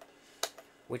chest.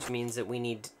 Which means that we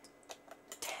need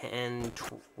 10,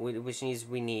 which means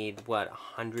we need, what,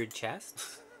 100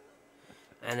 chests?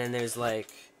 And then there's like,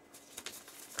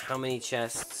 how many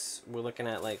chests? We're looking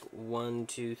at like 1,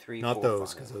 2, 3, Not 4,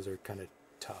 those, 5. because those are kind of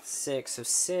tough. 6, so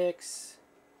 6.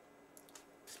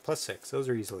 Plus 6, those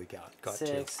are easily got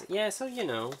 6. too. Yeah, so you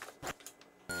know.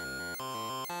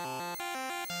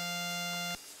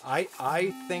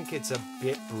 I think it's a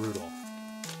bit brutal.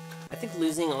 I think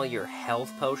losing all your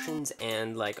health potions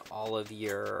and like all of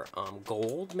your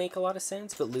gold make a lot of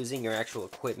sense, but losing your actual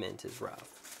equipment is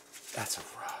rough. That's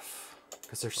rough.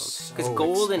 Because they're so Because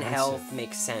gold expensive. and health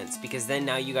makes sense, because then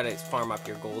now you gotta farm up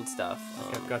your gold stuff.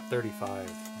 I've got 35. Like,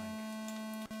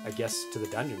 I guess to the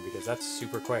dungeon, because that's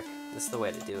super quick. That's the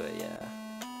way to do it, yeah.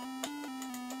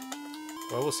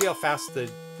 Well, we'll see how fast the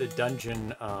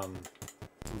dungeon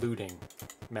looting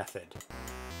method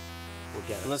will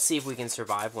get us. And let's see if we can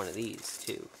survive one of these,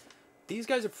 too. These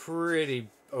guys are pretty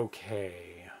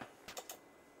okay.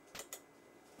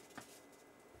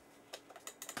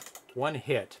 One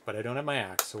hit, but I don't have my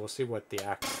axe, so we'll see what the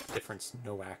axe difference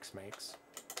no axe makes.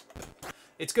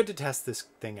 It's good to test this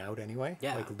thing out anyway.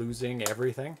 Yeah. Like losing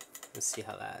everything. Let's see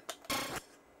how that...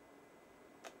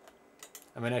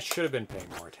 I mean, I should have been paying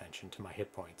more attention to my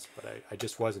hit points, but I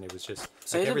just wasn't. It was just...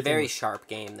 So like, it's a very sharp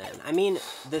game then. I mean,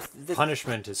 the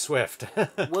punishment is swift.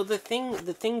 Well, the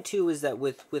thing too is that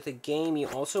with a game, you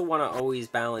also want to always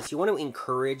balance. You want to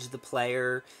encourage the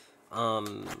player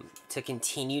to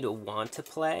continue to want to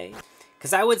play.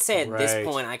 Because I would say at this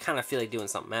point, I kind of feel like doing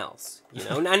something else. You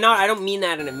know, I don't mean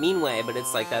that in a mean way, but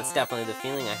it's like that's definitely the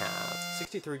feeling I have.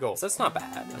 63 gold. So that's not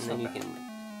bad. That's and then not you bad.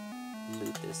 can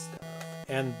loot this stuff.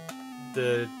 And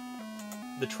the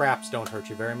the traps don't hurt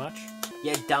you very much.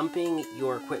 Yeah, dumping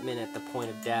your equipment at the point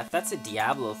of death, that's a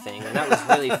Diablo thing, and that was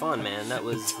really fun, man. That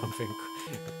was... Dumping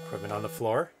equipment on the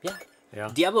floor? Yeah. Yeah.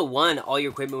 Diablo 1, all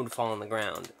your equipment would fall on the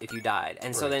ground if you died.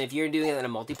 And so then if you're doing it in a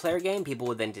multiplayer game, people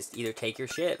would then just either take your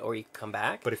shit or you could come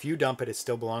back. But if you dump it, it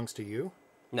still belongs to you?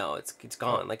 No, it's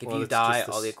gone. Like, if you die,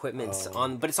 all the equipment's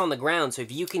on... But it's on the ground, so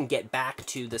if you can get back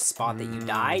to the spot that you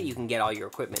died, you can get all your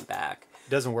equipment back. It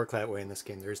doesn't work that way in this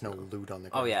game. There's no loot on the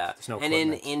ground. Oh, yeah. There's no and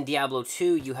equipment. in Diablo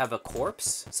 2, you have a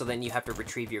corpse, so then you have to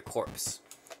retrieve your corpse.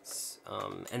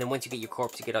 And then once you get your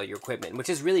corpse, you get all your equipment, which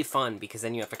is really fun, because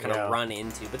then you have to kind of run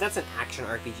into... But that's an action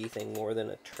RPG thing more than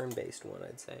a turn-based one,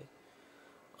 I'd say.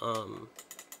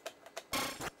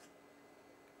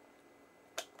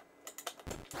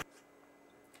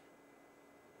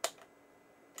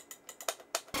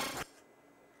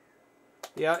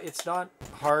 Yeah, it's not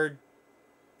hard.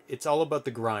 It's all about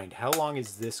the grind. How long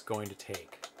is this going to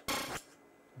take?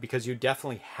 Because you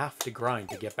definitely have to grind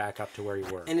to get back up to where you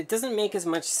were. And it doesn't make as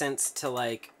much sense to,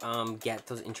 like, get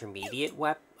those intermediate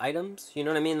items. You know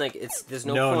what I mean? Like, there's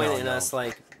no point in us,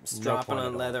 like, dropping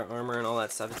on leather armor and all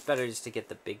that stuff. It's better just to get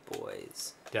the big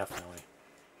boys. Definitely.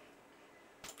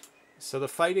 So the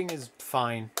fighting is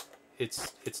fine.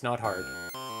 It's not hard.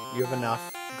 You have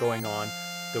enough going on.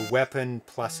 The weapon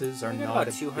pluses are not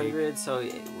about 200, so...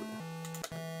 Let me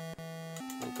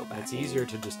go back. It's easier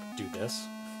to just do this.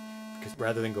 Because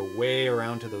rather than go way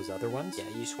around to those other ones. Yeah,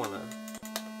 you just want to...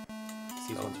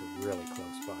 These ones are really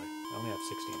close by. I only have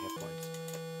 16 hit points.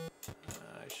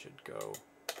 I should go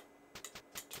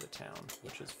to the town,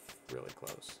 which is really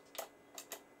close.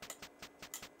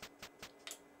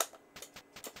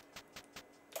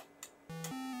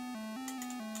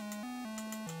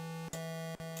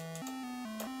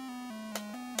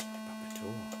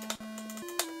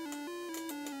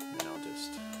 Then I'll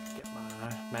just get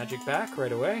my magic back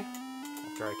right away.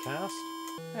 After I cast,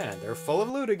 and they're full of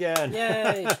loot again.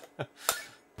 Yay!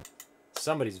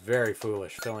 Somebody's very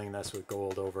foolish filling this with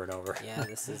gold over and over. Yeah,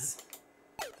 this is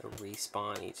the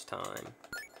respawn each time.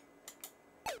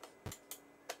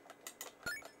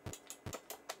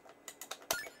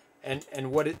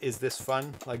 And what is this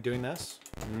fun? Like doing this?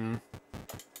 I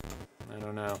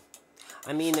don't know.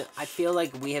 I mean, I feel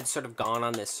like we have sort of gone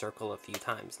on this circle a few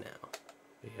times now.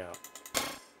 Yeah.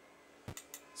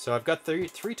 So I've got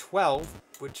 312,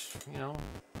 which, you know,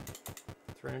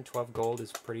 312 gold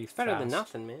is pretty fast. Better than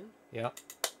nothing, man. Yeah.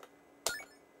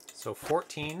 So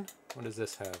 14. What does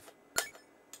this have?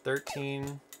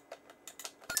 13.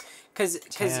 Because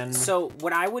so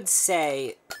what I would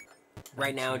say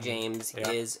right now, James,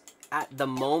 is at the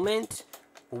moment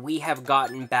we have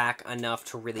gotten back enough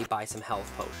to really buy some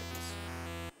health potions.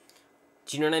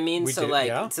 Do you know what I mean? So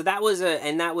that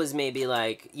was maybe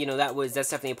like, you know, that's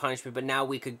definitely a punishment, but now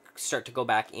we could start to go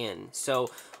back in. So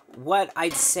what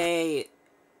I'd say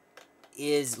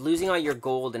is losing all your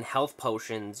gold and health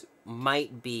potions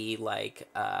might be like,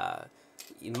 that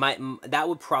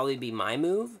would probably be my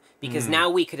move, because now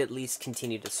we could at least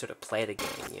continue to sort of play the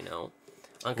game, you know?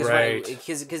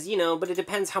 Because, you know, but it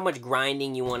depends how much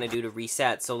grinding you want to do to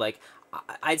reset. So, like,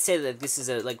 I'd say that this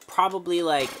is probably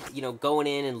like, you know, going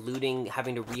in and looting,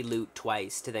 having to re-loot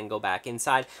twice to then go back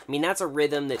inside. I mean, that's a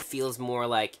rhythm that feels more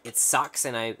like it sucks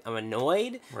and I'm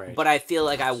annoyed, but I feel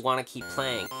like I want to keep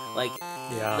playing. Like,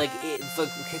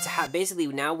 basically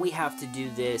now we have to do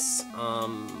this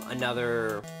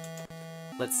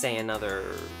let's say another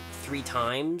 3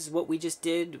 times what we just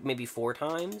did, maybe 4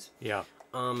 times. Yeah.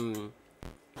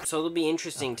 So it'll be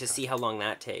interesting to see how long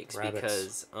that takes,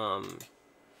 because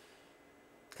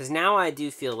now I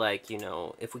do feel like, you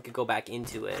know, if we could go back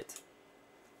into it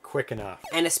quick enough,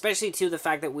 and especially too the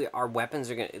fact that our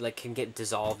weapons are gonna can get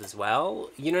dissolved as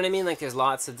well. You know what I mean? Like there's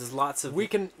lots of we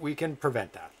can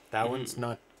prevent that. That one's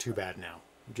not too bad now.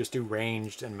 We just do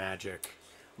ranged and magic.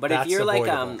 But if you're like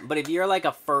if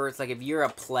you're a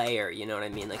player, you know what I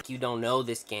mean? Like you don't know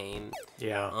this game.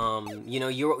 Yeah. You know,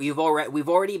 we've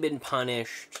already been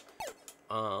punished.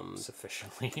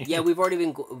 Sufficiently. Yeah, we've already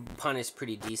been punished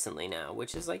pretty decently now,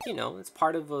 which is like, you know, it's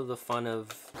part of the fun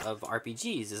of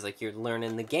RPGs is like you're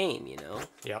learning the game, you know.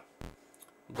 Yep.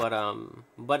 But I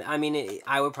mean,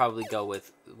 I would probably go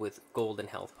with gold and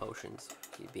health potions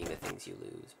being the things you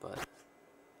lose. But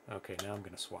okay, now I'm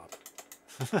gonna swap.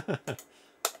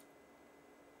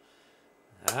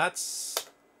 That's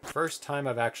first time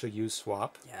I've actually used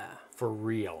swap. Yeah. For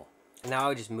real. Now I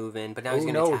would just move in, but now he's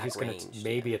gonna attack ranged. Gonna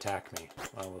maybe attack me.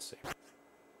 Well, we'll see.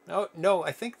 No,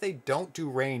 I think they don't do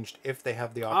ranged if they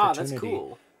have the opportunity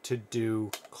to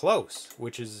do close,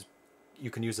 which is you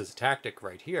can use as a tactic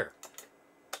right here.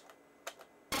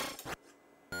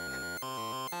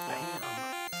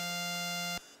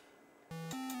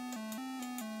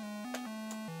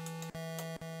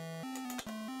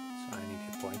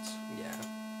 points. Yeah.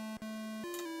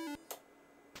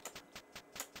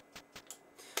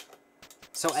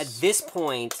 So at this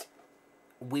point,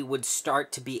 we would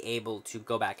start to be able to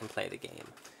go back and play the game.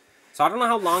 So I don't know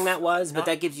how long that was, but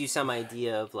that gives you some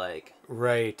idea of like...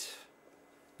 Right.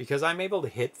 Because I'm able to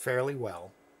hit fairly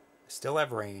well. I still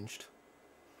have ranged.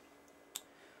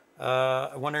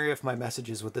 I wonder if my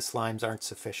messages with the slimes aren't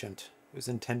sufficient. It was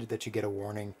intended that you get a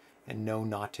warning and know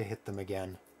not to hit them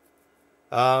again.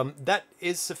 That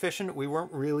is sufficient. We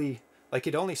weren't really... Like,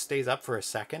 it only stays up for a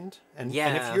second. And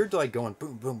if you're, like, going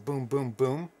boom, boom, boom, boom,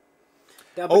 boom...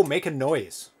 make a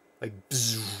noise. Like,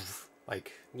 bzzz,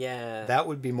 like... Yeah. That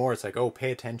would be more, it's like,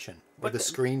 pay attention. Or the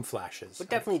screen flashes. But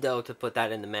definitely, though, to put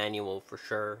that in the manual for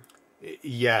sure.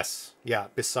 Yes. Yeah.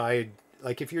 Beside...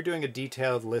 Like, if you're doing a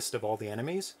detailed list of all the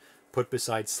enemies... Put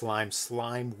beside slime.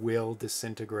 Slime will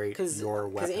disintegrate your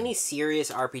weapon. Because any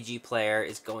serious RPG player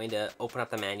is going to open up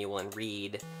the manual and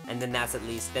read, and then that's at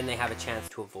least, then they have a chance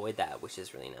to avoid that, which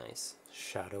is really nice.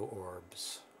 Shadow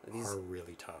orbs are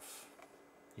really tough.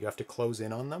 You have to close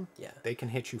in on them. Yeah. They can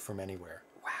hit you from anywhere.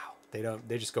 Wow.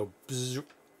 They just go bzzz.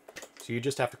 So you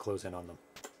just have to close in on them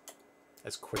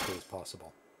as quickly as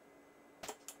possible.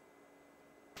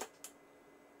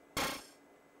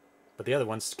 But the other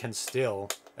ones can still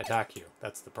attack you.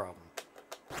 That's the problem.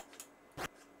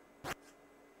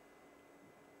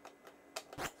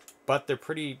 But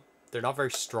they're not very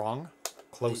strong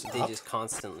close up. They just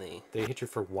constantly... They hit you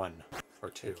for 1 or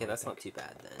 2. Okay, that's not too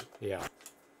bad then. Yeah.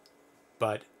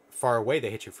 But far away they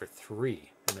hit you for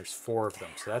 3. And there's 4 of them.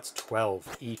 So that's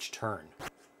 12 each turn.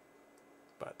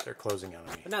 But they're closing on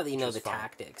me. But now that you know the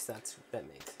tactics, that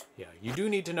makes... Yeah, you do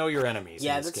need to know your enemies.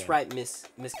 Yeah, that's right, Miss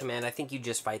Command. I think you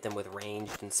just fight them with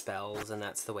ranged and spells, and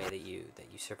that's the way that you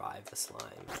survive the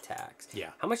slime attacks.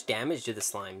 Yeah. How much damage do the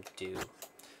slime do?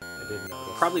 I didn't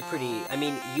notice. Probably pretty... I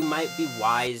mean, you might be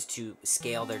wise to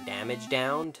scale their damage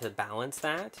down to balance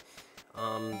that,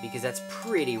 because that's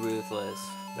pretty ruthless.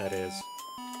 That is.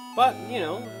 But, you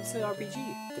know, it's an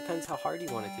RPG. Depends how hard you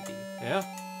want it to be. Yeah.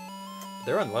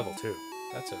 They're on level 2.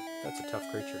 That's a tough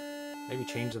creature. Maybe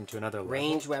change them to another level.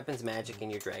 Ranged weapons, magic,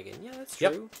 and your dragon. Yeah, that's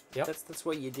true. Yep. That's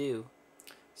what you do.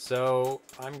 So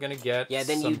I'm gonna get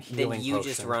some healing potion.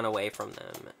 Just run away from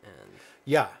them. And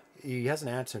yeah, he hasn't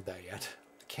answered that yet.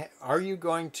 Are you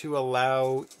going to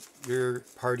allow your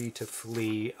party to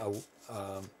flee? Oh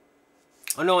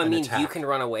no, I mean attack? You can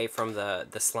run away from the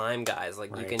slime guys.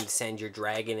 Like you can send your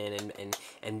dragon in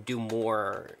and do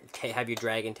more. Have your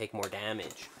dragon take more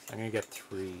damage. I'm gonna get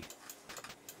 3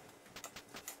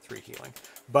 healing.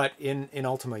 But in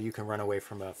Ultima, you can run away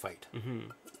from a fight.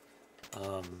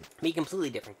 Be a completely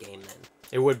different game then.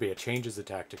 It would be. It changes the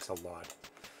tactics a lot.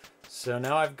 So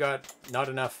now I've got not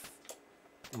enough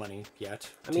money yet.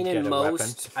 I mean, in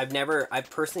most, I've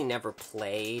personally never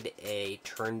played a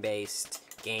turn-based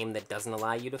game that doesn't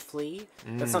allow you to flee.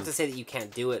 That's not to say that you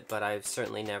can't do it, but I've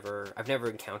never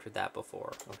encountered that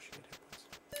before. Oh shit.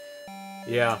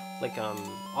 Yeah. Like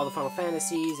all the Final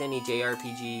Fantasies, any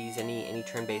JRPGs, any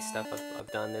turn-based stuff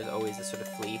I've done, there's always this sort of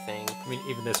flee thing. I mean,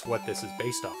 even what this is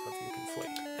based off of, you can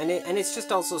flee. And it's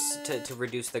just also to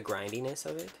reduce the grindiness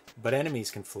of it. But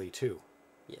enemies can flee too.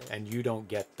 Yeah. And you don't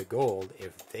get the gold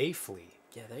if they flee.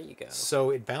 Yeah, there you go. So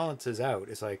it balances out.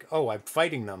 It's like, oh, I'm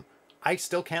fighting them. I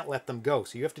still can't let them go.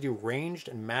 So you have to do ranged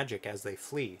and magic as they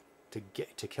flee to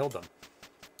kill them.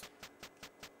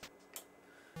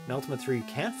 In Ultima 3, you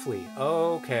can't flee.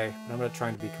 Oh, okay. I'm not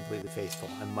trying to be completely faithful.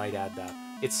 I might add that.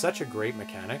 It's such a great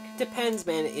mechanic. Depends,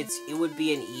 man. It would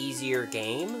be an easier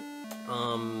game.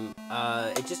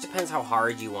 It just depends how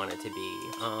hard you want it to be.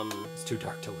 It's too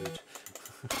dark to loot.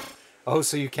 Oh,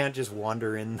 so you can't just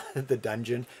wander in the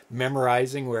dungeon,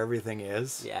 memorizing where everything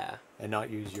is? Yeah. And not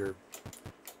use your...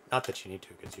 Not that you need to,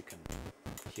 because you can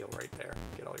heal right there.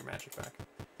 Get all your magic back.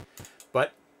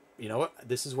 But, you know what?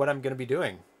 This is what I'm going to be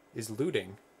doing, is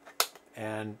looting.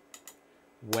 And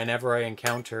whenever I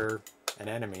encounter an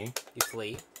enemy... You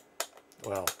flee?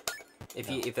 Well...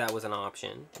 If that was an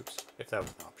option. Oops. If that was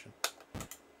an option.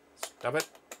 Stop it.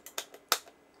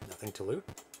 Nothing to loot.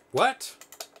 What?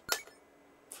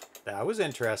 That was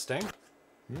interesting.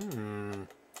 I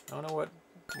don't know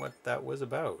what that was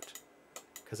about.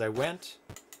 Because I went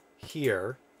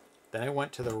here, then I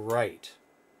went to the right,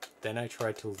 then I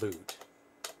tried to loot.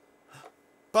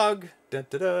 Bug! Da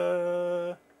da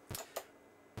da!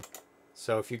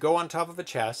 So if you go on top of a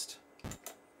chest,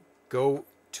 go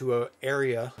to an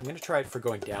area. I'm going to try it for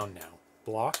going down now.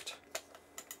 Blocked.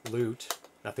 Loot.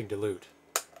 Nothing to loot.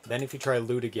 Then if you try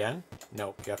loot again,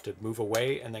 nope, you have to move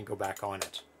away and then go back on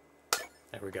it.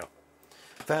 There we go.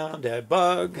 Found a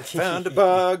bug. Found a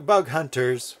bug. Bug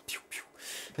hunters.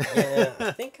 Yeah,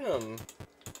 I think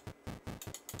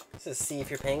Just to see if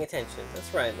you're paying attention.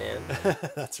 That's right, man.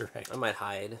 That's right. I might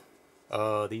hide.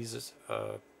 These is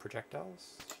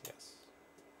projectiles? Yes.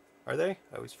 Are they?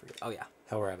 I always forget. Oh, yeah.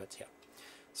 Hell rabbits, yeah.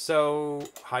 So,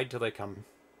 hide till they come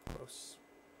close.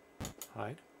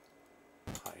 Hide.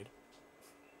 Hide.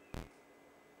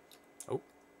 Oh.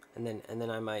 And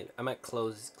then I might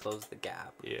close the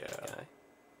gap. Yeah. Okay.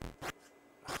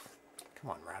 Come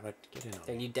on, rabbit, get in on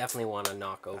And me. you definitely want to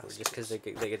knock over just because they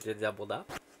get doubled up.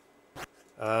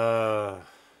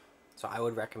 So I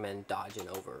would recommend dodging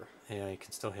over. Yeah, you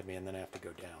can still hit me, and then I have to go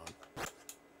down.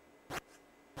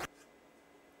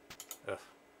 Ugh,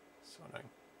 so annoying.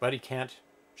 But he can't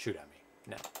shoot at me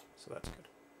now, so that's good.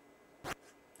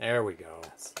 There we go.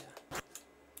 Yeah.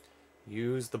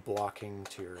 Use the blocking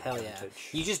to your Hell advantage.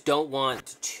 yeah. You just don't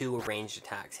want 2 ranged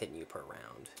attacks hitting you per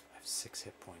round. I have 6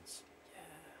 hit points. Yeah.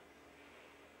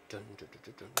 Dun, dun,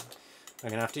 dun, dun, dun. I'm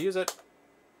gonna have to use it.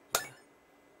 Yeah.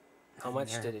 How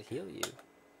much did it heal you?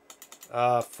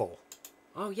 Full.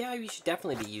 Oh yeah, you should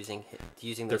definitely be using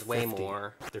those way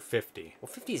more. They're 50.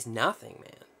 Well, 50 is nothing,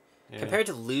 man. Yeah. Compared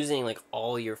to losing like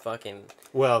all your fucking.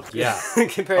 Well, yeah.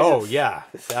 Yeah,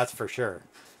 that's for sure.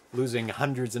 Losing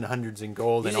hundreds and hundreds in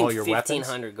gold and all your weapons.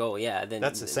 1,500 gold, yeah.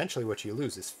 That's essentially what you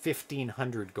lose is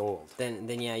 1,500 gold. Then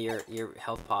yeah, your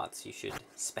health pots, you should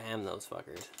spam those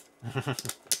fuckers.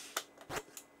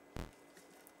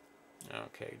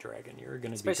 Okay, dragon, you're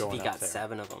gonna be going up there. Especially if you got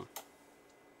 7 of them.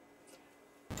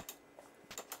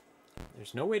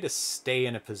 There's no way to stay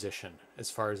in a position, as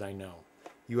far as I know.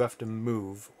 You have to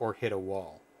move or hit a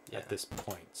wall at this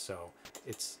point. So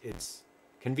it's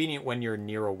convenient when you're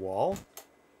near a wall,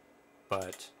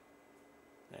 but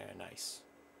nice.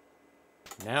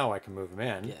 Now I can move them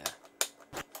in.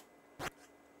 Yeah.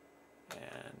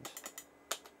 And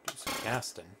do some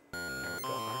casting. There we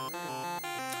go.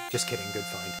 Just kidding, good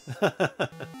find.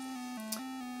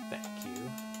 Thank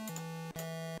you.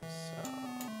 So,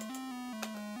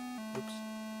 oops.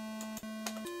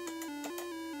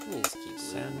 Let me just keep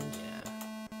Send.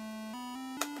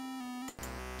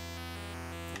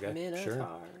 Yeah. Okay, sure.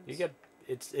 You get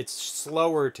it's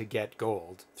slower to get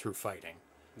gold through fighting.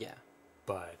 Yeah.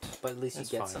 But at least you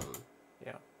get some.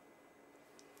 Yeah.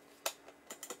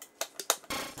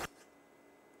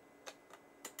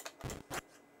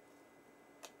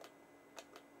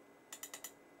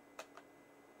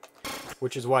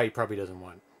 Which is why he probably doesn't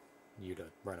want you to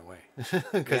run away.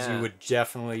 Because you would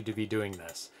definitely be doing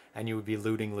this. And you would be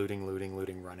looting,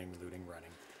 running.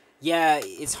 Yeah,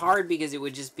 it's hard because it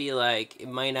would just be like, it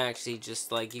might actually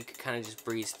just like, you could kind of just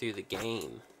breeze through the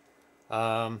game.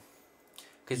 Yeah,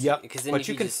 then but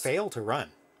you can fail to run.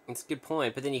 That's a good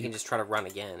point, but then you can just try to run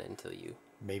again until you...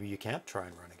 Maybe you can't try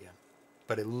and run again.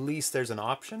 But at least there's an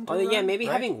option to run, maybe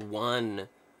right? having one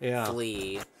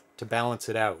flee... To balance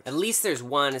it out. At least there's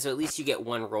one, so at least you get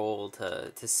one roll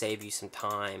to save you some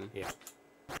time. Yeah.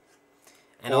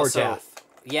 And or also, death.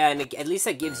 Yeah, and at least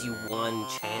that gives you one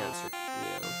chance,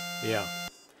 Yeah.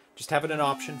 Just have it an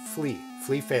option. Flee.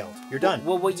 Flee failed. You're done.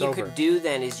 Well, what you could do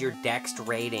then is your dex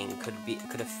rating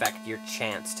could affect your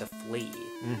chance to flee.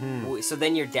 Mm-hmm. So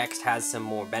then your dex has some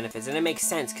more benefits, and it makes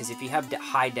sense because if you have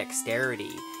high dexterity,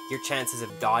 your chances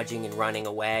of dodging and running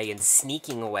away and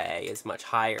sneaking away is much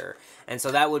higher, and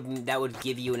so that would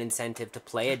give you an incentive to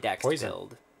play a dex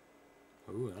build.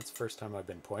 Ooh, that's the first time I've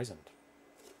been poisoned,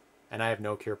 and I have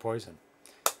no cure poison.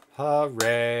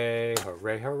 Hooray!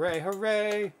 Hooray! Hooray!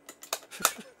 Hooray!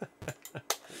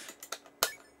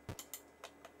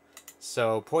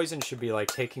 So poison should be like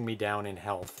taking me down in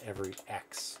health every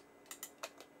X.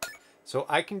 So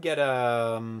I can get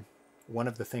one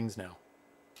of the things now.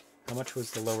 How much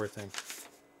was the lower thing?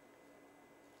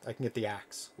 I can get the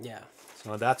axe. Yeah.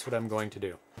 So that's what I'm going to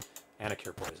do. And a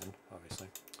cure poison, obviously.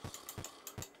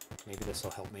 Maybe this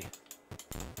will help me.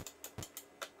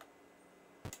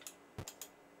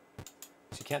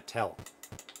 So you can't tell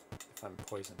if I'm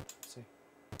poisoned. Let's see.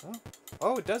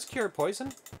 Oh, it does cure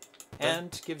poison.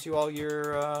 And gives you all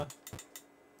your... Oh,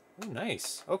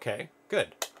 nice. Okay,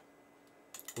 good.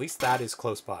 At least that is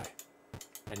close by.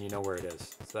 And you know where it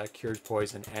is. So that cures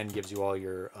poison and gives you all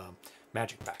your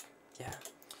magic back. Yeah.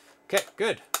 Okay,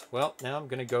 good. Well, now I'm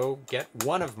going to go get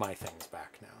one of my things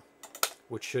back now.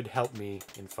 Which should help me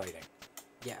in fighting.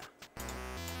 Yeah.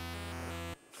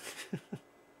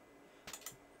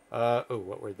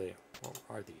 What were they? What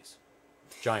are these?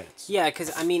 Giants. Yeah,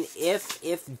 because, I mean,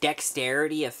 if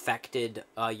dexterity affected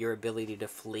your ability to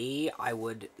flee, I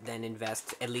would then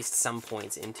invest at least some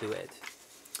points into it.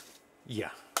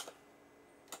 Yeah.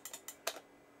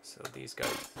 So these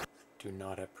guys do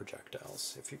not have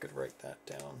projectiles. If you could write that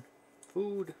down.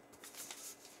 Food.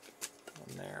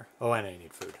 One there. Oh, and I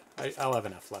need food. I'll have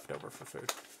enough left over for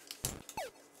food.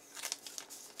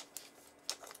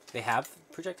 They have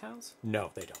projectiles?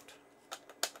 No, they don't.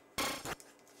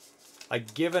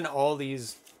 Like, given all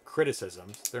these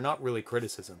criticisms, they're not really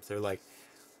criticisms. They're like,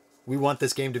 we want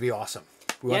this game to be awesome.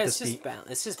 It's just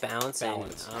balancing.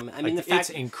 I mean, it's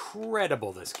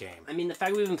incredible, this game. I mean, the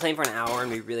fact we've been playing for an hour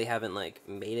and we really haven't like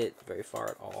made it very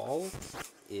far at all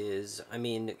is, I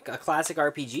mean, a classic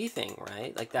RPG thing,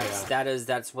 right? Like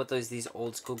that's what these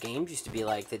old school games used to be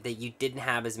like. That you didn't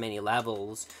have as many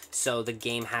levels, so the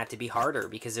game had to be harder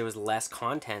because there was less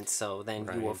content. So then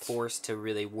you were forced to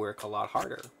really work a lot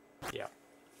harder. Yeah.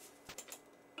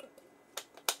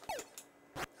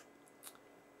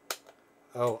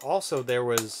 Oh, also there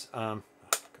was there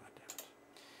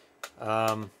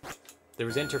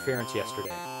was interference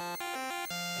yesterday,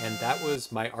 and that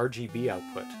was my RGB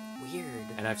output. Weird.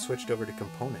 And I've switched over to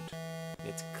component.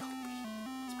 It's clean.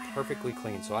 It's perfectly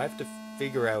clean. So I have to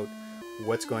figure out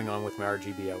what's going on with my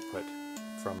RGB output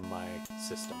from my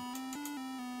system.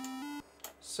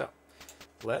 So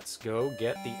let's go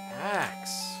get the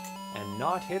axe and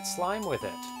not hit slime with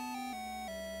it.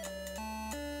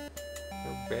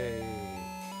 Hooray.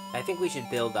 I think we should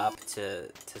build up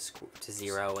to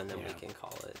 0 and then we can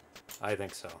call it. I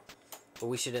think so. But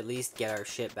we should at least get our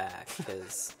shit back,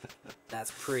 because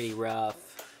that's pretty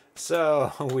rough.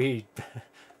 So we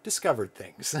discovered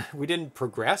things. We didn't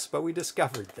progress, but we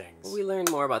discovered things. Well, we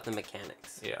learned more about the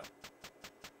mechanics. Yeah.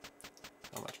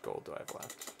 How much gold do I have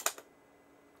left?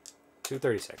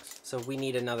 236. So we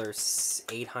need another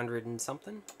 800 and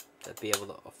something to be able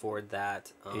to afford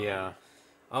that. Yeah.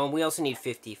 We also need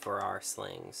 50 for our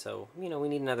sling, so, we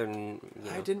need another,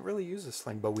 I didn't really use a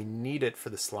sling, but we need it for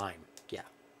the slime. Yeah.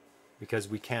 Because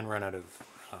we can run out of...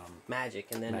 magic,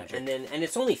 and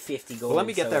it's only 50 gold. Well, let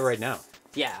me get that right now.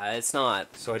 Yeah, it's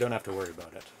not... So I don't have to worry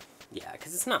about it. Yeah,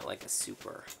 because it's not like a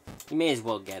super... You may as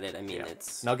well get it, I mean,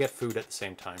 it's... And I'll get food at the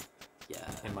same time.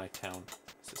 Yeah. In my town.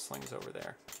 So the sling's over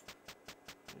there.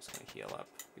 I'm just going to heal up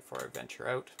before I venture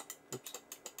out. Oops.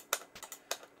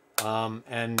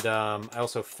 I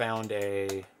also found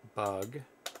a bug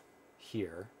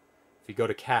here. If you go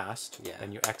to cast,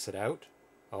 and you exit out.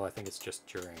 Oh, I think it's just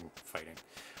during fighting.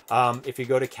 If you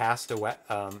go to cast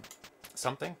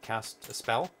cast a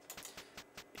spell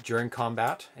during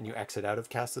combat, and you exit out of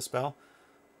cast a spell,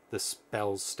 the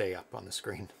spells stay up on the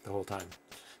screen the whole time.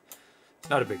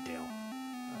 It's not a big deal.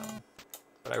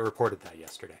 But I reported that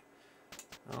yesterday.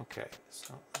 Okay,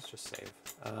 so let's just save.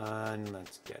 And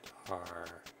let's get our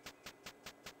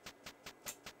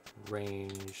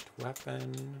ranged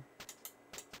weapon.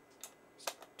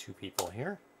 2 people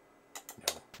here.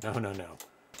 No.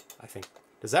 I think...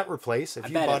 Does that replace... If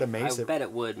you bought a mace... I bet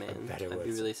it would, man. I bet it would. I'd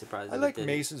be really surprised I if like it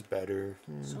maces better.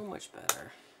 So much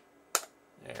better.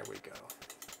 There we go.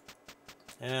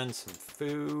 And some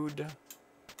food,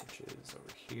 which is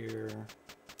over here.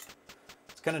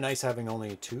 It's kind of nice having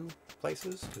only 2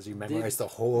 places, because you memorize the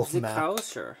whole map.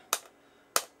 Grocer.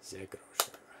 We need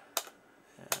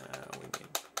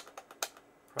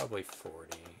probably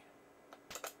 40.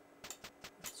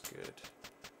 That's good.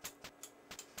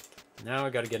 Now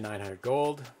I got to get 900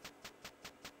 gold.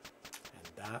 And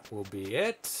that will be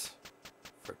it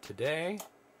for today.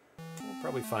 We'll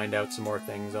probably find out some more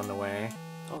things on the way.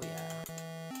 Oh, yeah.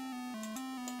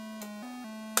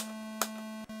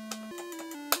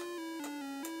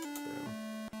 Boom.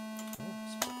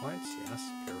 Oh, spell points, yes,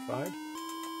 purified.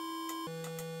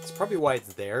 It's probably why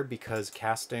it's there, because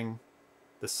casting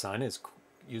the sun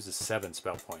uses 7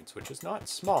 spell points, which is not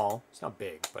small. It's not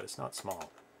big, but it's not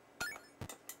small.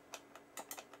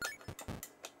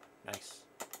 Nice.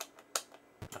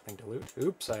 Nothing to loot.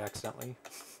 Oops, I accidentally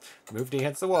moved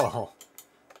against the wall.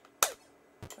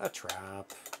 A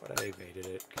trap, but I evaded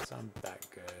it because I'm that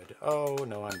good. Oh,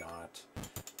 no, I'm not.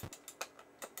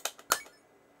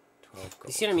 12 gold.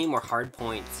 You see what I mean? Where hard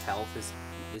points health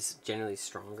is generally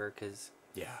stronger because,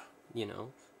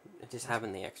 just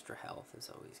having the extra health is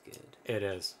always good. It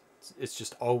is. It's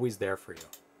just always there for you.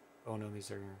 Oh, no,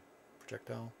 these are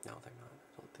projectile? No, they're not.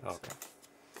 I don't think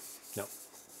so. No.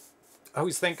 I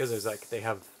always think because there's like, they're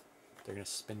going to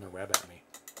spin the web at me.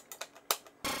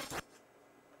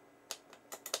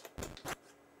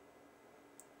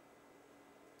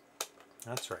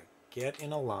 That's right. Get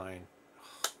in a line. Oh,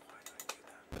 why did I do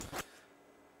that?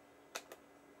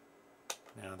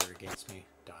 Now they're against me.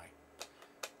 Die.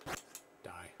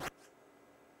 Die.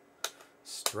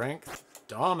 Strength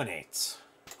dominates.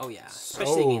 Oh, yeah.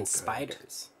 Especially against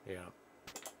spiders. Yeah.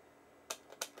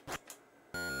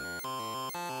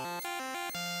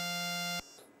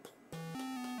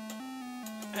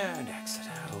 And exit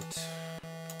out.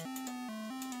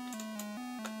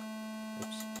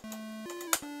 Oops.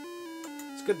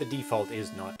 It's good the default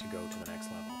is not to go to the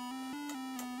next level.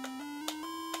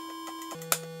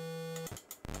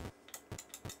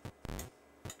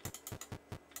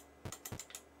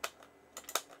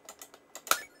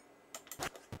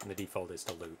 the default is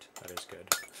to loot. That is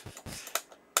good.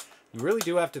 You really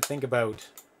do have to think about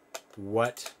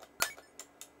what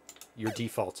your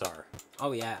defaults are.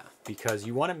 Oh, yeah. Because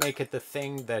you want to make it the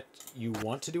thing that you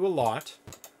want to do a lot,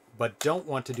 but don't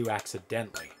want to do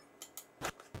accidentally.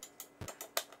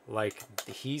 Like,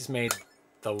 he's made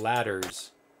the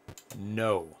ladders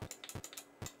no.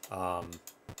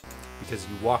 Because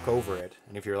you walk over it,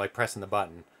 and if you're, like, pressing the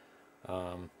button,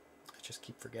 I just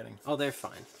keep forgetting. Oh, they're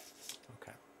fine.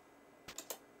 Okay.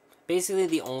 Basically,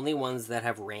 the only ones that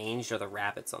have ranged are the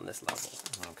rabbits on this level.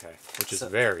 Okay, which is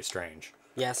very strange.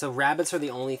 Yeah, so rabbits are the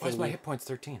only thing... Why is my hit points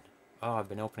 13? Oh, I've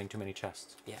been opening too many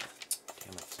chests. Yeah.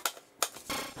 Damn it.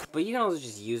 But you can also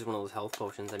just use one of those health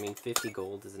potions. I mean, 50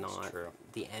 gold is not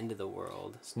the end of the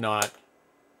world. It's not.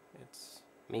 It's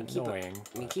annoying.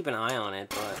 Keep an eye on it,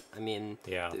 but, I mean...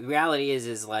 Yeah. The reality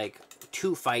is like,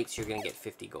 2 fights, you're going to get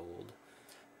 50 gold.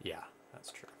 Yeah,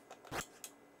 that's true.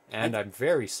 And I'm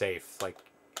very safe, like,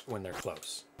 when they're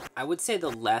close. I would say the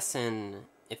lesson,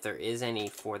 if there is any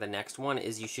for the next one,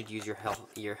 is you should use your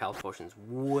health potions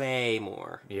way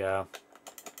more. Yeah.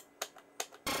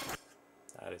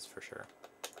 That is for sure.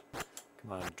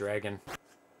 Come on, dragon.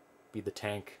 Be the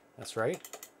tank. That's right.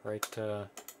 Right,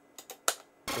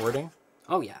 wording?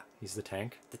 Oh, yeah. He's the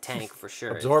tank. The tank, for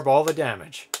sure. Absorb all the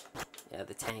damage. Yeah,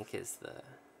 the tank is the...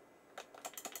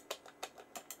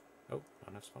 Oh,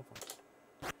 not enough spell points.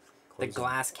 The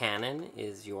glass cannon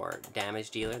is your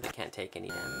damage dealer that can't take any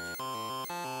damage.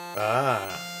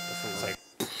 Ah. It's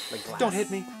like glass. Don't hit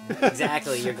me.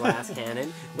 Exactly, your glass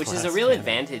cannon, which is a real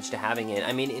advantage to having it.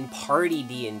 I mean, in party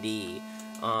D&D,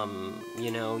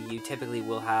 you know, you typically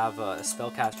will have a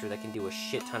spellcaster that can do a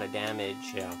shit ton of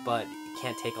damage, but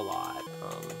can't take a lot.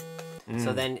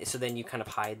 So then you kind of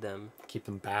hide them. Keep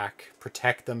them back,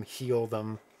 protect them, heal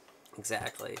them.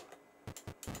 Exactly.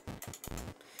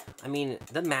 I mean,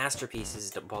 the masterpiece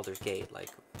is Baldur's Gate. Like,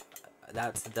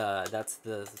 that's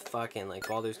the fucking, like,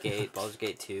 Baldur's Gate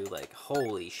 2. Like,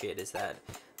 holy shit, is that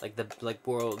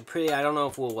world pretty? I don't know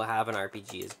if we'll have an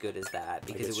RPG as good as that,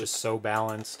 because it was just so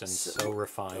balanced and so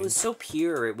refined. It was so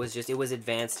pure. It was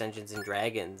advanced Dungeons and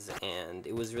Dragons, and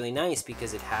it was really nice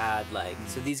because it had, like,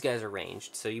 so these guys are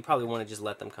ranged, so you probably want to just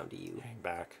let them come to you. Hang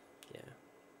back. Yeah.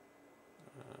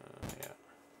 Yeah.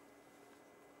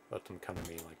 Let them come to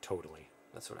me, like, totally.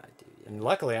 That's what I do. Yeah. And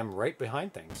luckily, I'm right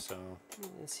behind things, so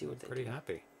let's see what I'm pretty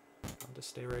happy. I'll just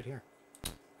stay right here.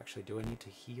 Actually, do I need to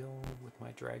heal with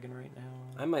my dragon right now?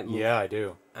 I might move. Yeah, I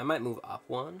do. I might move up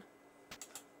one.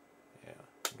 Yeah,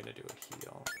 I'm gonna do a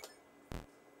heal.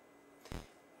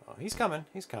 Oh, he's coming.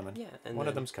 He's coming. Yeah, and one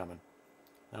of them's coming.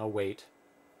 I'll wait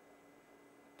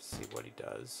to see what he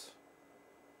does.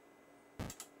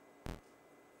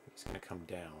 He's gonna come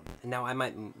down. And now I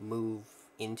might move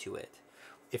into it.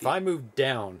 If I move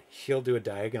down, he'll do a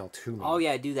diagonal to me. Oh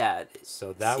yeah, do that.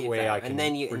 So that way I can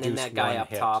and then that guy up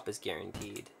top is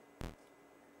guaranteed.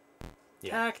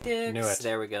 Yeah. Tactics. Knew it.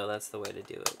 There we go. That's the way to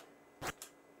do it.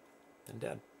 And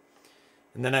dead.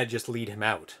 And then I just lead him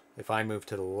out. If I move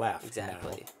to the left.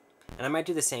 Exactly. And I might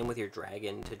do the same with your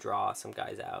dragon to draw some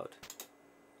guys out.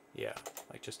 Yeah,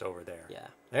 like just over there. Yeah.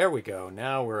 There we go.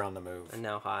 Now we're on the move. And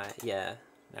now high. Yeah.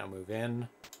 Now move in.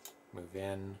 Move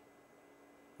in.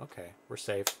 Okay, we're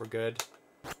safe. We're good.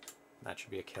 That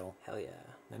should be a kill. Hell yeah.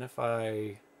 And if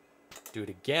I do it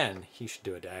again, he should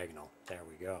do a diagonal. There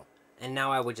we go. And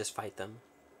now I would just fight them.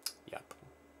 Yep.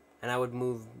 And I would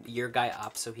move your guy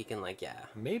up so he can, like, yeah.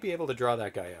 I may be able to draw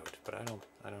that guy out, but I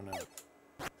don't know.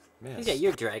 Miss. Yeah,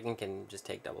 your dragon can just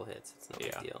take double hits. It's no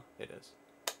big deal. It is.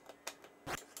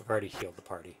 I've already healed the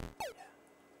party. Yeah.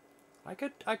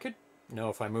 I could. No,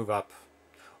 if I move up.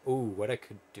 Ooh, what I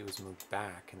could do is move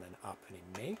back and then up, and he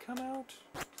may come out.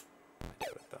 I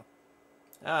doubt it though.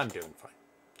 I'm doing fine.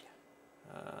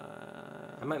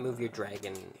 I might move your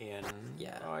dragon in.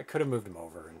 Yeah. Oh, I could have moved him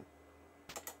over, and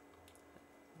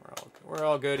we're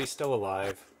all good. He's still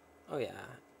alive. Oh yeah.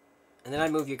 And then I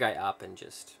move your guy up and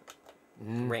just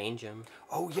range him.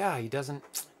 Oh yeah, he doesn't.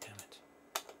 Damn it.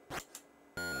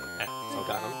 Oh,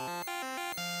 got him.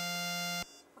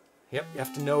 Yep, you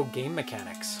have to know game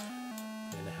mechanics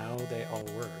and how they all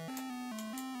work.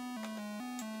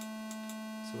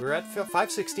 So we're at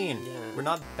 516. Yeah. We're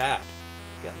not bad.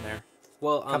 Getting there.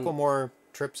 Well, a couple more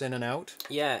trips in and out.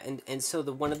 Yeah, and so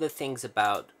one of the things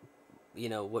about, you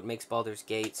know, what makes Baldur's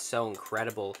Gate so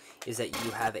incredible is that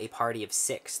you have a party of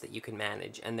 6 that you can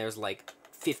manage, and there's like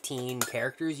 15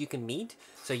 characters you can meet.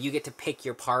 So you get to pick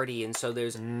your party, and so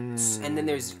there's and then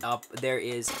there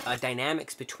is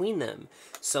dynamics between them.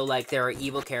 So like there are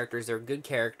evil characters, there are good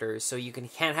characters. So you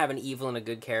can't have an evil and a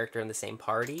good character in the same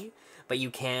party, but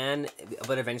you can.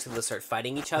 But eventually they'll start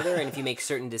fighting each other, and if you make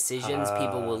certain decisions,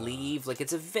 people will leave. Like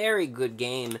it's a very good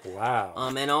game. Wow.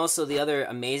 And also the other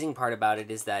amazing part about it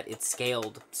is that it's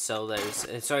scaled. So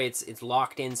it's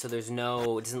locked in. So it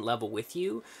doesn't level with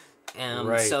you.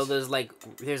 Right. So there's like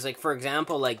for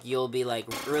example, like you'll be like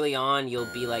early on you'll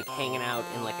be like hanging out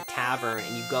in like a tavern,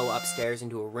 and you go upstairs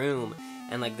into a room,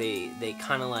 and like they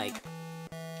kind of like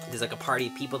there's like a party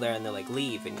of people there, and they're like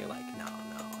leave, and you're like no,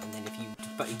 and then if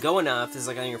you go enough, this is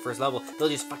like on your first level, they'll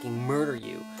just fucking murder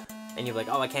you, and you're like,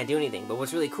 oh, I can't do anything. But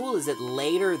what's really cool is that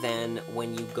later then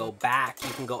when you go back, you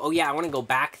can go, oh yeah, I want to go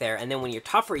back there, and then when you're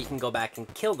tougher, you can go back and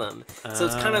kill them. So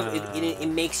it's kind of it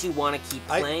makes you want to keep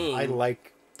playing. I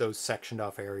like those sectioned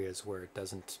off areas where it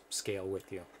doesn't scale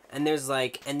with you. And there's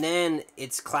like, and then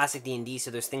it's classic D&D, so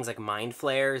there's things like mind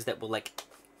flayers that will like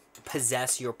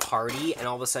possess your party, and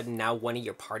all of a sudden now one of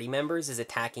your party members is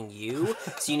attacking you,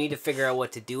 so you need to figure out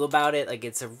what to do about it. Like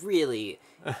it's a really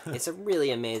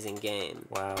amazing game.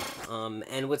 Wow.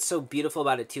 And what's so beautiful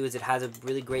about it too is it has a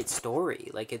really great story.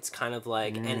 Like it's kind of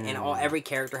like, every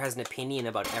character has an opinion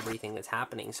about everything that's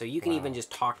happening, so you can even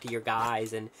just talk to your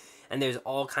guys, and there's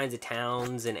all kinds of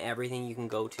towns and everything you can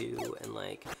go to, and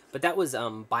like, but that was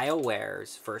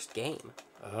BioWare's first game.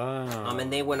 Oh.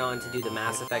 And they went on to do the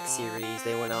Mass Effect series.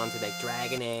 They went on to make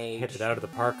Dragon Age. Hit it out of the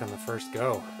park on the first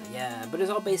go. Yeah, but it's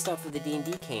all based off of the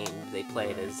D&D game they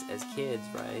played as kids,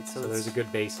 right? So there's a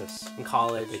good basis in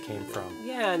college that they came from.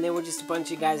 Yeah, and they were just a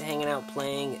bunch of guys hanging out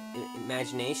playing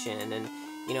Imagination, and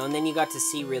and then you got to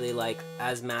see really like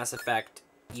as Mass Effect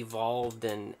evolved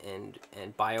and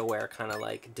BioWare kind of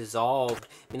like dissolved.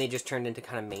 I mean, they just turned into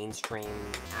kind of mainstream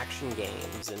action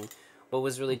games, and what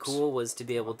was really cool was to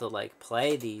be able to like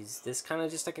play this kind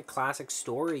of just like a classic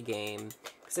story game,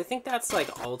 because I think that's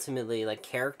like ultimately like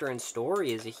character and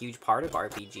story is a huge part of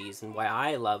RPGs and why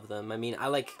I love them. I mean, I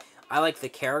like the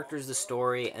characters, the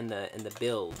story, and the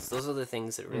builds. Those are the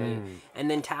things that really... And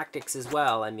then tactics as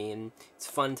well. I mean, it's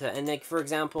fun to... And, like, for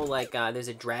example, like, there's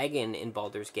a dragon in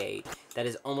Baldur's Gate that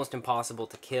is almost impossible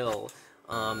to kill.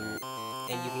 And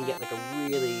you can get, like, a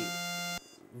really,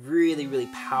 really, really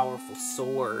powerful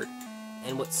sword.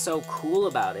 And what's so cool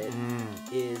about it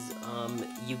is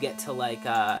you get to, like,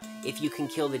 if you can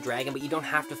kill the dragon, but you don't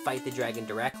have to fight the dragon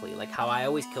directly. Like, how I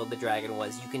always killed the dragon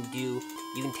was you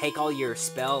can take all your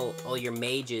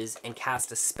mages and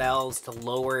cast spells to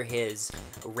lower his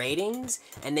ratings,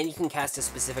 and then you can cast a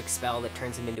specific spell that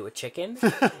turns him into a chicken.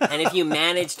 And if you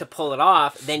manage to pull it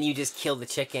off, then you just kill the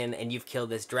chicken and you've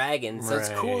killed this dragon. So it's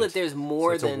cool that there's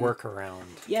more than... it's a workaround.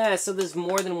 Yeah, so there's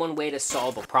more than one way to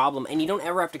solve a problem, and you don't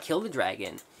ever have to kill the dragon.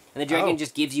 And the dragon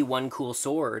just gives you one cool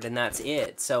sword, and that's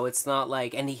it. So it's not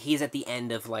like... And he's at the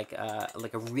end of, like a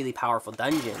really powerful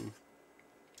dungeon.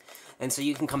 And so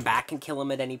you can come back and kill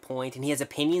him at any point, and he has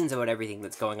opinions about everything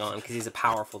that's going on, because he's a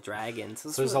powerful dragon. So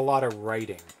there's a lot of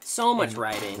writing. So much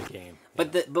writing. In the game.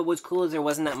 But what's cool is there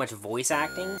wasn't that much voice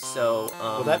acting, so...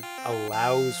 well, that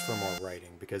allows for more writing,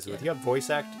 because if you have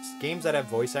voice games that have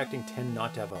voice acting tend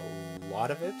not to have a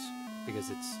lot of it, because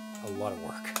it's a lot of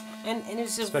work. And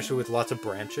it's just... Especially with lots of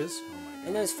branches. Oh my God.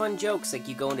 And there's fun jokes, like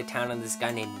you go into town and this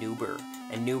guy named Noober,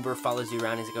 and Noober follows you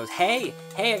around and he goes, hey,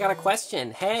 I got a question,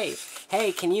 hey,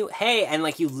 can you, and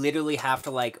like you literally have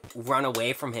to like run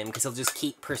away from him because he'll just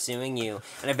keep pursuing you,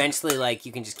 and eventually like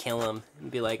you can just kill him and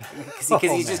be like,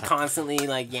 because he's just constantly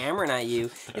like yammering at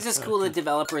you. It's just cool that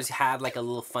developers had like a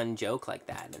little fun joke like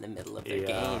that in the middle of their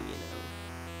game,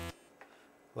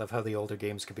 Love how the older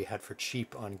games could be had for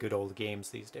cheap on good old games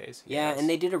these days. Yeah, and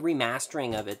they did a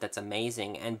remastering of it that's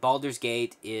amazing. And Baldur's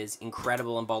Gate is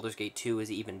incredible, and Baldur's Gate 2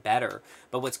 is even better.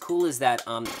 But what's cool is that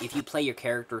if you play your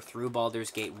character through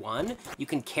Baldur's Gate 1, you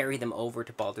can carry them over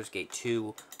to Baldur's Gate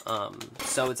 2.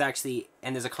 So it's actually...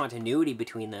 And there's a continuity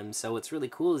between them. So what's really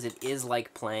cool is it is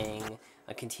like playing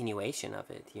a continuation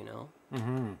of it,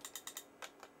 Mm-hmm.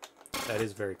 That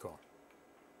is very cool.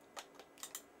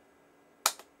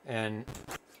 And...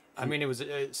 I mean, it was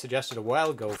suggested a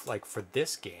while ago, like, for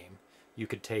this game, you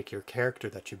could take your character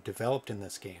that you've developed in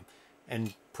this game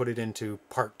and put it into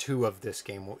part 2 of this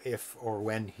game, if or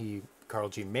when Karl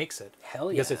G makes it.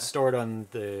 Hell yeah. Because it's stored on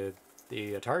the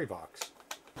Atari box.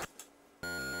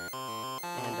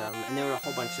 And there were a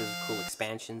whole bunch of cool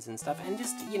expansions and stuff, and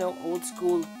just, old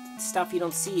school stuff you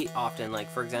don't see often. Like,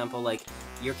 for example, like,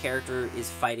 your character is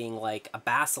fighting, like, a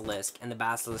basilisk, and the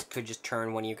basilisk could just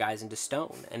turn one of you guys into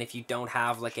stone. And if you don't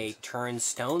have, like, a turn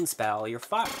stone spell, you're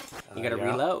fucked. You gotta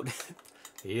reload.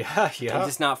 Yeah. And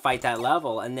just not fight that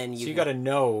level, and then you. So you got to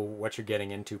know what you're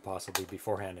getting into possibly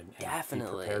beforehand, and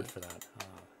definitely be prepared for that.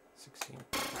 16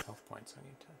 health points. I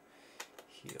need to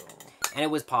heal. And it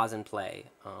was pause and play.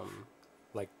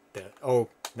 Like that. Oh,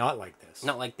 not like this.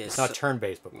 Not like this. It's not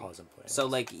turn-based, but pause and play. So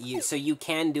like you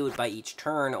can do it by each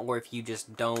turn, or if you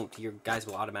just don't, your guys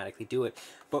will automatically do it.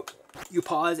 But you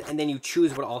pause and then you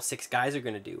choose what all 6 guys are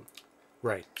going to do.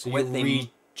 Right. So you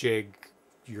rejig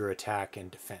your attack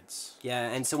and defense. Yeah,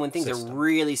 and so when things are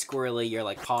really squirrely, you're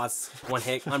like pause, one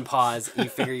hit, unpause, you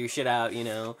figure your shit out, you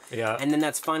know. Yeah. And then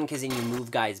that's fun because then you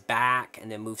move guys back and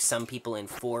then move some people in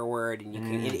forward, and you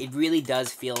can. It really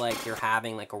does feel like you're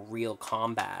having like a real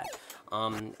combat.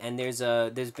 And there's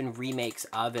been remakes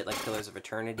of it, like Pillars of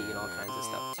Eternity and all kinds of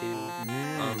stuff too.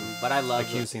 But I love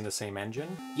using the same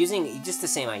engine. Using just the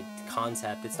same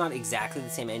concept. It's not exactly the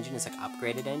same engine. It's like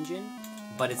upgraded engine,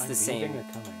 but it's the same. I don't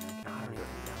even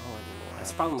know anymore.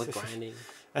 That's the problem with grinding.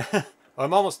 Oh,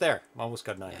 I'm almost there. I'm almost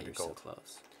got 900 you're gold. So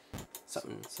close.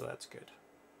 Something. So that's good.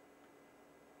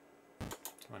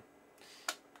 Come on.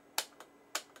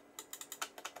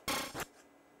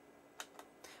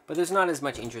 But there's not as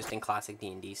much interest in classic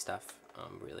D&D stuff,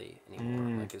 really,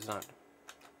 anymore. Like, it's not...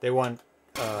 They want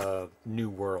new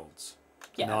worlds.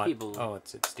 Yeah, not, people... Oh,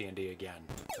 it's D&D again,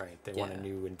 right? They want a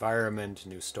new environment,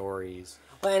 new stories.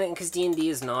 Well, and because D&D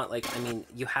is not, like, I mean,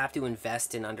 you have to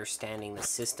invest in understanding the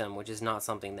system, which is not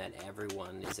something that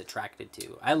everyone is attracted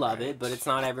to. I love it, but it's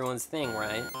not everyone's thing,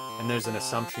 right? And there's an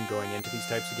assumption going into these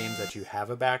types of games that you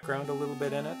have a background a little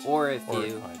bit in it. Or if you...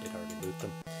 I did already loot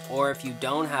them. Or if you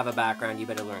don't have a background, you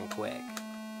better learn quick.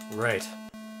 Right.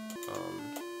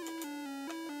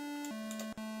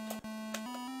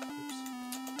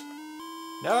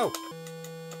 No!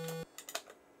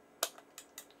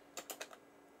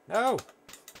 No!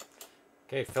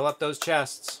 Okay, fill up those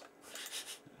chests.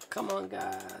 Come on,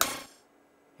 guys.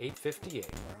 858.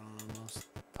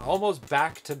 We're almost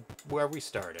back to where we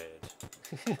started.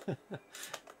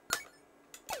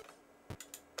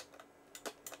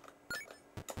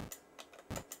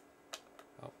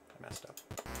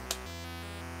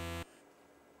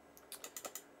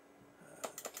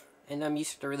 And I'm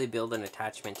used to really build an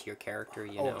attachment to your character,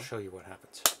 you know. I'll show you what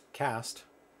happens. Cast,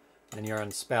 then you're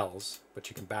on spells, but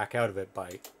you can back out of it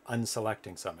by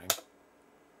unselecting something.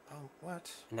 Oh,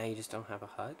 what? And now you just don't have a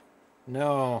HUD?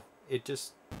 No, it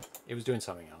was doing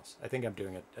something else. I think I'm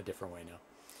doing it a different way now.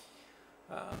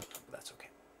 But that's okay.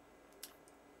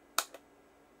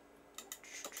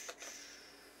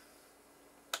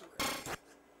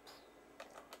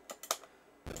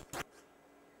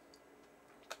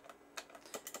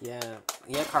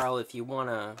 Yeah, Karl, if you want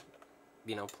to,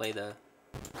 you know, play the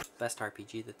best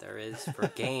RPG that there is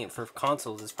for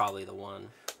consoles is probably the one.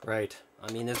 Right.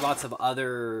 I mean, there's lots of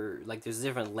other, like, there's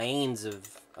different lanes of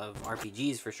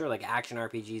RPGs for sure. Like, action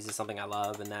RPGs is something I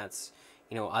love, and that's,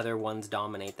 you know, other ones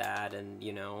dominate that, and,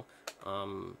 you know,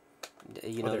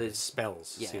 there's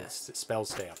spells. Yeah. See, spells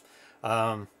stay up.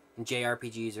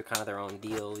 JRPGs are kind of their own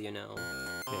deal, you know.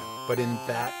 Yeah. But in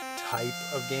that type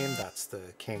of game, that's the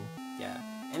king. Yeah.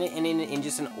 And in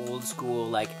just an old school,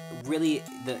 like, really,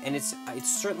 it's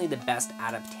certainly the best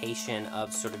adaptation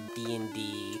of sort of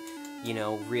D&D, you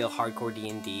know, real hardcore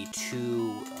D&D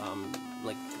to,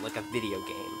 like a video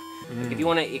game. Like, if you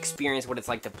want to experience what it's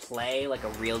like to play, like, a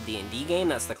real D&D game,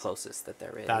 that's the closest that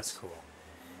there is. That's cool.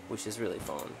 Which is really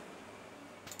fun.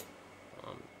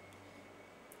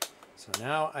 So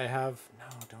now I have... No,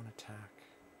 don't attack.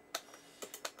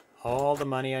 All the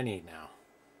money I need now.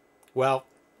 Well,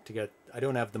 I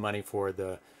don't have the money for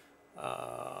the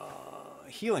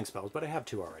healing spells, but I have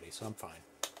 2 already, so I'm fine.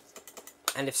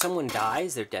 And if someone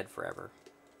dies, they're dead forever.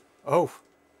 Oh,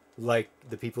 like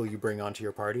the people you bring onto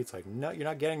your party? It's like, no, you're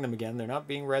not getting them again. They're not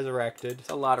being resurrected. It's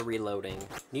a lot of reloading.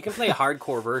 You can play a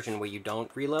hardcore version where you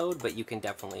don't reload, but you can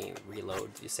definitely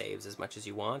reload your saves as much as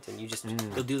you want, and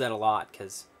you'll do that a lot,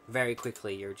 because very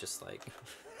quickly you're just like...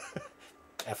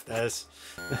 F this.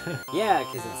 Yeah,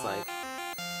 because it's like...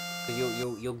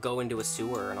 Because you'll go into a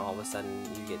sewer and all of a sudden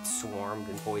you get swarmed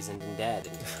and poisoned and dead,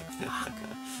 and you're like, fuck.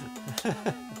 Yeah, you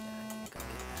gotta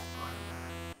get that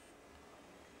armor.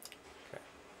 Okay.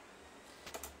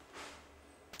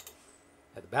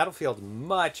 Yeah, the battlefield's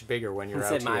much bigger when you're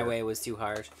out here. Said my way was too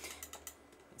harsh.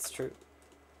 It's true.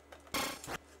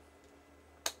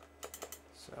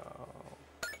 So,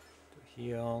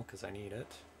 heal, because I need it.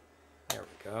 There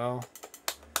we go.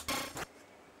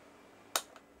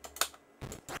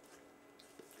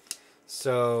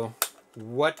 So,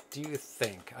 what do you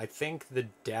think? I think the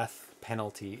death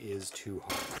penalty is too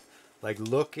hard. Like,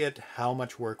 look at how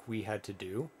much work we had to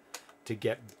do to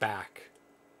get back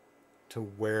to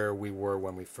where we were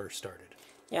when we first started.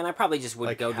 Yeah, and I probably just would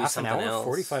like go do something else.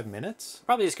 45 minutes?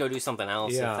 Probably just go do something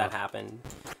else if that happened.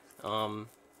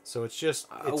 So it's just...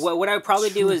 what I would probably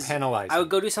do is... penalizing. I would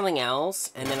go do something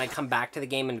else, and then I'd come back to the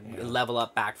game and level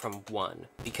up back from 1.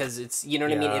 Because it's... You know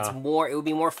what I mean? It's more... It would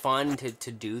be more fun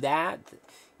to do that.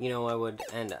 You know, I would...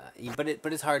 And, but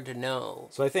it's hard to know.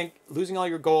 So I think losing all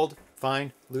your gold,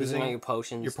 fine. Losing all your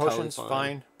potions, totally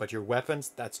fine. But your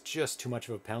weapons, that's just too much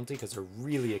of a penalty because they're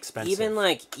really expensive. Even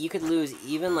like you could lose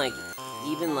even like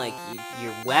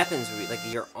your weapons, like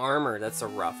your armor. That's a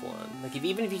rough one. Like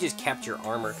even if you just kept your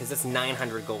armor, because that's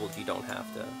 900 gold, you don't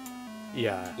have to.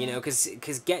 Yeah. You know,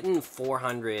 because getting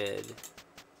 400.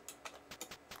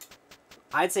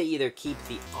 I'd say either keep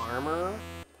the armor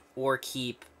or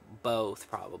keep both,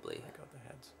 probably. I got the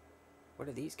heads. What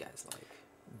are these guys like?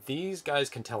 These guys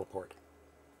can teleport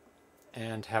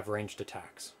and have ranged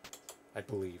attacks, I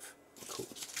believe. Cool.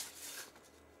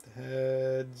 The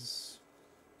heads.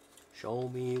 Show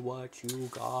me what you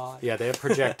got. Yeah, they have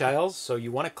projectiles, so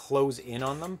you want to close in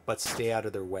on them, but stay out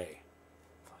of their way.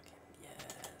 Fucking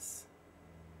yes.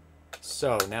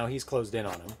 So now he's closed in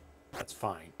on him. That's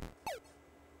fine.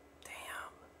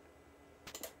 Damn.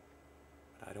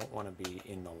 But I don't want to be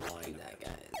in the line. Dude, that guy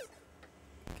is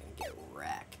gonna get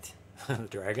wrecked. The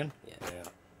dragon? Yeah.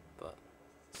 But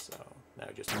so now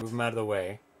just move him out of the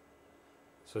way.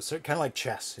 So it's kind of like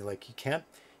chess. You're like, you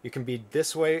can be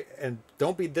this way, and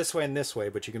don't be this way and this way,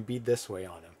 but you can be this way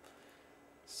on him.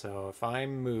 So if I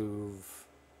move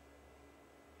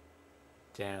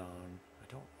down,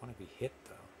 I don't want to be hit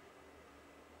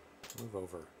though. Move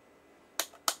over.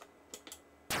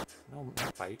 No,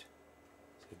 not fight.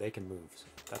 So they can move. So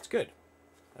that's good.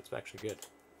 That's actually good.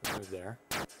 Move there.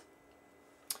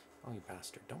 Oh, you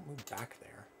bastard. Don't move back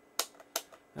there.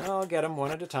 I'll get them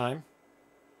one at a time.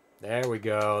 There we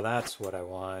go. That's what I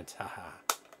want. Haha.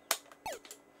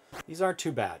 These aren't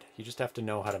too bad. You just have to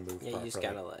know how to move properly. You just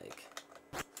gotta like...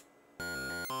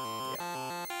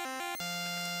 Yeah.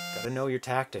 Gotta know your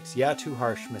tactics. Yeah, too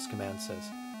harsh, Miss Command says.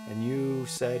 And you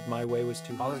said my way was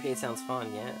too harsh. Baldur's Gate sounds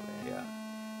fun, yeah, man. Yeah.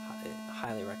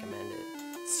 Highly recommend it.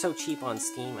 It's so cheap on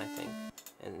Steam, I think.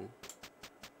 And...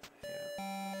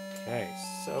 Okay,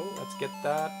 so let's get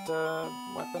that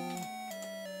weapon.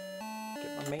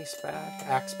 Get my mace back.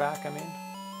 Axe back, I mean.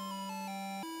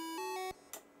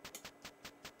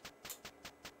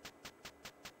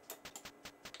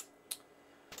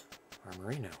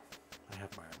 Armory? No. I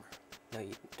have my armor. No,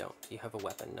 you don't. You have a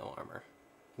weapon, no armor.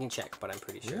 You can check, but I'm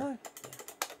pretty sure. Really? Yeah.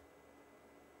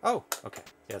 Oh, okay.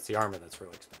 Yeah, it's the armor that's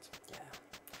really expensive. Yeah.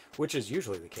 Which is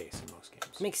usually the case in most games.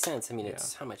 It makes sense. I mean,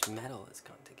 it's how much metal has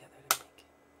gone together to make.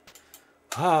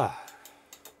 Ah.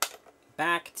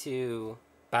 Back to...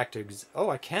 Oh,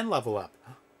 I can level up.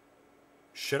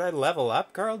 Should I level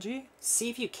up, Karl G? See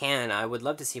if you can. I would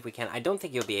love to see if we can. I don't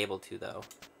think you'll be able to, though.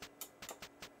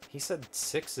 He said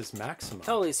 6 is maximum.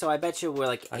 Totally, so I bet you we're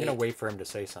like 8. I'm going to wait for him to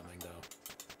say something, though.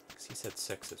 Because he said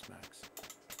 6 is max.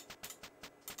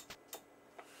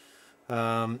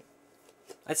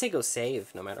 I'd say go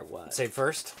save, no matter what. Save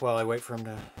first, while I wait for him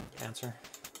to answer.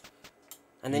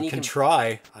 And then you can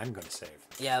try. I'm going to save.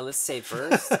 Yeah, let's save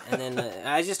first, and then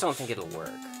I just don't think it'll work.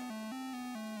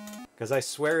 Because I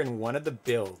swear in one of the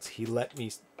builds, he let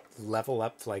me level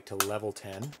up like to level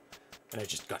 10, and I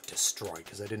just got destroyed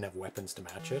because I didn't have weapons to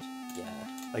match it.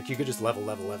 Yeah. Like you could just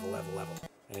level,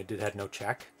 and it had no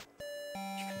check.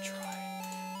 You can try.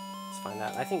 Let's find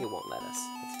out. I think it won't let us.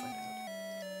 Let's find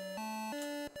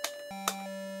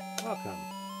out. Welcome.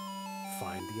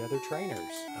 Find the other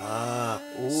trainers.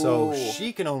 So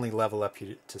she can only level up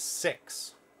you to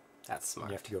 6. That's smart.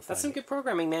 You have to go find That's some good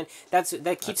programming, man.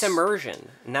 That keeps immersion,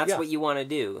 and that's what you want to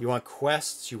do. You want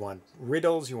quests, you want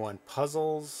riddles, you want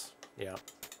puzzles. Yeah.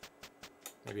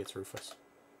 Maybe it's Rufus.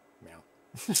 Meow.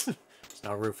 It's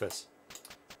not Rufus.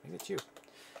 Maybe it's you.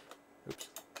 Oops.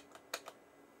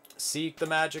 Seek the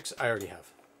magics. I already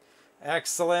have.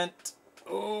 Excellent.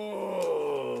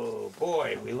 Oh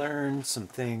boy, we learned some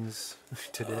things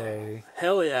today.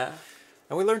 Hell yeah.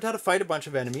 And we learned how to fight a bunch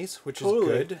of enemies, which is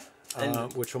good.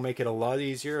 Which will make it a lot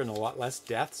easier and a lot less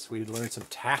deaths. We learned some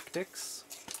tactics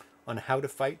on how to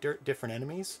fight different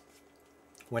enemies.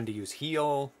 When to use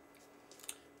heal.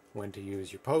 When to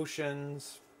use your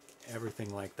potions.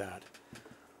 Everything like that.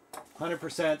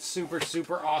 100%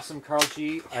 super awesome, Karl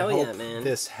G. Hell I hope yeah, man.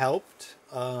 this helped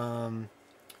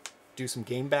do some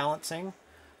game balancing.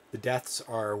 The deaths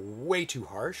are way too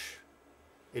harsh.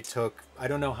 It took, I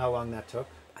don't know how long that took.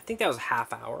 I think that was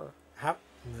half hour.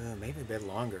 Maybe a bit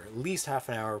longer. At least half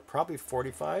an hour, probably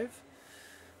 45.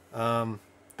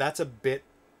 That's a bit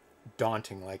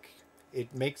daunting. Like,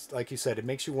 it makes, like you said, it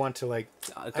makes you want to, like,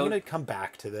 I'm going to come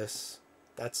back to this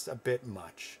that's a bit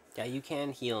much. Yeah, you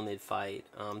can heal mid-fight.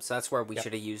 So that's where we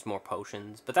should have used more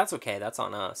potions. But that's okay. That's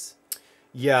on us.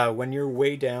 Yeah, when you're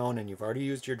way down and you've already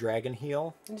used your dragon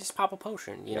heal. And just pop a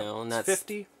potion, you know, and that's...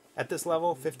 50 at this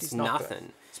level. 50's not nothing.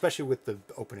 Good. Especially with the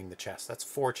opening the chest. That's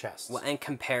 4 chests. Well, and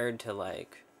compared to,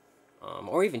 like...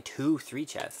 or even 2-3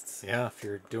 chests. Yeah, if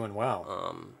you're doing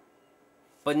well.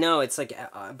 But no, it's like,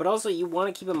 but also you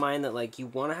want to keep in mind that like you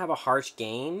want to have a harsh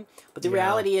game, but the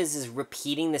reality is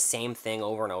repeating the same thing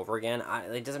over and over again.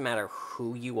 It doesn't matter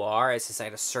who you are. It's just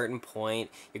at a certain point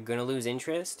you're gonna lose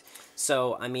interest.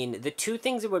 So I mean, the 2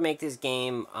 things that would make this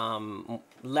game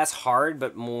less hard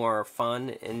but more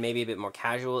fun and maybe a bit more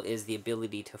casual is the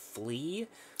ability to flee.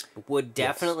 Would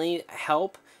definitely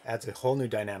help. Adds a whole new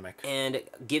dynamic. And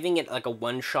giving it like a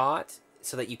one shot,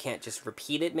 so that you can't just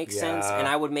repeat it makes sense. And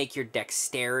I would make your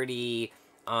dexterity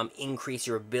increase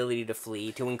your ability to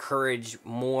flee to encourage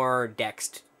more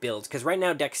dexed builds. Because right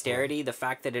now, dexterity, the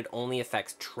fact that it only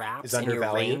affects traps and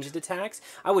your ranged attacks,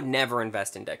 I would never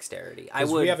invest in dexterity.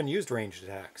 We haven't used ranged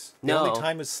attacks. The only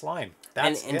time is slime.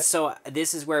 And so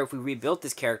this is where if we rebuilt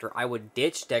this character, I would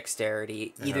ditch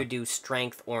dexterity, either do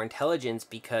strength or intelligence,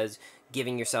 because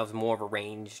giving yourselves more of a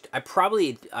ranged... I'd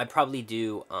probably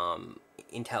do...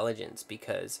 intelligence,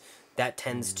 because that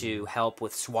tends to help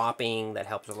with swapping, that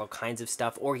helps with all kinds of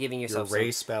stuff, or giving yourself your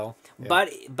ray spell.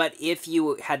 But if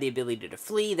you had the ability to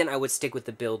flee, then I would stick with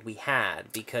the build we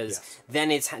had, because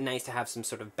then it's nice to have some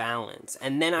sort of balance.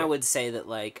 And then I would say that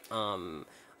like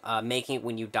making it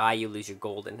when you die you lose your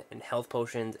gold and health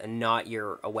potions and not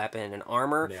your weapon and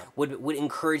armor would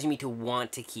encourage me to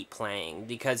want to keep playing,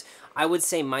 because I would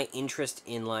say my interest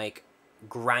in like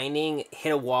grinding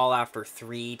hit a wall after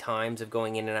 3 times of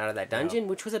going in and out of that dungeon,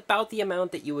 which was about the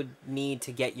amount that you would need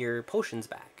to get your potions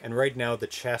back. And right now the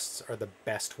chests are the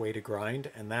best way to grind,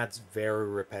 and that's very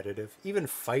repetitive. Even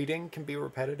fighting can be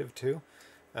repetitive too.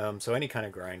 So any kind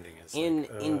of grinding is in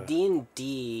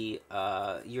D&D,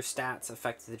 your stats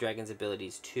affect the dragon's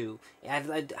abilities too.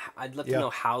 I'd love to know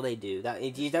how they do that.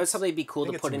 That would something be cool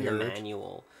to put in the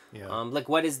manual. Like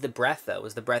what is the breath though?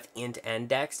 Is the breath int and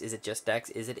dex? Is it just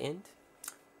dex? Is it int?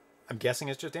 I'm guessing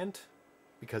it's just int,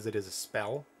 because it is a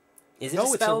spell. Is it a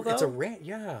spell, though? It's a range.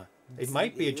 Yeah, it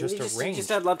might be just a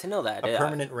range. I'd love to know that. A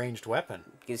permanent ranged weapon.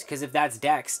 Because if that's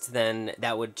dexed, then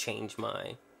that would change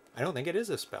my... I don't think it is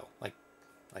a spell. Like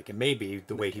it may be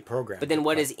the way he programmed. But then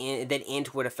what is int? Then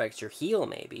int would affect your heal,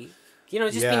 maybe. You know,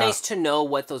 it'd just be nice to know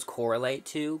what those correlate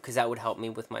to, because that would help me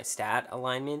with my stat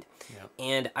alignment. Yeah.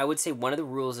 And I would say one of the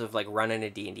rules of like running a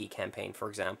D&D campaign, for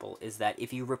example, is that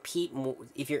if you repeat,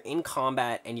 if you're in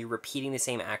combat and you're repeating the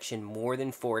same action more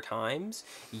than 4 times,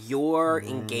 your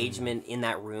engagement in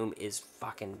that room is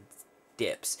fucking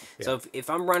dips. Yeah. So if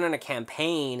I'm running a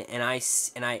campaign and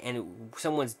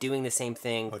someone's doing the same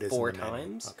thing 4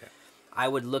 times. I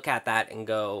would look at that and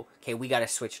go, okay, we got to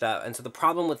switch it up. And so the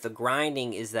problem with the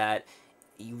grinding is that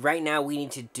right now we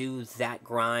need to do that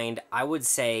grind, I would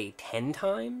say 10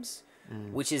 times,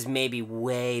 which is maybe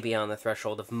way beyond the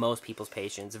threshold of most people's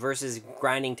patience, versus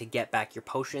grinding to get back your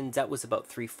potions. That was about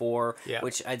 3-4,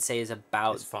 which I'd say is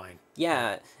about... It's fine.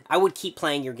 Yeah. I would keep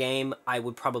playing your game. I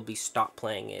would probably stop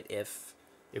playing it if...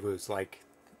 It was like...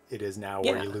 It is now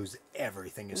where you lose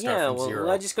everything. You start from 0.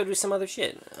 Well, I just go do some other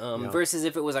shit. Versus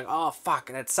if it was like, oh,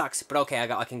 fuck, that sucks. But okay,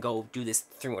 I can go do this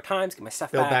 3 more times, get my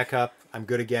stuff back. Build back up. I'm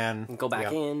good again. And go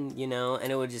back in, you know,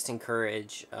 and it would just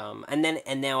encourage.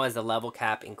 And now as the level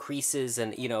cap increases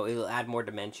and, you know, it'll add more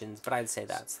dimensions. But I'd say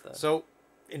that's the... So,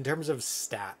 in terms of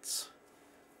stats,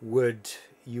 would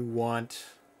you want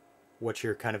what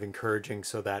you're kind of encouraging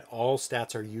so that all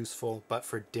stats are useful, but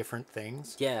for different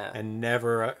things?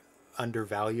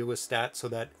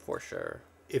 for sure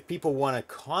if people want to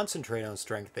concentrate on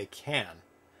strength they can,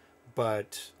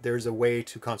 but there's a way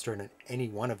to concentrate on any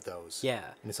one of those. And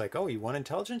it's like, oh, you want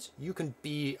intelligence, you can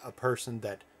be a person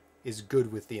that is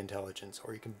good with the intelligence,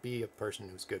 or you can be a person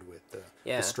who's good with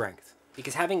the strength,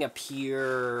 because having a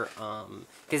pure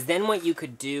because then what you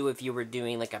could do if you were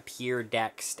doing like a pure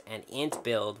dex and int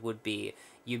build would be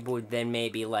you would then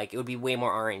maybe like it would be way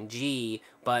more RNG,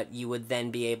 but you would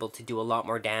then be able to do a lot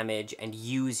more damage and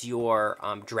use your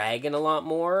dragon a lot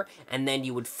more, and then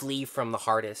you would flee from the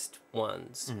hardest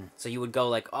ones. So you would go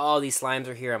like, oh, these slimes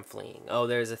are here, I'm fleeing. Oh,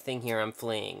 there's a thing here, I'm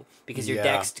fleeing. Because your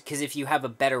dex, because if you have a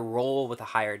better roll with a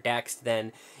higher dex,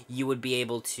 then you would be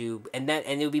able to, and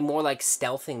it would be more like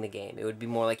stealthing the game. It would be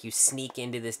more like you sneak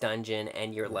into this dungeon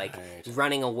and you're like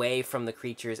running away from the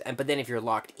creatures. But then if you're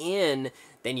locked in,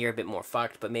 then you're a bit more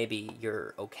fucked, but maybe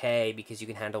you're okay because you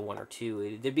can handle 1 or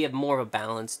 2. There'd be more of a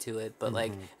balance to it, but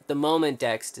like at the moment,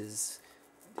 dex is,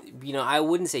 you know, I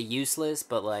wouldn't say useless,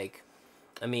 but like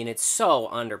I mean, it's so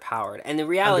underpowered. And the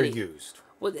reality... Underused.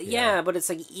 Well, yeah, but it's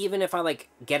like, even if I, like,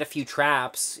 get a few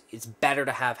traps, it's better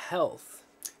to have health.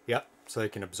 Yep, so they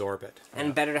can absorb it.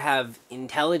 And better to have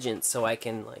intelligence so I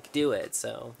can, like, do it,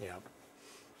 so... Yeah.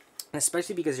 And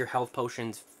especially because your health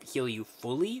potions heal you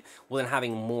fully, well, then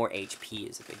having more HP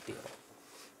is a big deal.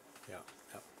 Yeah.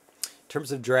 In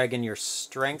terms of dragon, your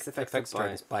strength affects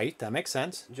dragon's bite. That makes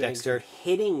sense. Dexter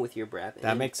hitting with your breath.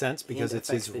 That makes sense because it's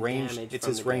his ranged. It's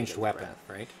his ranged weapon,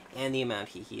 right? And the amount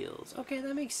he heals. Okay,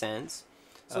 that makes sense.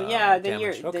 So yeah, then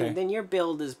then your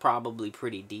build is probably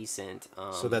pretty decent.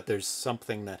 So that there's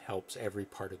something that helps every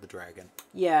part of the dragon.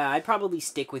 Yeah, I'd probably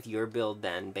stick with your build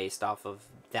then, based off of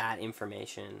that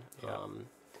information.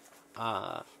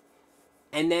 Yeah.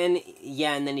 And then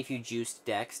if you juiced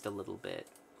Dex a little bit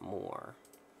more.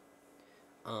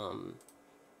 I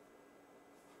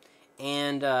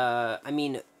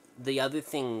mean, the other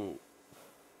thing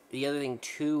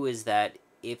too is that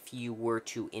if you were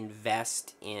to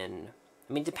invest in,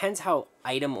 I mean, it depends how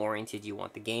item oriented you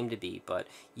want the game to be, but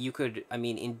you could, I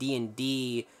mean, in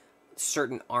D&D,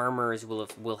 certain armors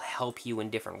will help you in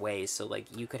different ways. So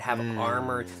like you could have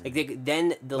armor, like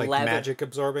then the like leather, magic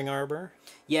absorbing armor.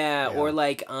 Yeah, or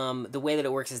like the way that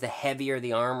it works is the heavier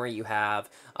the armor you have,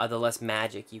 the less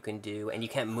magic you can do, and you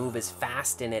can't move as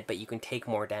fast in it, but you can take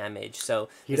more damage. So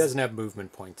he doesn't have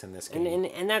movement points in this game,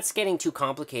 and that's getting too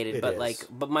complicated. But is.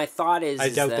 but my thought is, I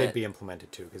doubt they'd be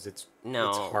implemented too, because it's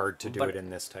hard to do it in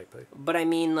this type of. But I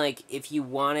mean, like if you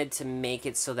wanted to make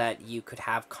it so that you could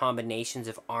have combinations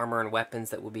of armor and weapons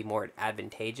that would be more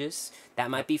advantageous, that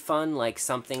might be fun. Like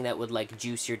something that would like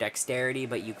juice your dexterity,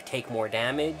 but you take more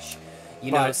damage.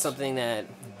 You know, something that...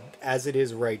 As it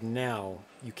is right now,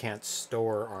 you can't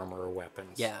store armor or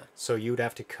weapons. Yeah. So you'd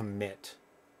have to commit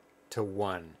to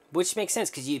one. Which makes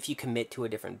sense, because if you commit to a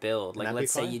different build, like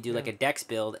let's say you do like a dex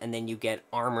build, and then you get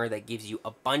armor that gives you a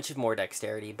bunch of more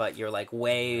dexterity, but you're like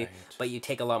but you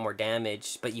take a lot more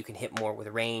damage, but you can hit more with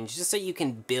range, just so you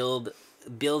can build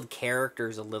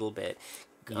characters a little bit.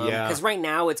 Because right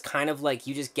now it's kind of like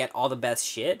you just get all the best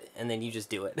shit, and then you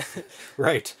just do it.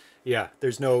 Right. Yeah,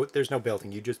 there's no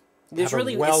building. You just have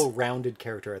a well-rounded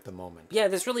character at the moment. Yeah,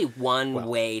 there's really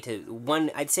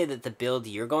I'd say that the build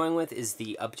you're going with is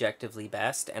the objectively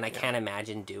best, and I can't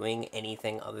imagine doing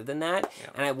anything other than that.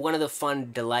 Yeah. And one of the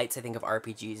fun delights, I think, of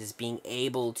RPGs is being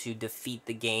able to defeat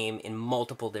the game in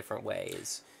multiple different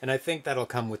ways. And I think that'll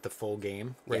come with the full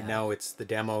game. Right now it's the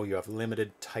demo, you have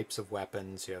limited types of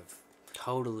weapons, you have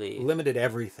limited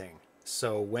everything.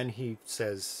 So when he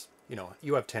says... You know,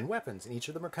 you have 10 weapons, and each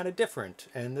of them are kind of different,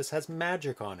 and this has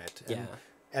magic on it, and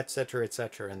et cetera,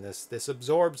 and this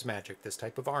absorbs magic, this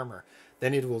type of armor.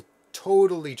 Then it will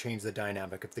totally change the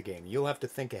dynamic of the game. You'll have to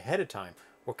think ahead of time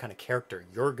what kind of character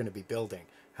you're going to be building,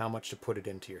 how much to put it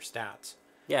into your stats.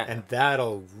 Yeah. And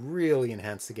that'll really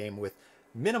enhance the game with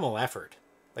minimal effort.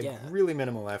 Like, really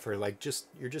minimal effort. Like,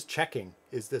 you're just checking,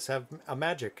 is this have a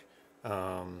magic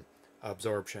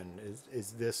absorption?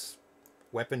 Is this...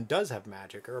 weapon does have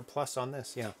magic or a plus on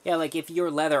this, yeah, like if your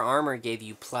leather armor gave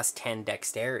you plus 10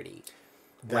 dexterity,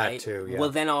 that too, well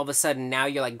then all of a sudden now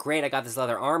you're like, great, I got this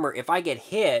leather armor, if I get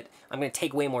hit I'm gonna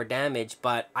take way more damage,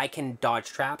 but I can dodge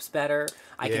traps better,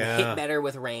 I can hit better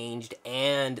with ranged,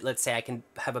 and let's say I can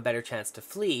have a better chance to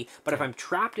flee. But if I'm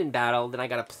trapped in battle, then I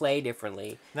gotta play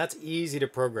differently. And that's easy to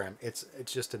program. It's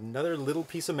just another little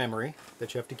piece of memory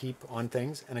that you have to keep on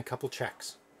things, and a couple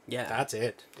checks. That's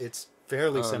it. It's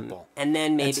fairly simple. And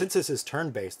then maybe... And since this is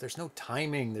turn-based, there's no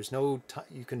timing. There's no...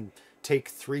 You can take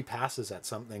 3 passes at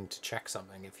something to check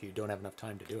something if you don't have enough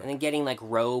time to do it. And then getting, like,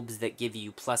 robes that give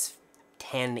you plus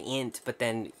 10 int, but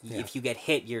then if you get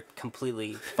hit, you're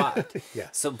completely fucked.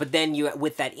 So, but then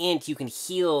with that int, you can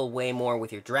heal way more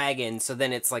with your dragon. So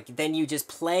then it's like, then you just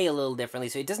play a little differently.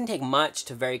 So it doesn't take much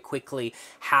to very quickly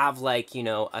have, like, you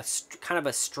know, kind of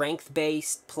a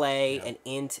strength-based play, an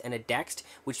int and a dex,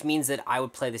 which means that I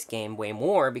would play this game way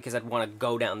more because I'd want to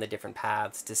go down the different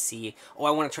paths to see, I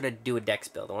want to try to do a dex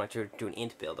build. I want to do an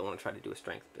int build. I want to try to do a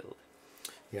strength build.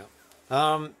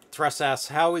 Thrust asks,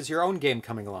 how is your own game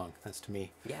coming along? That's to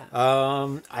me.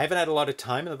 I haven't had a lot of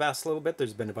time in the past little bit.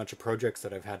 There's been a bunch of projects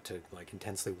that I've had to like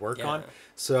intensely work on.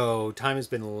 So time has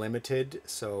been limited.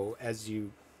 So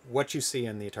what you see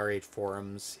in the Atari Age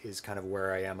forums is kind of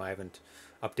where I am. I haven't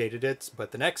updated it,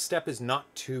 but the next step is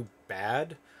not too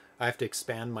bad. I have to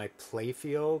expand my play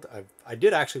field. I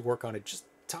did actually work on it just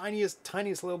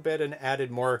tiniest little bit and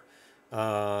added more,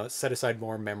 set aside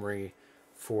more memory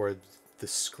for the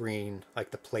screen,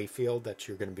 like the play field that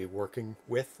you're going to be working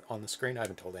with on the screen. I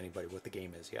haven't told anybody what the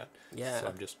game is yet. Yeah. So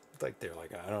I'm just like, they're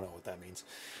like, I don't know what that means.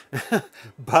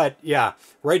 But yeah,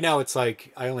 right now it's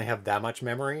like I only have that much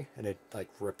memory, and it like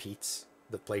repeats.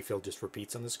 The play field just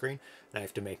repeats on the screen, and I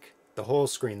have to make the whole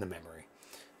screen the memory.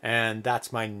 And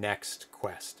that's my next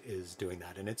quest, is doing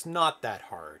that. And it's not that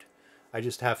hard. I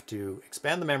just have to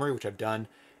expand the memory, which I've done,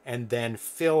 and then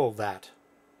fill that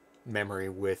memory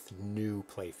with new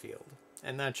playfield.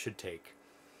 And that should take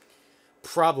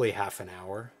probably half an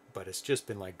hour, but it's just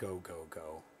been like go,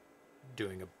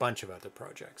 doing a bunch of other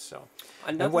projects. So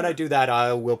and when I do that,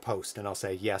 I will post and I'll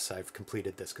say, yes, I've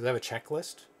completed this, because I have a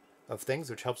checklist of things,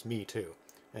 which helps me too.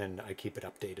 And I keep it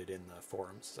updated in the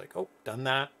forums. It's like, oh, done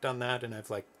that, and I have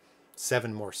like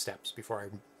 7 more steps before I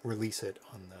release it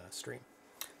on the stream.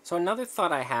 So another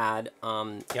thought I had,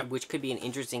 which could be an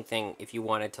interesting thing if you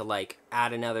wanted to like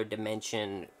add another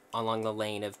dimension along the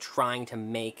lane of trying to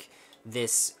make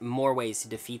this more ways to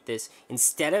defeat this.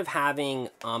 Instead of having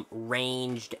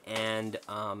ranged and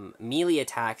melee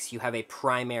attacks, you have a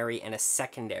primary and a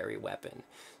secondary weapon.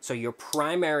 So your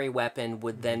primary weapon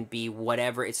would then be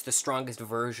whatever, it's the strongest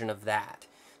version of that.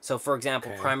 So for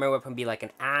example, primary weapon would be like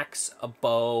an axe, a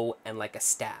bow, and like a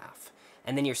staff.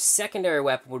 And then your secondary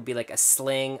weapon would be like a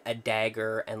sling, a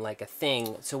dagger, and like a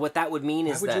thing. So what that would mean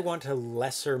is Why would you want a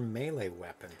lesser melee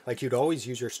weapon? Like you'd always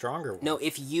use your stronger one. No,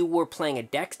 if you were playing a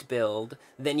dexed build,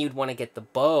 then you'd want to get the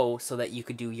bow so that you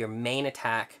could do your main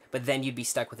attack, but then you'd be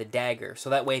stuck with a dagger. So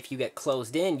that way if you get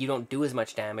closed in, you don't do as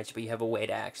much damage, but you have a way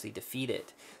to actually defeat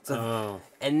it. So,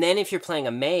 and then if you're playing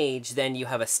a mage, then you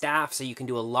have a staff so you can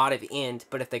do a lot of int,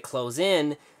 but if they close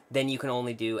in, then you can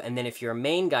only do, and then if you're a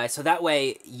main guy, so that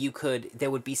way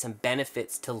there would be some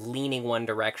benefits to leaning one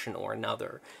direction or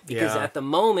another. Because at the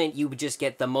moment, you would just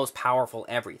get the most powerful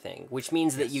everything, which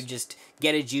means that you just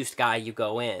get a juiced guy, you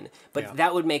go in. But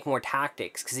that would make more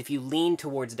tactics, because if you lean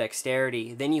towards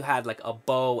dexterity, then you had like a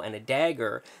bow and a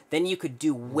dagger, then you could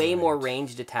do way more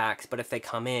ranged attacks, but if they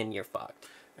come in, you're fucked.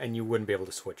 And you wouldn't be able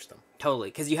to switch them. Totally,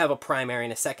 because you have a primary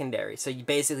and a secondary. So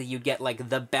you'd get like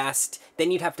the best. Then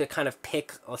you'd have to kind of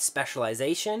pick a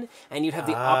specialization, and you'd have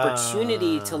the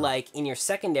opportunity to like in your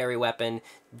secondary weapon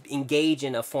engage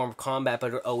in a form of combat, but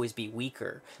it would always be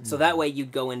weaker. So that way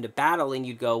you'd go into battle and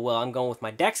you'd go, well, I'm going with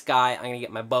my dex guy. I'm gonna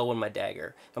get my bow and my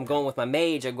dagger. If I'm going with my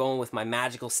mage, I'm going with my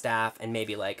magical staff and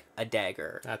maybe like a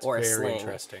dagger or a sling. That's very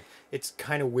interesting. It's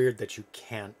kind of weird that you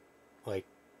can't like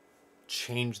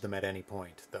change them at any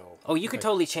point, though. Oh, you could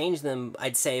totally change them,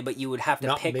 I'd say, but you would have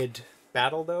to pick... Not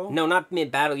mid-battle, though? No, not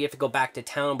mid-battle. You have to go back to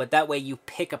town, but that way you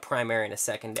pick a primary and a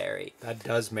secondary. That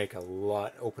does make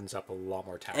opens up a lot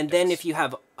more tactics. And then if you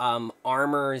have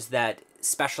armors that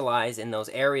specialize in those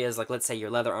areas, like let's say your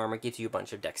leather armor gives you a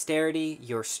bunch of dexterity,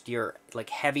 your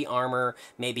like heavy armor,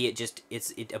 maybe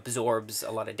it absorbs a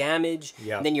lot of damage.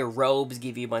 And then your robes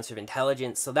give you a bunch of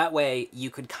intelligence, so that way you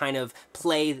could kind of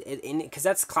play in, because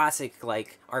that's classic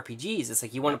like RPGs. It's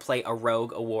like you want to play a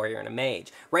rogue, a warrior, and a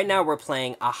mage. Right now we're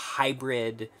playing a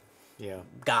hybrid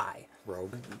guy.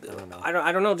 Rogue? I don't know.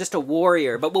 I don't know, just a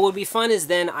warrior. But what would be fun is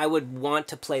then I would want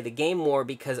to play the game more,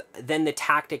 because then the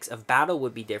tactics of battle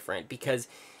would be different.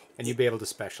 And you'd be able to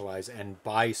specialize and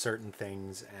buy certain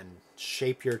things and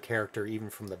shape your character even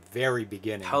from the very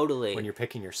beginning. Totally. When you're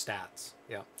picking your stats.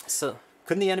 Yeah. So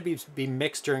couldn't the enemies be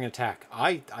mixed during attack?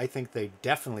 I think they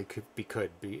definitely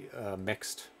could be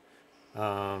mixed.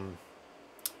 I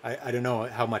don't know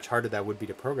how much harder that would be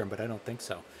to program, but I don't think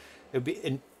so. It would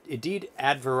be indeed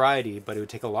add variety, but it would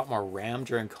take a lot more RAM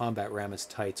during combat. RAM is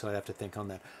tight, so I'd have to think on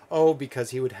that. Oh, because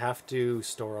he would have to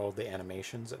store all the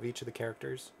animations of each of the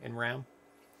characters in RAM.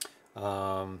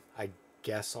 I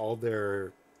guess all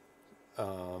their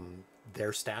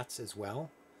stats as well,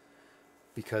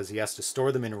 because he has to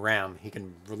store them in RAM. He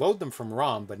can reload them from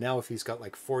ROM, but now if he's got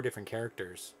like 4 different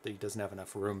characters, he doesn't have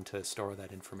enough room to store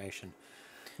that information.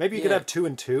 Maybe you could have 2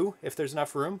 and 2 if there's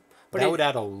enough room. But that would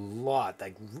add a lot.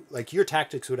 Like your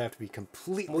tactics would have to be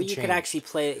completely changed. Well, you could actually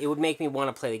play. It would make me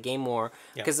want to play the game more,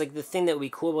 because like the thing that would be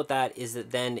cool about that is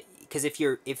that then, because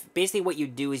if basically what you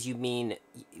do is you mean,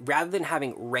 rather than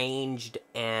having ranged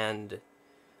and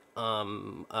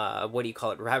what do you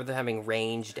call it? Rather than having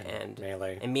ranged and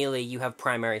melee, you have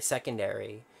primary,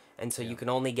 secondary, and so you can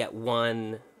only get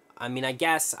one. I mean, I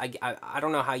guess I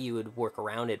don't know how you would work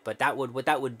around it, but what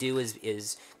that would do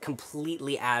is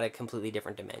completely add a completely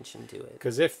different dimension to it.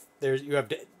 Because if you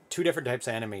have 2 different types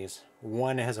of enemies,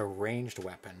 one has a ranged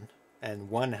weapon, and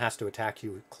one has to attack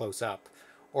you close up,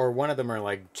 or one of them are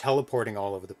like teleporting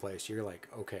all over the place. You're like,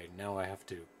 okay, now I have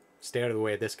to stay out of the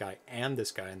way of this guy, and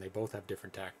they both have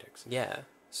different tactics. Yeah.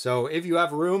 So if you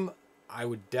have room, I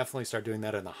would definitely start doing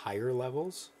that in the higher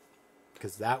levels,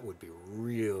 because that would be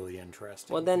really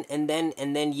interesting. Well,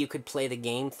 then you could play the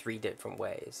game 3 different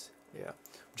ways. Yeah.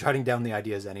 I'm jotting down the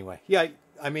ideas anyway. Yeah,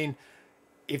 I mean,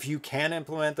 if you can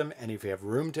implement them, and if you have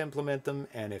room to implement them,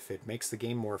 and if it makes the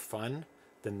game more fun,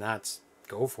 then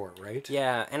go for it, right?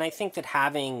 Yeah, and I think that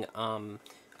having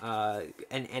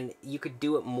and you could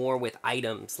do it more with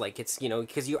items, like it's,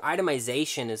 because your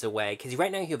itemization is a way, because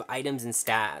right now you have items and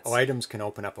stats. Oh, items can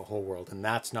open up a whole world, and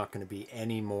that's not going to be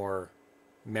any more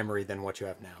memory than what you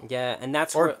have now. Yeah, and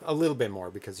that's a little bit more,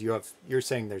 because you're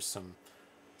saying there's some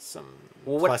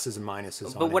pluses and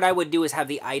minuses. But what I would do is have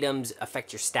the items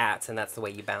affect your stats, and that's the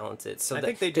way you balance it. So I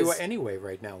think they do it anyway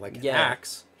right now. Like an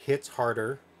axe hits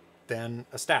harder than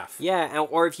a staff. Yeah,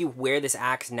 or if you wear this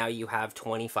axe, now you have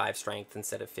 25 strength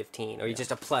instead of 15, or you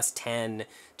just a plus 10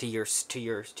 to your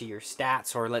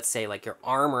stats, or let's say like your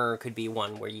armor could be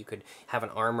one where you could have an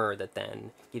armor that then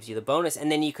gives you the bonus,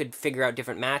 and then you could figure out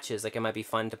different matches. Like it might be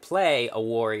fun to play a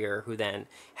warrior who then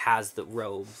has the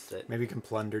robes that maybe you can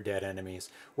plunder dead enemies.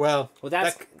 Well,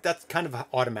 that kind of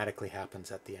automatically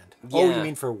happens at the end. Yeah. Oh, you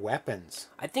mean for weapons?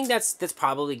 I think that's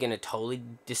probably going to totally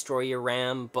destroy your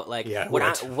RAM, but like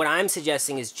what I'm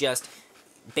suggesting is just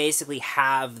basically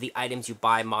have the items you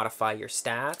buy modify your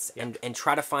stats, and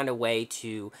try to find a way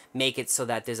to make it so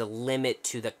that there's a limit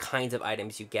to the kinds of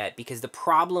items you get, because the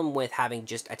problem with having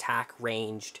just attack,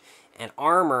 ranged, and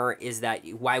armor is that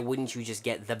why wouldn't you just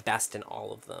get the best in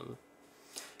all of them?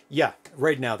 Yeah,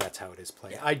 right now that's how it is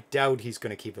played. Yeah. I doubt he's going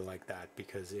to keep it like that,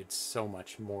 because it's so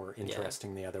much more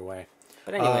interesting the other way.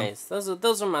 But anyways,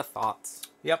 those are my thoughts.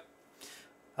 Yep.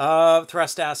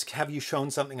 Thrust asks, have you shown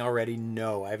something already?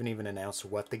 No, I haven't even announced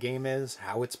what the game is,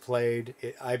 how it's played.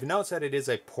 I've announced that it is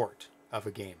a port of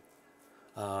a game.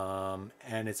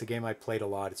 And it's a game I played a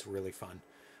lot. It's really fun.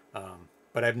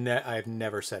 But I've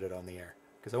never said it on the air,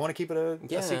 because I want to keep it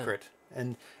a secret.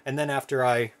 And then after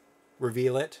I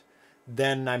reveal it,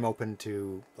 then I'm open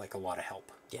to like a lot of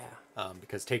help. Yeah.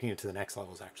 Because taking it to the next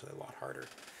level is actually a lot harder.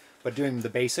 But doing the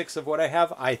basics of what I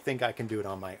have, I think I can do it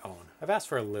on my own. I've asked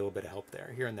for a little bit of help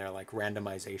there, here and there, like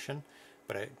randomization.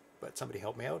 But somebody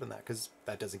help me out on that, because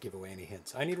that doesn't give away any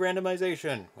hints. I need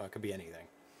randomization. Well, it could be anything.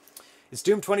 It's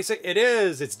Doom 26. It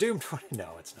is. It's Doom 20.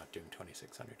 No, it's not Doom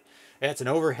 2600. It's an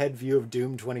overhead view of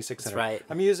Doom 2600. That's right.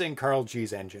 I'm using Karl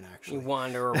G's engine, actually. You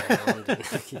wander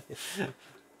around.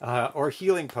 Or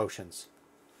healing potions.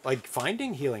 Like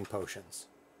finding healing potions.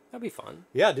 That'd be fun.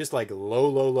 Yeah, just like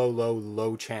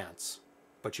low chance,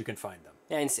 but you can find them.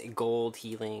 Yeah, and gold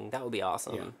healing. That would be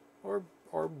awesome. Yeah.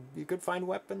 Or you could find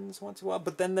weapons once in a while,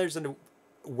 but then there's a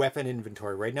weapon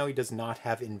inventory. Right now he does not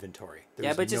have inventory.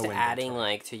 There's but just adding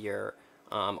like to your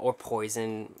or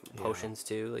poison potions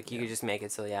too. Like you could just make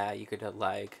it so you could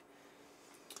like,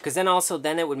 because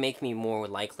then it would make me more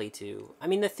likely to. I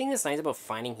mean, the thing that's nice about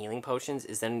finding healing potions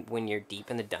is then when you're deep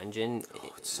in the dungeon,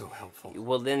 it's so helpful.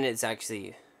 Well, then it's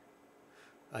actually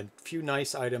a few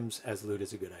nice items as loot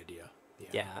is a good idea.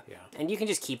 Yeah. And you can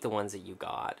just keep the ones that you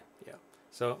got. Yeah.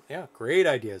 So great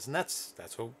ideas, and that's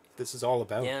what this is all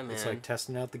about. Yeah, man. It's like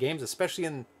testing out the games, especially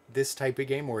in this type of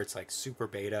game where it's like super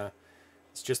beta.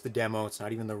 It's just the demo. It's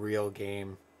not even the real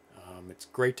game. It's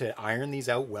great to iron these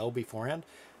out well beforehand,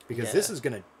 because this is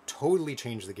going to totally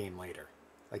change the game later.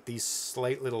 Like these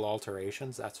slight little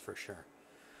alterations, that's for sure.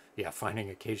 Yeah, finding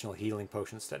occasional healing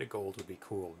potions instead of gold would be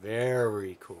cool.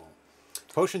 Very cool.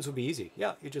 Potions would be easy.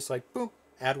 Yeah, you just like, boom,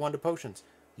 add one to potions.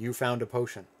 You found a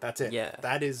potion. That's it. Yeah.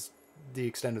 That is the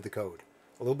extent of the code.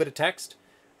 A little bit of text,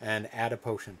 and add a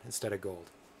potion instead of gold.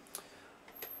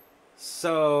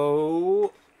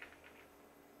 So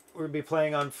we'll be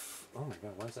playing on... oh my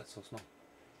god, why is that so small?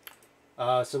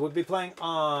 So we'll be playing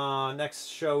on... next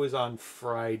show is on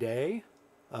Friday.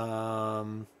 I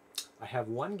have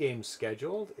one game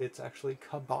scheduled. It's actually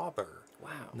Kabobber.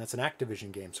 Wow. And that's an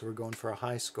Activision game, so we're going for a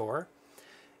high score.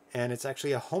 And it's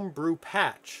actually a homebrew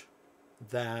patch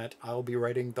that I'll be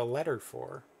writing the letter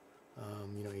for.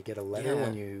 You get a letter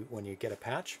when you get a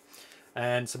patch.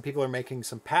 And some people are making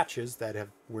some patches that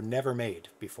were never made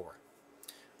before.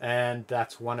 And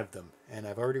that's one of them. And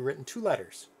I've already written 2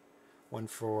 letters. One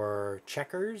for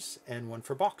checkers and one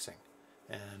for boxing.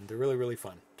 And they're really, really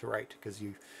fun to write, because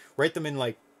you write them in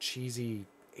like cheesy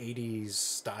 80s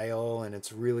style, and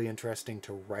it's really interesting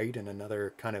to write in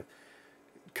another kind of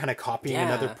copying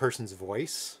another person's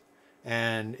voice.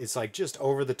 And it's like just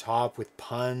over the top with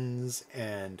puns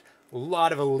and a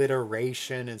lot of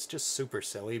alliteration. It's just super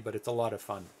silly, but it's a lot of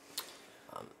fun.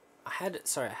 I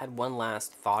had one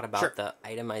last thought about the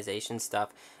itemization stuff.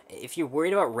 If you're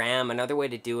worried about RAM, another way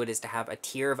to do it is to have a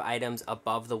tier of items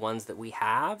above the ones that we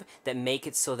have that make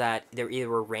it so that they're either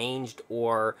arranged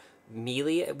or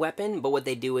melee weapon, but what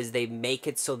they do is they make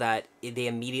it so that they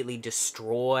immediately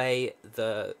destroy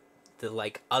the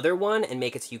like other one and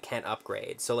make it so you can't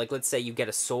upgrade. So like let's say you get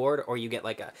a sword, or you get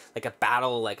like a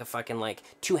battle, like a fucking like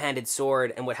two-handed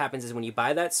sword, and what happens is when you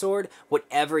buy that sword,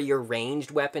 whatever your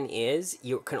ranged weapon is,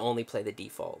 you can only play the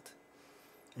default.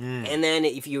 And then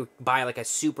if you buy like a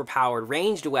super powered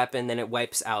ranged weapon, then it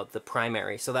wipes out the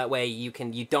primary. So that way you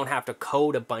don't have to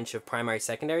code a bunch of primary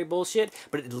secondary bullshit,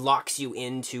 but it locks you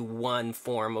into one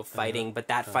form of fighting, but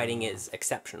that fighting is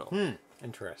exceptional.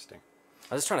 Interesting.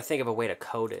 I was just trying to think of a way to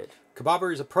code it.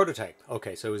 Kabobber is a prototype.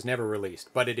 Okay, so it was never released,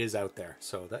 but it is out there.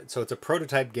 So it's a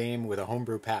prototype game with a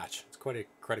homebrew patch. It's quite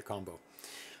a combo.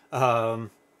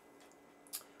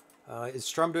 Is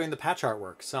Strum doing the patch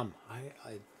artwork? Some.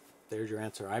 There's your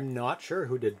answer. I'm not sure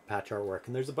who did patch artwork,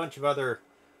 and there's a bunch of other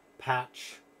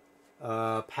patches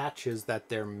that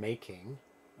they're making.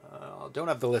 I don't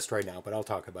have the list right now, but I'll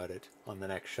talk about it on the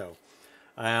next show.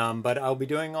 But I'll be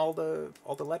doing all the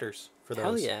letters for those.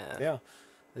 Hell yeah! Yeah,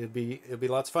 it'll be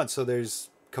lots of fun. So there's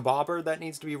Kabobber that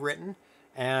needs to be written,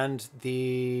 and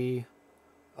the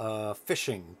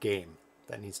fishing game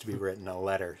that needs to be written, a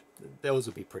letter. Those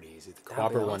would be pretty easy. The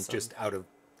Kabobber one's just out of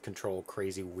control,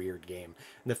 crazy, weird game.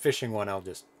 And the fishing one,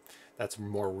 that's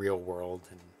more real world,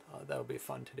 and that'll be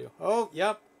fun to do. Oh,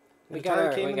 yep. We got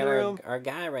our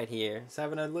guy right here. He's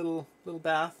having a little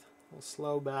bath, a little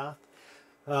slow bath.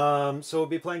 So we'll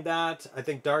be playing that. I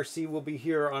think Darcy will be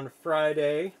here on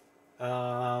Friday.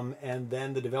 And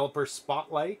then the developer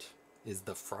spotlight is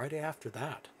the Friday after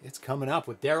that. It's coming up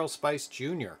with Daryl Spice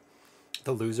Jr.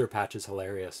 The loser patch is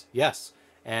hilarious. Yes.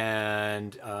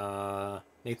 And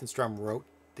Nathan Strum wrote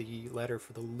the letter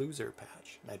for the loser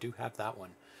patch. I do have that one.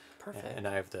 Perfect. And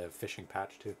I have the fishing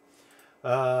patch too.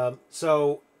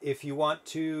 So if you want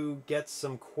to get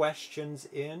some questions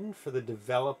in for the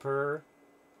developer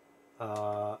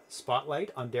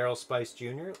spotlight on Daryl Spice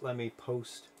Jr., let me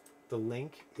post the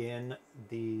link in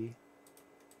the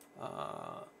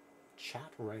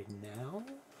chat right now.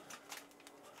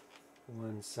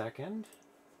 1 second.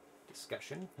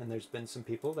 Discussion. And there's been some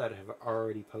people that have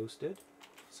already posted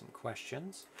some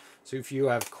questions. So if you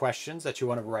have questions that you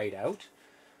want to write out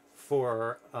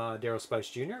for Daryl Spice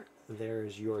Jr.,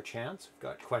 there's your chance. We've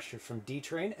got questions from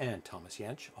D-Train and Thomas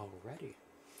Yench already.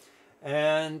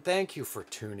 And thank you for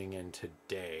tuning in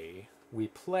today. We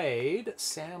played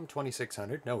S.A.M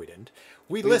 2600. No, we didn't.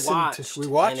 We watched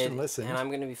and listened. And I'm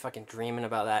going to be fucking dreaming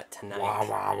about that tonight. Wah,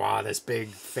 wah, wah, this big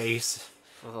face.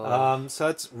 So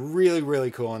it's really,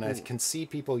 really cool. And I can see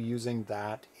people using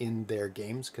that in their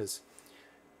games because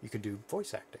you could do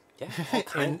voice acting. Yeah,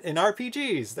 in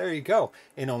RPGs. There you go.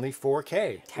 In only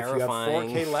 4K. Terrifying.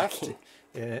 If you have 4K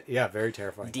left. Yeah, very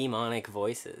terrifying. Demonic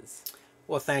voices.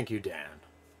 Well, thank you, Dan.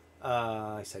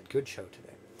 I said good show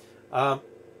today.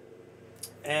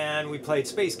 And we played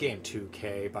Space Game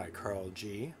 2K by Karl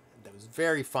G. That was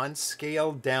very fun.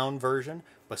 Scaled down version,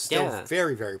 but still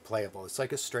very, very playable. It's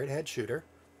like a straight ahead shooter.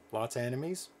 Lots of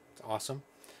enemies. It's awesome.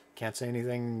 Can't say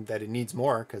anything that it needs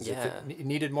more, because if it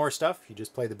needed more stuff, you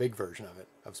just play the big version of it,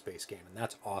 of Space Game, and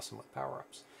that's awesome with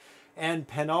power-ups. And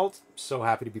Penult, so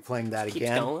happy to be playing that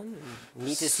again. Keeps going.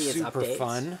 Neat to see its updates. Super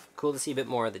fun. Cool to see a bit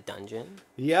more of the dungeon.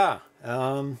 Yeah.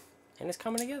 And it's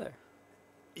coming together.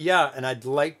 Yeah, and I'd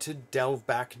like to delve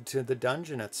back into the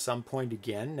dungeon at some point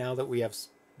again, now that we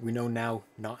know now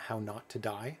how not to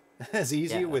die as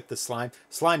easy with the slime.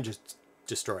 Slime just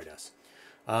destroyed us.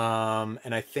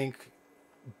 And I think,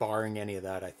 barring any of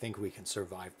that, I think we can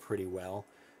survive pretty well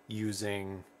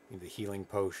using the healing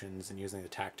potions and using the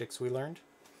tactics we learned.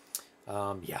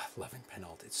 Yeah, loving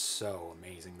Penult. It's so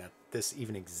amazing that this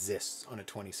even exists on a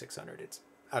 2600. It's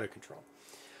out of control.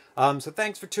 So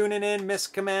thanks for tuning in, Miss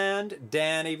Command,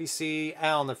 Dan AVC,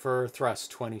 Al Nefer, Thrust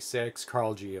 26,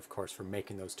 Karl G, of course, for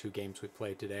making those two games we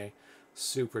played today.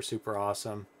 Super, super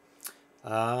awesome.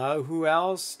 Who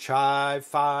else? Chive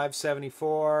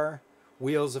 574,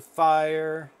 Wheels of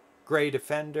Fire, Grey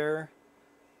Defender,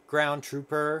 Ground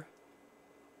Trooper.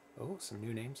 Oh, some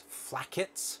new names.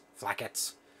 Flackets.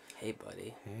 Hey,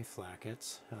 buddy. Hey,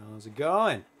 Flackets. How's it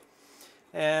going?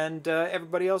 And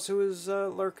everybody else who is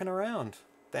lurking around.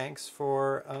 Thanks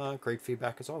for great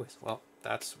feedback as always. Well,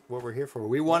 that's what we're here for.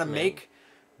 We want to make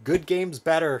good games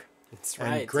better. That's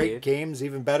right, and great games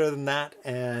even better than that.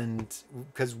 And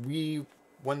because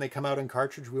when they come out in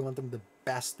cartridge, we want them the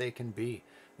best they can be.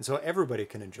 And so everybody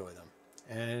can enjoy them.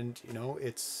 And,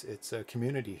 it's a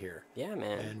community here. Yeah,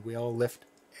 man. And we all lift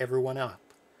everyone up.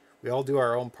 We all do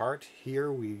our own part.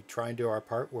 Here, we try and do our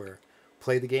part where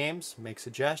play the games, make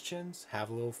suggestions, have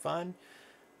a little fun.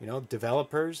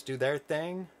 Developers do their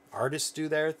thing. Artists do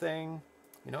their thing.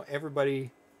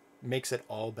 Everybody makes it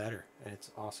all better, and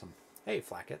it's awesome. Hey,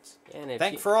 Flackets. And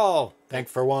thank for all. Thank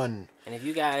for one. And if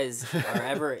you guys are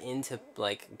ever into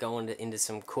like going into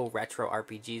some cool retro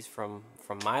RPGs from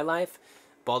my life,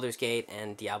 Baldur's Gate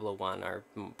and Diablo 1 are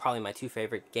probably my 2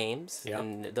 favorite games. Yep.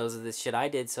 And those are the shit I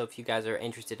did. So if you guys are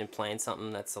interested in playing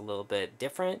something that's a little bit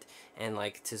different and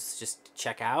like to just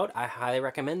check out, I highly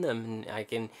recommend them. And I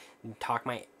can talk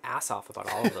my ass off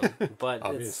about all of them. But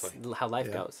it's how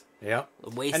life goes. Yeah.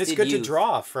 Wasted and it's good youth. to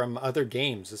draw from other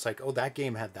games. It's like, oh, that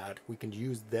game had that. We can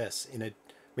use this in a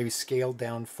maybe scaled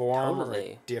down form or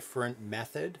a different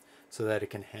method, so that it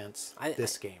can enhance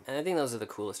this game. And I think those are the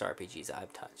coolest RPGs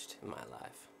I've touched in my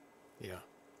life. Yeah.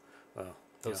 Well,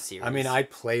 those series. I mean, I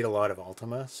played a lot of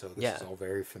Ultima, so this is all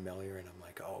very familiar, and I'm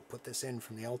like, oh, put this in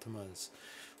from the Ultimas,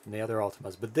 from the other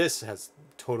Ultimas. But this has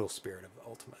total spirit of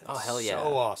Ultima. It's hell yeah.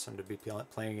 So awesome to be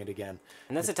playing it again.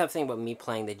 And that's the tough thing about me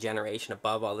playing the generation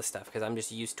above all this stuff, because I'm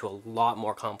just used to a lot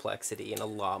more complexity and a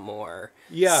lot more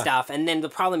stuff. And then the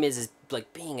problem is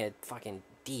like being a fucking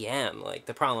DM, like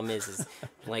the problem is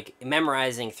like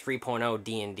memorizing 3.0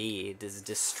 D&D has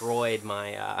destroyed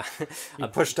my you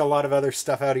pushed a lot of other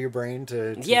stuff out of your brain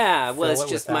to well, it's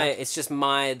just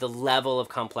the level of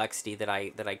complexity that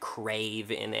I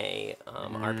crave in a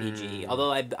RPG.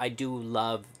 Although I do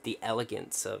love the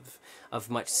elegance of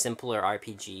much simpler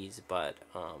RPGs, but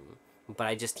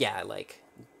I just like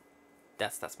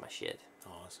that's my shit.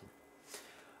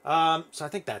 Awesome. So I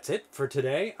think that's it for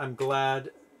today. I'm glad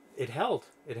it held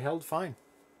fine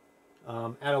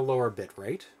at a lower bit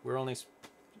rate. We're only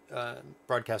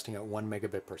broadcasting at 1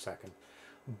 megabit per second,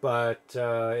 but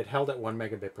it held at 1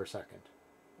 megabit per second,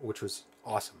 which was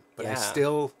awesome. But I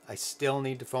still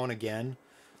need to phone again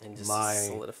and just my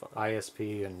solidify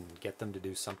ISP and get them to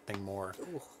do something more.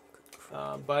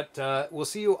 But we'll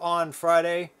see you on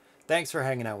Friday. Thanks for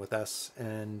hanging out with us,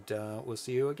 and we'll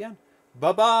see you again.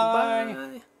 Bye-bye.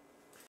 Bye.